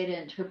at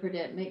data, interpret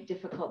it, make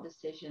difficult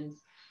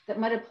decisions that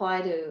might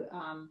apply to,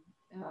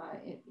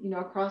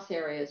 across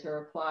areas or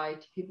apply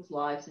to people's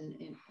lives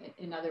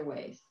in other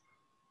ways.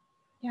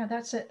 Yeah,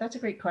 that's a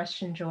great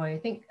question, Joy. I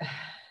think,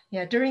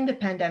 during the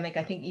pandemic,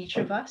 I think each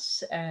of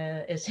us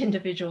as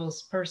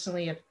individuals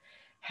personally have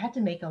had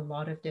to make a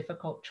lot of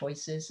difficult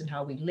choices in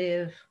how we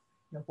live,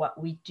 what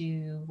we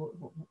do,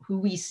 who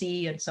we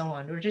see, and so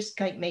on. We're just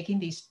kind of making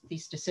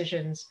these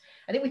decisions.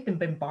 I think we've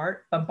been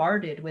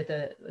bombarded with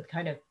a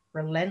kind of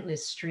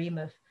relentless stream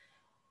of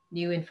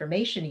new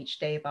information each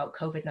day about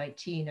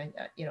COVID-19. And,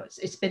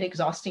 it's been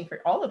exhausting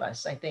for all of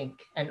us, I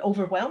think, and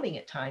overwhelming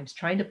at times,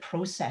 trying to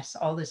process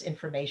all this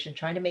information,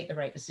 trying to make the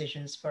right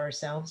decisions for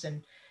ourselves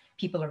and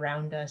people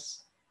around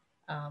us.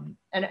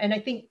 And I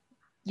think,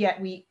 yeah,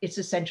 it's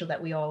essential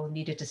that we all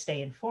needed to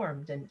stay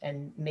informed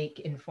and make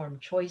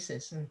informed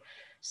choices. And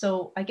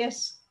so I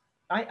guess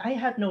I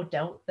have no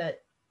doubt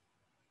that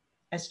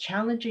as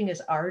challenging as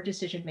our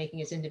decision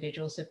making as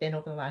individuals have been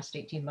over the last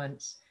 18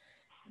 months,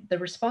 the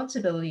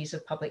responsibilities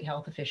of public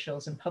health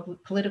officials and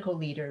political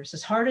leaders,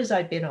 as hard as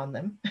I've been on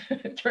them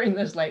during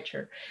this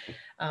lecture,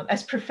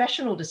 as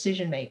professional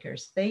decision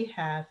makers, they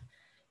have,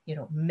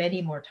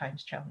 many more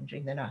times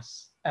challenging than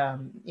us.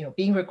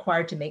 Being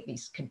required to make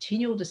these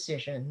continual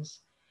decisions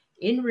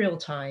in real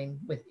time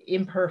with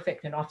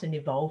imperfect and often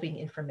evolving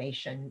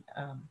information,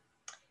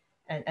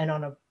 and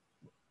on a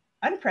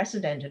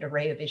unprecedented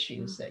array of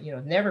issues that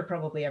never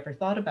probably ever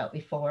thought about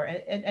before,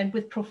 and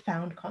with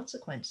profound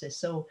consequences.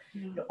 So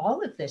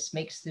all of this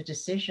makes the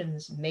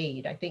decisions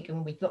made, I think, and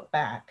when we look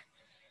back,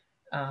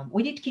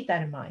 we need to keep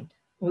that in mind.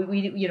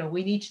 We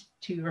need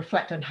to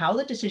reflect on how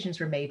the decisions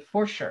were made,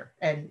 for sure,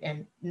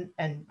 and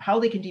how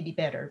they can be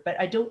better. But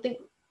I don't think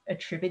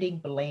attributing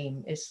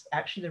blame is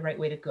actually the right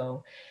way to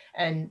go.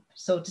 And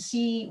so to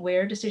see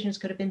where decisions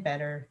could have been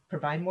better,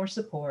 provide more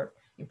support,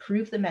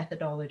 improve the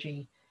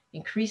methodology,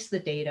 increase the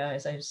data,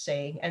 as I was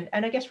saying, and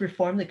I guess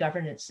reform the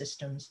governance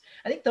systems.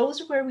 I think those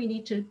are where we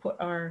need to put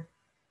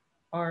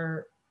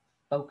our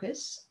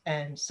focus.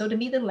 And so to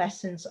me, the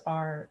lessons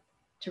are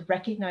to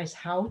recognize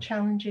how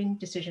challenging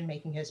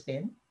decision-making has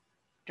been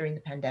during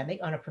the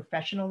pandemic on a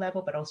professional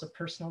level, but also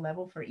personal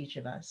level for each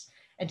of us,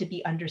 and to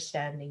be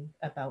understanding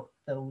about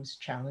those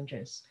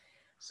challenges.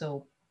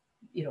 So,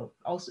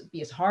 also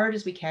be as hard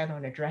as we can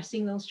on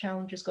addressing those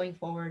challenges going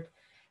forward,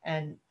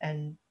 and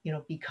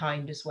be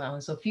kind as well.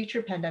 And so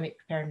future pandemic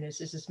preparedness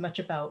is as much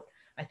about,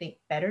 I think,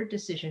 better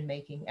decision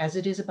making as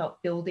it is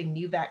about building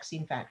new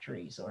vaccine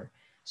factories or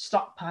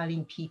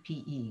stockpiling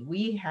PPE.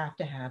 We have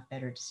to have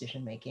better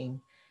decision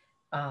making,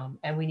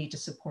 and we need to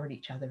support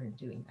each other in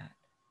doing that.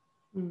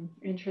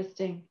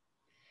 Interesting.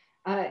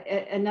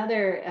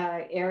 Another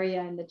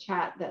area in the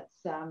chat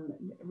that's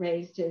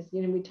raised is,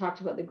 we talked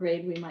about the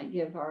grade we might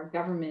give our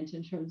government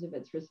in terms of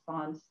its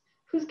response.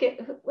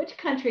 Which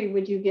country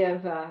would you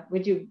give?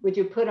 Would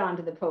you put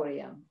onto the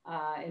podium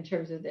in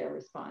terms of their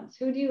response?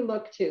 Who do you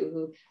look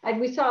to?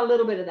 We saw a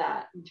little bit of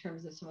that in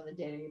terms of some of the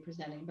data you're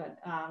presenting, but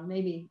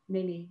maybe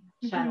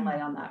shine a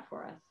light on that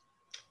for us.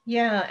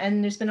 Yeah,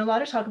 and there's been a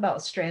lot of talk about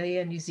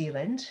Australia and New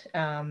Zealand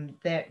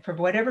that, for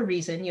whatever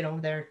reason,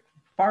 they're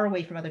far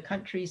away from other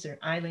countries or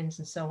islands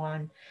and so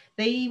on.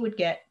 They would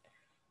get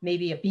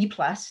maybe a B+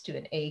 to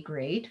an A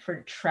grade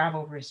for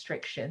travel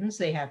restrictions.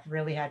 They have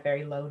really had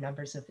very low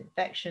numbers of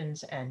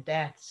infections and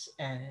deaths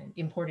and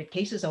imported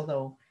cases,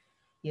 although,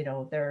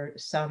 there are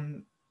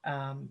some,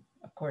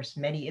 of course,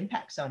 many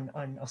impacts on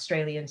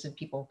Australians and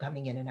people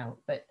coming in and out,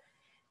 but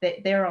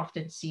they're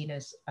often seen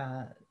as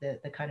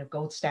the kind of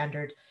gold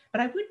standard.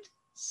 But I would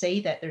say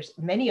that there's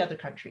many other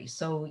countries.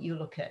 So you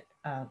look at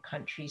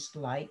countries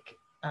like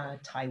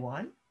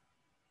Taiwan,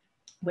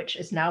 which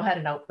has now had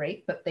an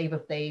outbreak, but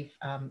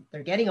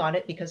they're getting on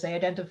it because they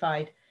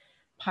identified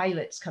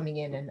pilots coming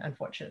in and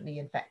unfortunately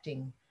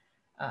infecting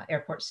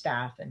airport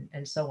staff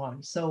and so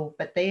on. So,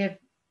 but they have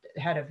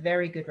had a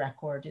very good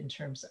record in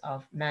terms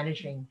of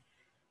managing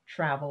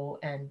travel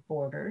and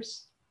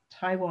borders.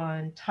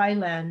 Taiwan,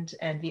 Thailand,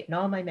 and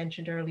Vietnam, I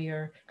mentioned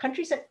earlier,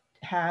 countries that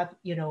have,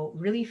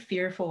 really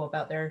fearful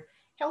about their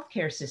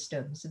healthcare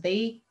systems.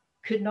 They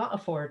could not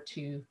afford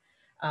to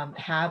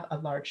have a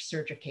large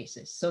surge of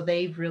cases. So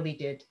they really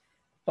did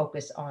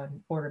focus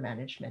on border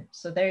management.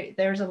 So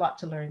there's a lot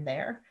to learn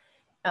there.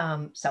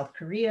 South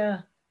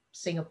Korea,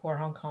 Singapore,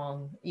 Hong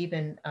Kong,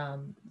 even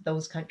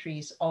those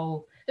countries,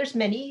 there's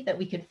many that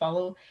we can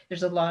follow.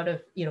 There's a lot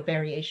of,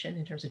 variation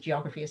in terms of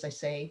geography, as I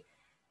say,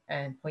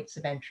 and points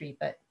of entry,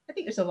 but I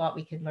think there's a lot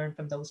we can learn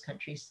from those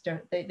countries.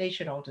 They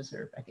should all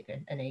deserve, I think,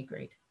 an A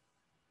grade.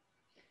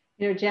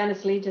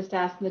 Janice Lee just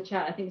asked in the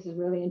chat, I think this is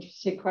a really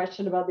interesting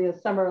question about the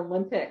Summer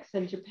Olympics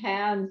and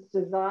Japan's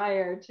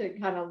desire to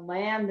kind of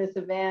land this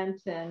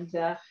event. And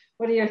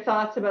what are your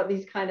thoughts about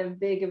these kind of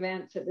big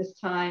events at this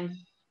time,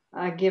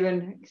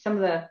 given some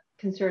of the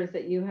concerns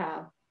that you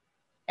have?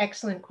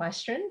 Excellent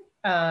question,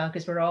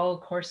 because we're all,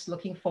 of course,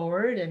 looking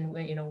forward, and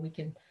we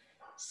can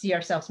see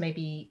ourselves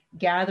maybe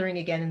gathering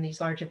again in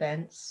these large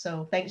events.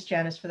 So thanks,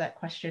 Janice, for that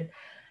question.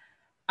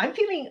 I'm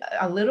feeling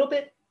a little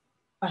bit,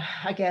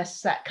 I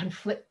guess, that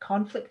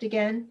conflict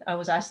again. I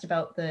was asked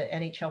about the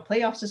NHL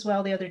playoffs as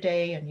well the other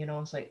day, and I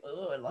was like,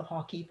 oh, I love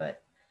hockey,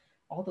 but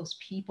all those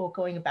people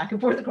going back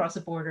and forth across the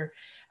border.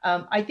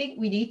 I think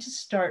we need to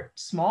start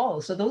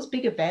small. So those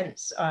big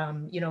events,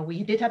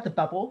 we did have the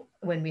bubble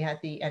when we had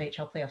the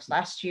NHL playoffs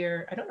last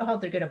year. I don't know how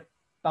they're going to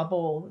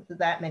bubble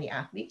that many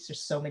athletes.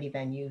 There's so many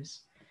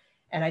venues.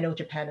 And I know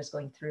Japan is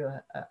going through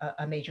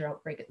a major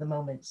outbreak at the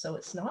moment, so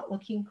it's not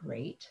looking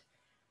great.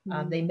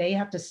 They may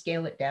have to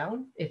scale it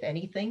down, if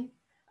anything.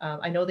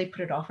 I know they put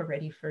it off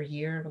already for a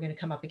year. We're going to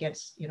come up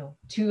against,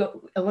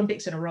 2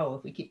 Olympics in a row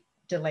if we keep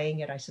delaying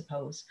it, I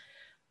suppose.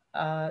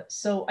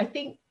 So I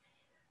think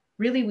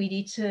really we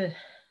need to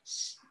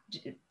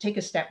take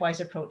a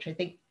stepwise approach. I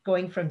think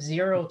going from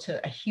zero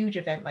to a huge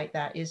event like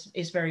that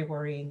is very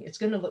worrying. It's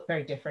going to look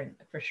very different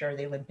for sure.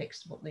 The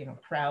Olympics, you know,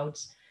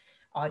 crowds,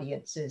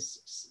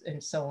 audiences,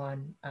 and so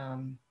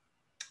on.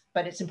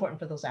 But it's important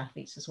for those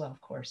athletes as well,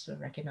 of course, to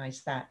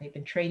recognize that they've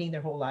been training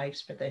their whole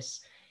lives for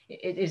this.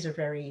 It is a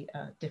very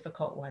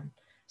difficult one.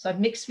 So I've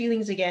mixed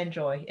feelings again,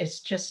 Joy. It's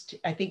just,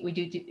 I think we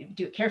do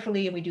it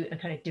carefully, and we do it in a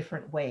kind of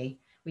different way.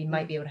 We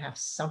might be able to have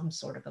some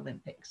sort of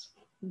Olympics.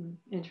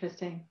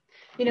 Interesting.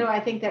 You know, I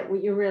think that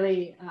what you're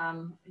really,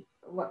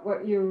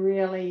 what you're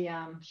really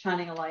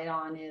shining a light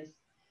on is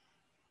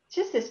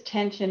just this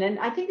tension. And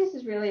I think this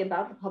is really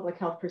about the public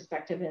health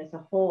perspective as a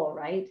whole,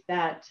 right?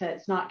 That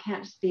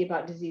can't just be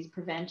about disease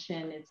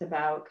prevention. It's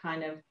about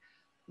kind of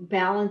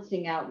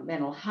balancing out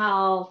mental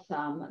health,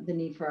 the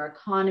need for our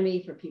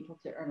economy, for people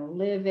to earn a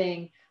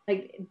living.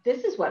 Like,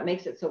 this is what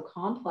makes it so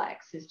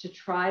complex, is to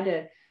try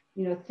to,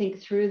 you know, think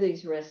through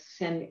these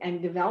risks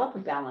and develop a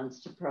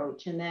balanced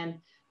approach, and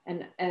then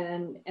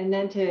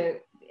to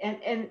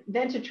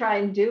try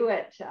and do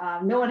it.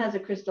 No one has a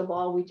crystal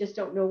ball. We just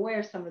don't know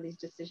where some of these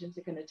decisions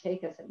are going to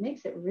take us. It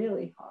makes it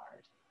really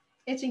hard.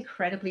 It's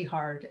incredibly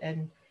hard.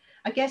 And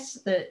I guess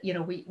that, you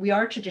know, we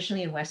are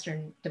traditionally in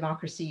Western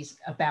democracies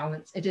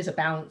it is a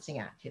balancing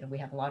act. You know, we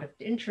have a lot of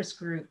interest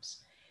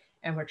groups,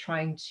 and we're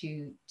trying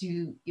to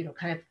do, you know,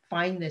 kind of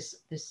find this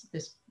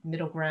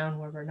middle ground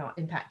where we're not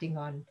impacting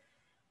on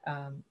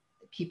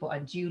people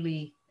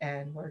unduly,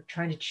 and we're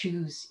trying to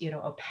choose, you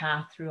know, a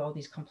path through all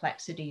these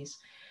complexities.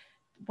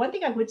 One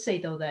thing I would say,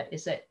 though,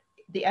 is that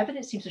the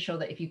evidence seems to show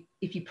that if you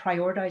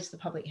prioritize the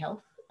public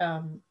health,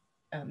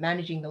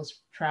 managing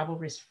those travel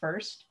risks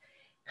first,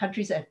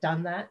 countries that have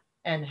done that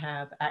and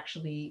have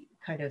actually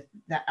kind of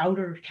that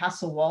outer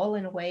castle wall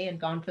in a way and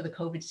gone for the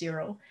COVID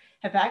zero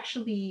have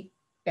actually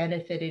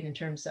benefited in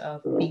terms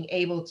of being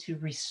able to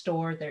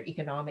restore their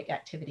economic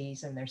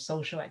activities and their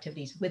social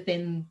activities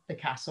within the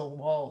castle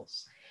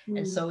walls.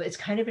 And so it's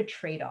kind of a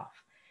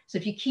trade-off. So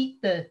if you keep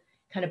the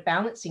kind of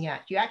balancing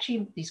act, you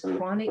actually, these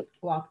chronic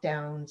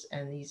lockdowns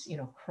and these, you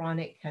know,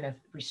 chronic kind of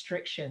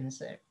restrictions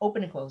that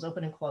open and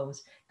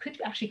close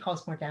could actually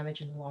cause more damage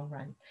in the long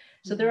run.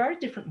 So there are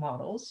different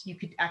models. You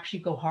could actually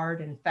go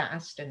hard and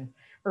fast and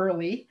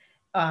early,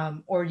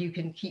 or you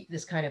can keep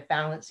this kind of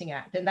balancing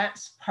act. And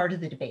that's part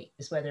of the debate,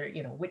 is whether,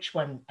 you know, which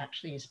one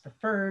actually is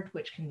preferred,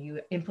 which can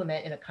you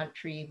implement in a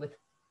country with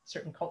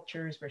certain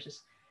cultures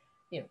versus,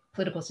 you know,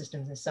 political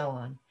systems and so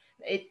on.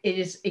 It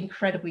is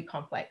incredibly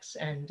complex,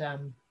 and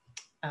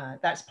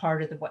that's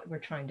part of what we're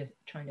trying to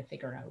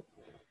figure out.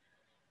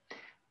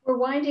 We're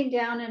winding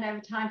down, and I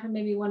have time for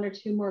maybe one or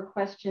two more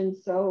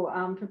questions. So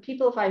for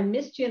people, if I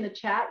missed you in the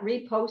chat,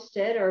 repost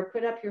it or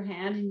put up your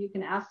hand and you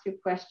can ask your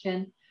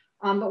question.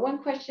 But one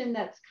question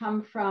that's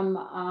come from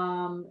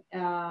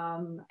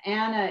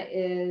Anna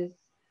is,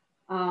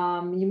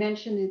 you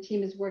mentioned the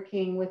team is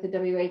working with the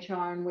WHR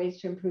on ways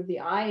to improve the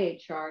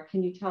IHR.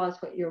 Can you tell us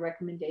what your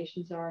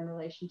recommendations are in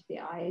relation to the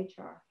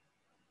IHR?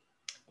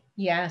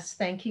 Yes,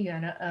 thank you,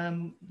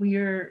 Anna.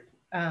 We're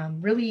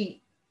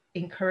really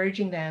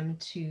encouraging them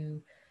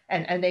to,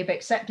 and they've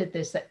accepted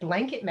this, that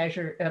blanket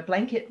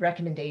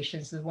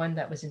recommendations, the one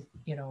that was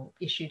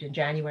issued in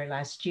January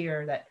last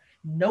year, that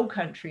no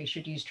country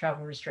should use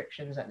travel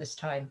restrictions at this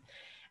time,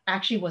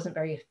 actually wasn't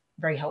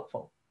very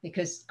helpful,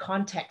 because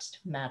context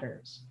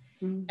matters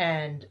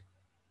and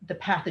the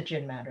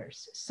pathogen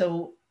matters.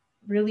 So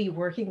really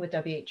working with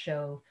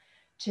WHO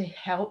to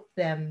help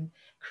them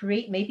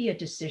create maybe a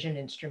decision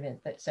instrument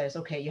that says,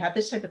 okay, you have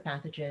this type of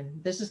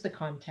pathogen, this is the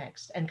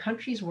context, and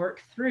countries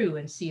work through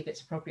and see if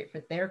it's appropriate for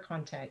their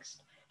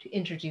context to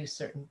introduce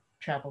certain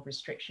travel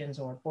restrictions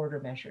or border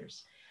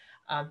measures.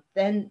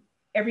 Then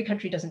every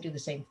country doesn't do the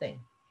same thing,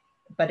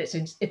 but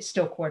it's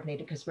still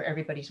coordinated because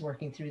everybody's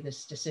working through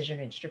this decision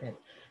instrument.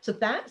 So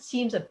that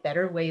seems a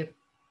better way of,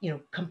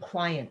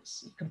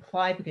 compliance. You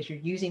comply because you're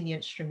using the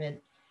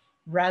instrument,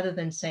 rather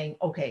than saying,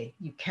 okay,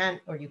 you can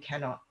or you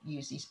cannot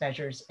use these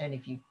measures. And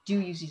if you do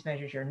use these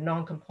measures, you're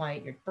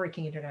non-compliant, you're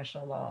breaking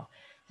international law.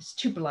 It's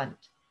too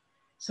blunt.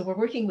 So we're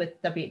working with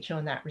WHO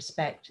in that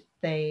respect.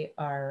 They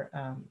are,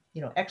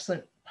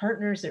 excellent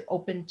partners. They're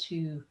open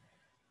to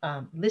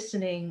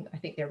listening. I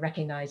think they're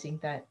recognizing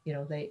that,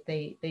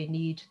 they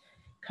need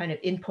kind of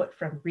input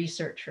from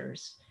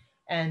researchers.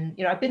 And,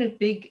 I've been a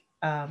big,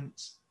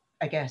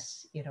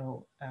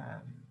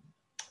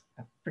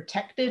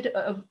 protective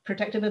of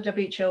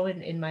WHO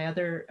in my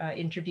other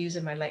interviews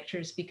and my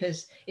lectures,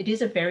 because it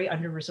is a very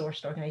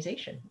under-resourced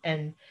organization.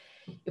 And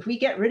if we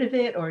get rid of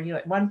it, or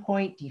at one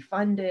point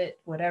defund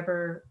it,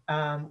 whatever,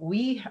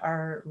 we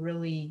are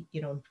really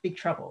in big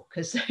trouble,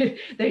 because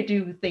they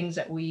do things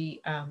that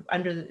we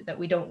that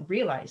we don't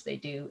realize they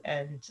do,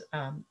 and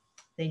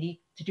they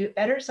need to do it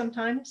better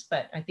sometimes.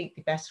 But I think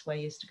the best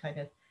way is to kind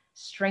of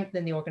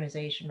strengthen the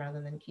organization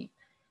rather than keep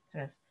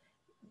kind of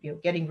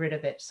getting rid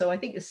of it. So I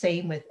think the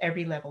same with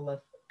every level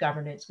of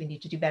governance. We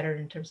need to do better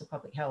in terms of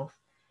public health,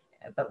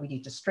 but we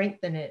need to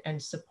strengthen it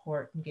and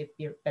support and give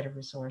better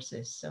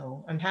resources.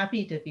 So I'm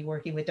happy to be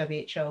working with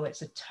WHO.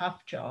 It's a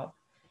tough job,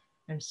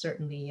 and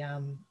certainly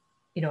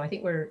I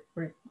think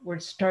we're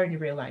starting to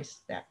realize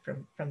that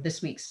from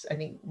this week's, I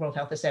think, World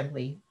Health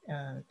Assembly,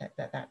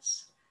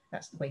 that's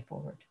the way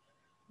forward.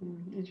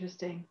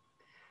 Interesting.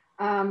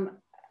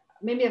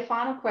 Maybe a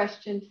final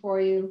question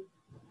for you.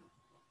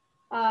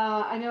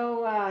 I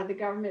know the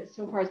government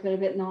so far has been a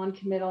bit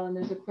non-committal, and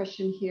there's a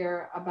question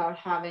here about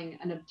having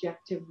an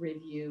objective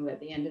review at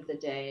the end of the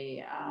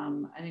day,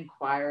 an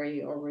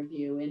inquiry or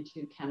review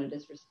into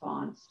Canada's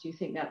response. Do you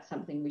think that's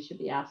something we should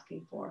be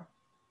asking for?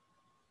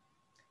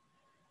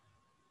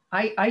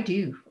 I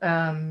do.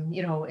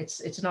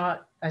 It's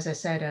not, as I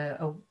said,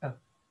 a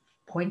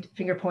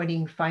finger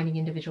pointing, finding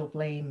individual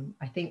blame.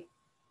 I think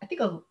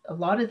a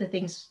lot of the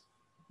things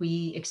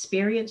we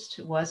experienced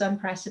was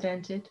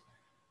unprecedented.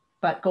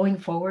 But going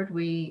forward,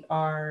 we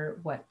are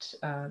what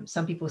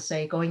some people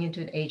say, going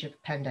into an age of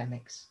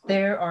pandemics.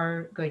 There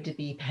are going to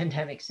be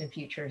pandemics in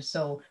future.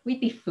 So we'd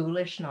be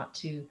foolish not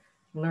to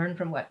learn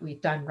from what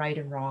we've done right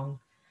and wrong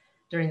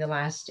during the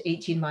last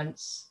 18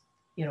 months,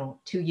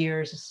 2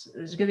 years.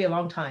 It's going to be a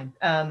long time.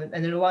 And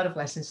there are a lot of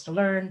lessons to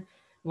learn,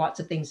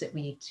 lots of things that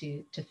we need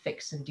to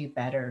fix and do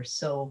better.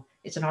 So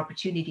it's an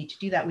opportunity to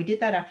do that. We did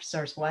that after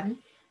SARS-1,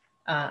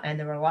 and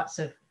there were lots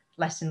of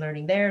lesson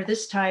learning there.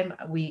 This time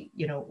we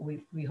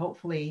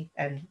hopefully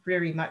and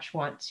very much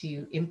want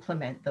to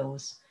implement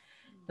those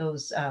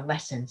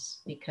lessons,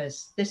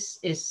 because this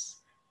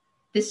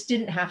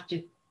didn't have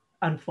to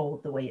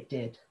unfold the way it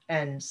did.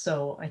 And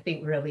so I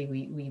think really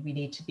we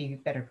need to be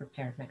better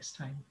prepared next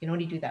time. You can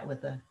only do that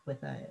with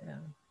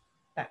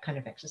that kind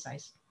of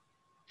exercise.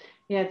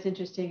 Yeah, it's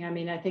interesting. I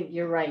mean, I think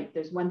you're right.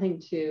 There's one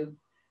thing to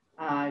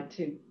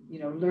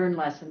learn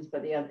lessons,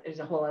 but there's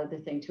a whole other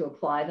thing to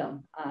apply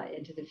them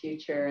into the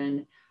future.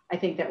 And I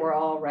think that we're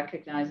all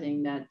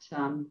recognizing that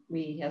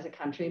we as a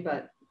country,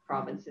 but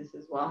provinces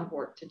as well, have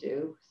work to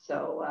do.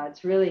 So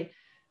it's really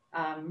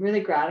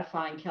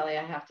gratifying, Kelley,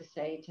 I have to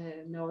say,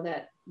 to know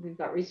that we've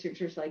got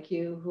researchers like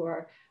you who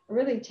are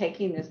really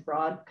taking this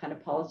broad kind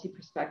of policy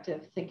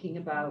perspective, thinking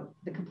about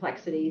the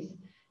complexities,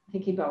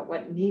 thinking about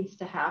what needs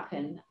to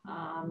happen,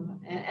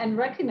 and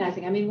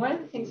recognizing. I mean, one of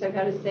the things I've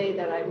got to say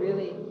that I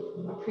really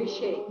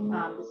appreciate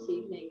this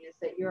evening is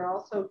that you're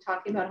also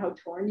talking about how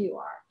torn you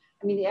are.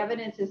 I mean, the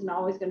evidence isn't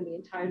always going to be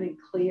entirely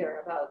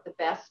clear about the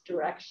best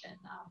direction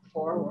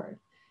forward.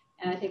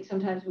 And I think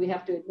sometimes we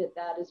have to admit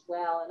that as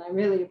well. And I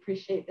really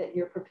appreciate that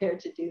you're prepared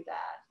to do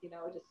that,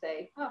 to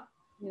say,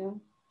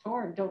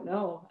 torn, don't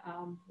know.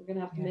 We're going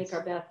to have to make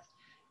our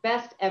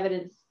best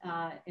evidence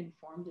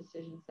informed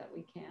decisions that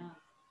we can.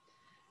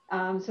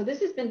 So this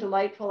has been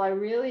delightful. I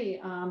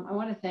really, I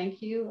want to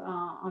thank you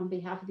on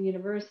behalf of the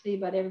university,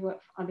 but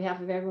on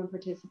behalf of everyone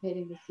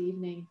participating this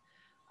evening.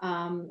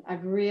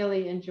 I've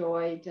really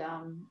enjoyed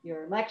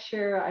your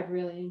lecture. I've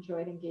really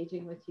enjoyed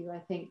engaging with you. I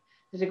think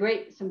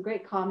there's some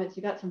great comments.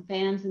 You got some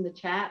fans in the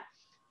chat.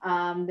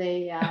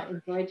 They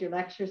enjoyed your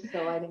lecture,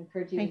 so I'd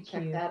encourage you to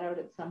check that out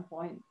at some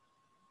point.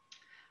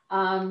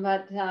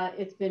 But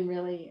it's been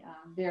really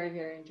very,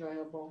 very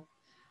enjoyable.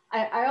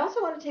 I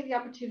also want to take the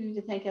opportunity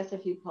to thank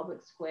SFU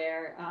Public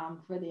Square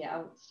for the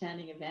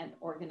outstanding event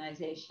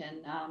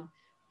organization.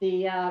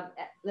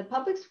 The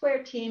Public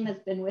Square team has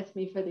been with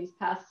me for these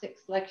past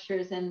 6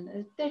 lectures,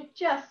 and they're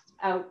just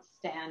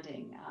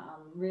outstanding.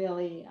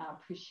 Really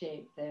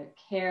appreciate their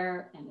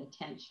care and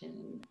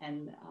attention,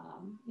 and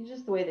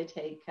just the way they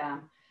take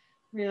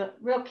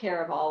real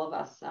care of all of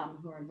us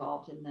who are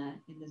involved in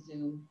the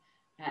Zoom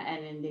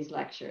and in these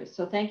lectures.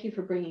 So thank you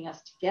for bringing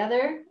us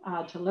together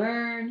to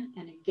learn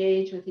and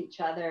engage with each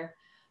other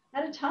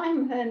at a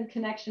time when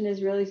connection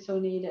is really so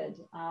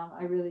needed.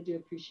 I really do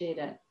appreciate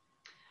it.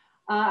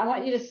 I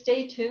want you to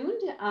stay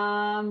tuned.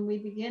 We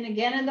begin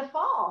again in the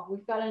fall.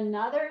 We've got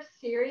another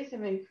series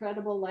of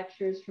incredible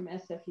lectures from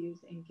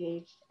SFU's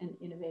engaged and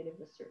innovative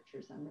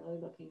researchers. I'm really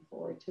looking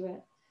forward to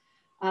it.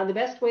 The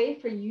best way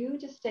for you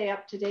to stay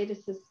up to date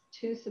is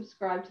to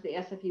subscribe to the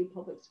SFU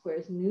Public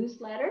Square's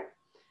newsletter.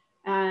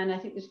 And I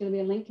think there's going to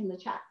be a link in the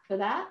chat for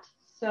that.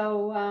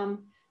 So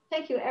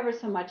thank you ever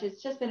so much.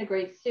 It's just been a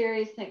great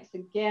series. Thanks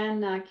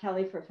again,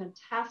 Kelley, for a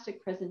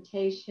fantastic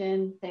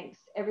presentation. Thanks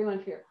everyone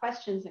for your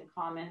questions and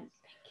comments.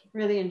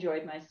 Really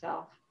enjoyed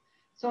myself.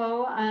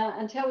 So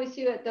until we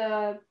see you at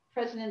the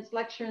President's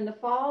Lecture in the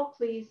fall,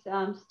 please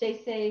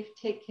stay safe,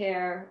 take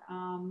care,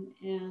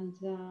 and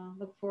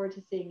look forward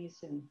to seeing you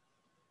soon.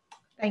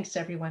 Thanks,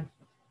 everyone.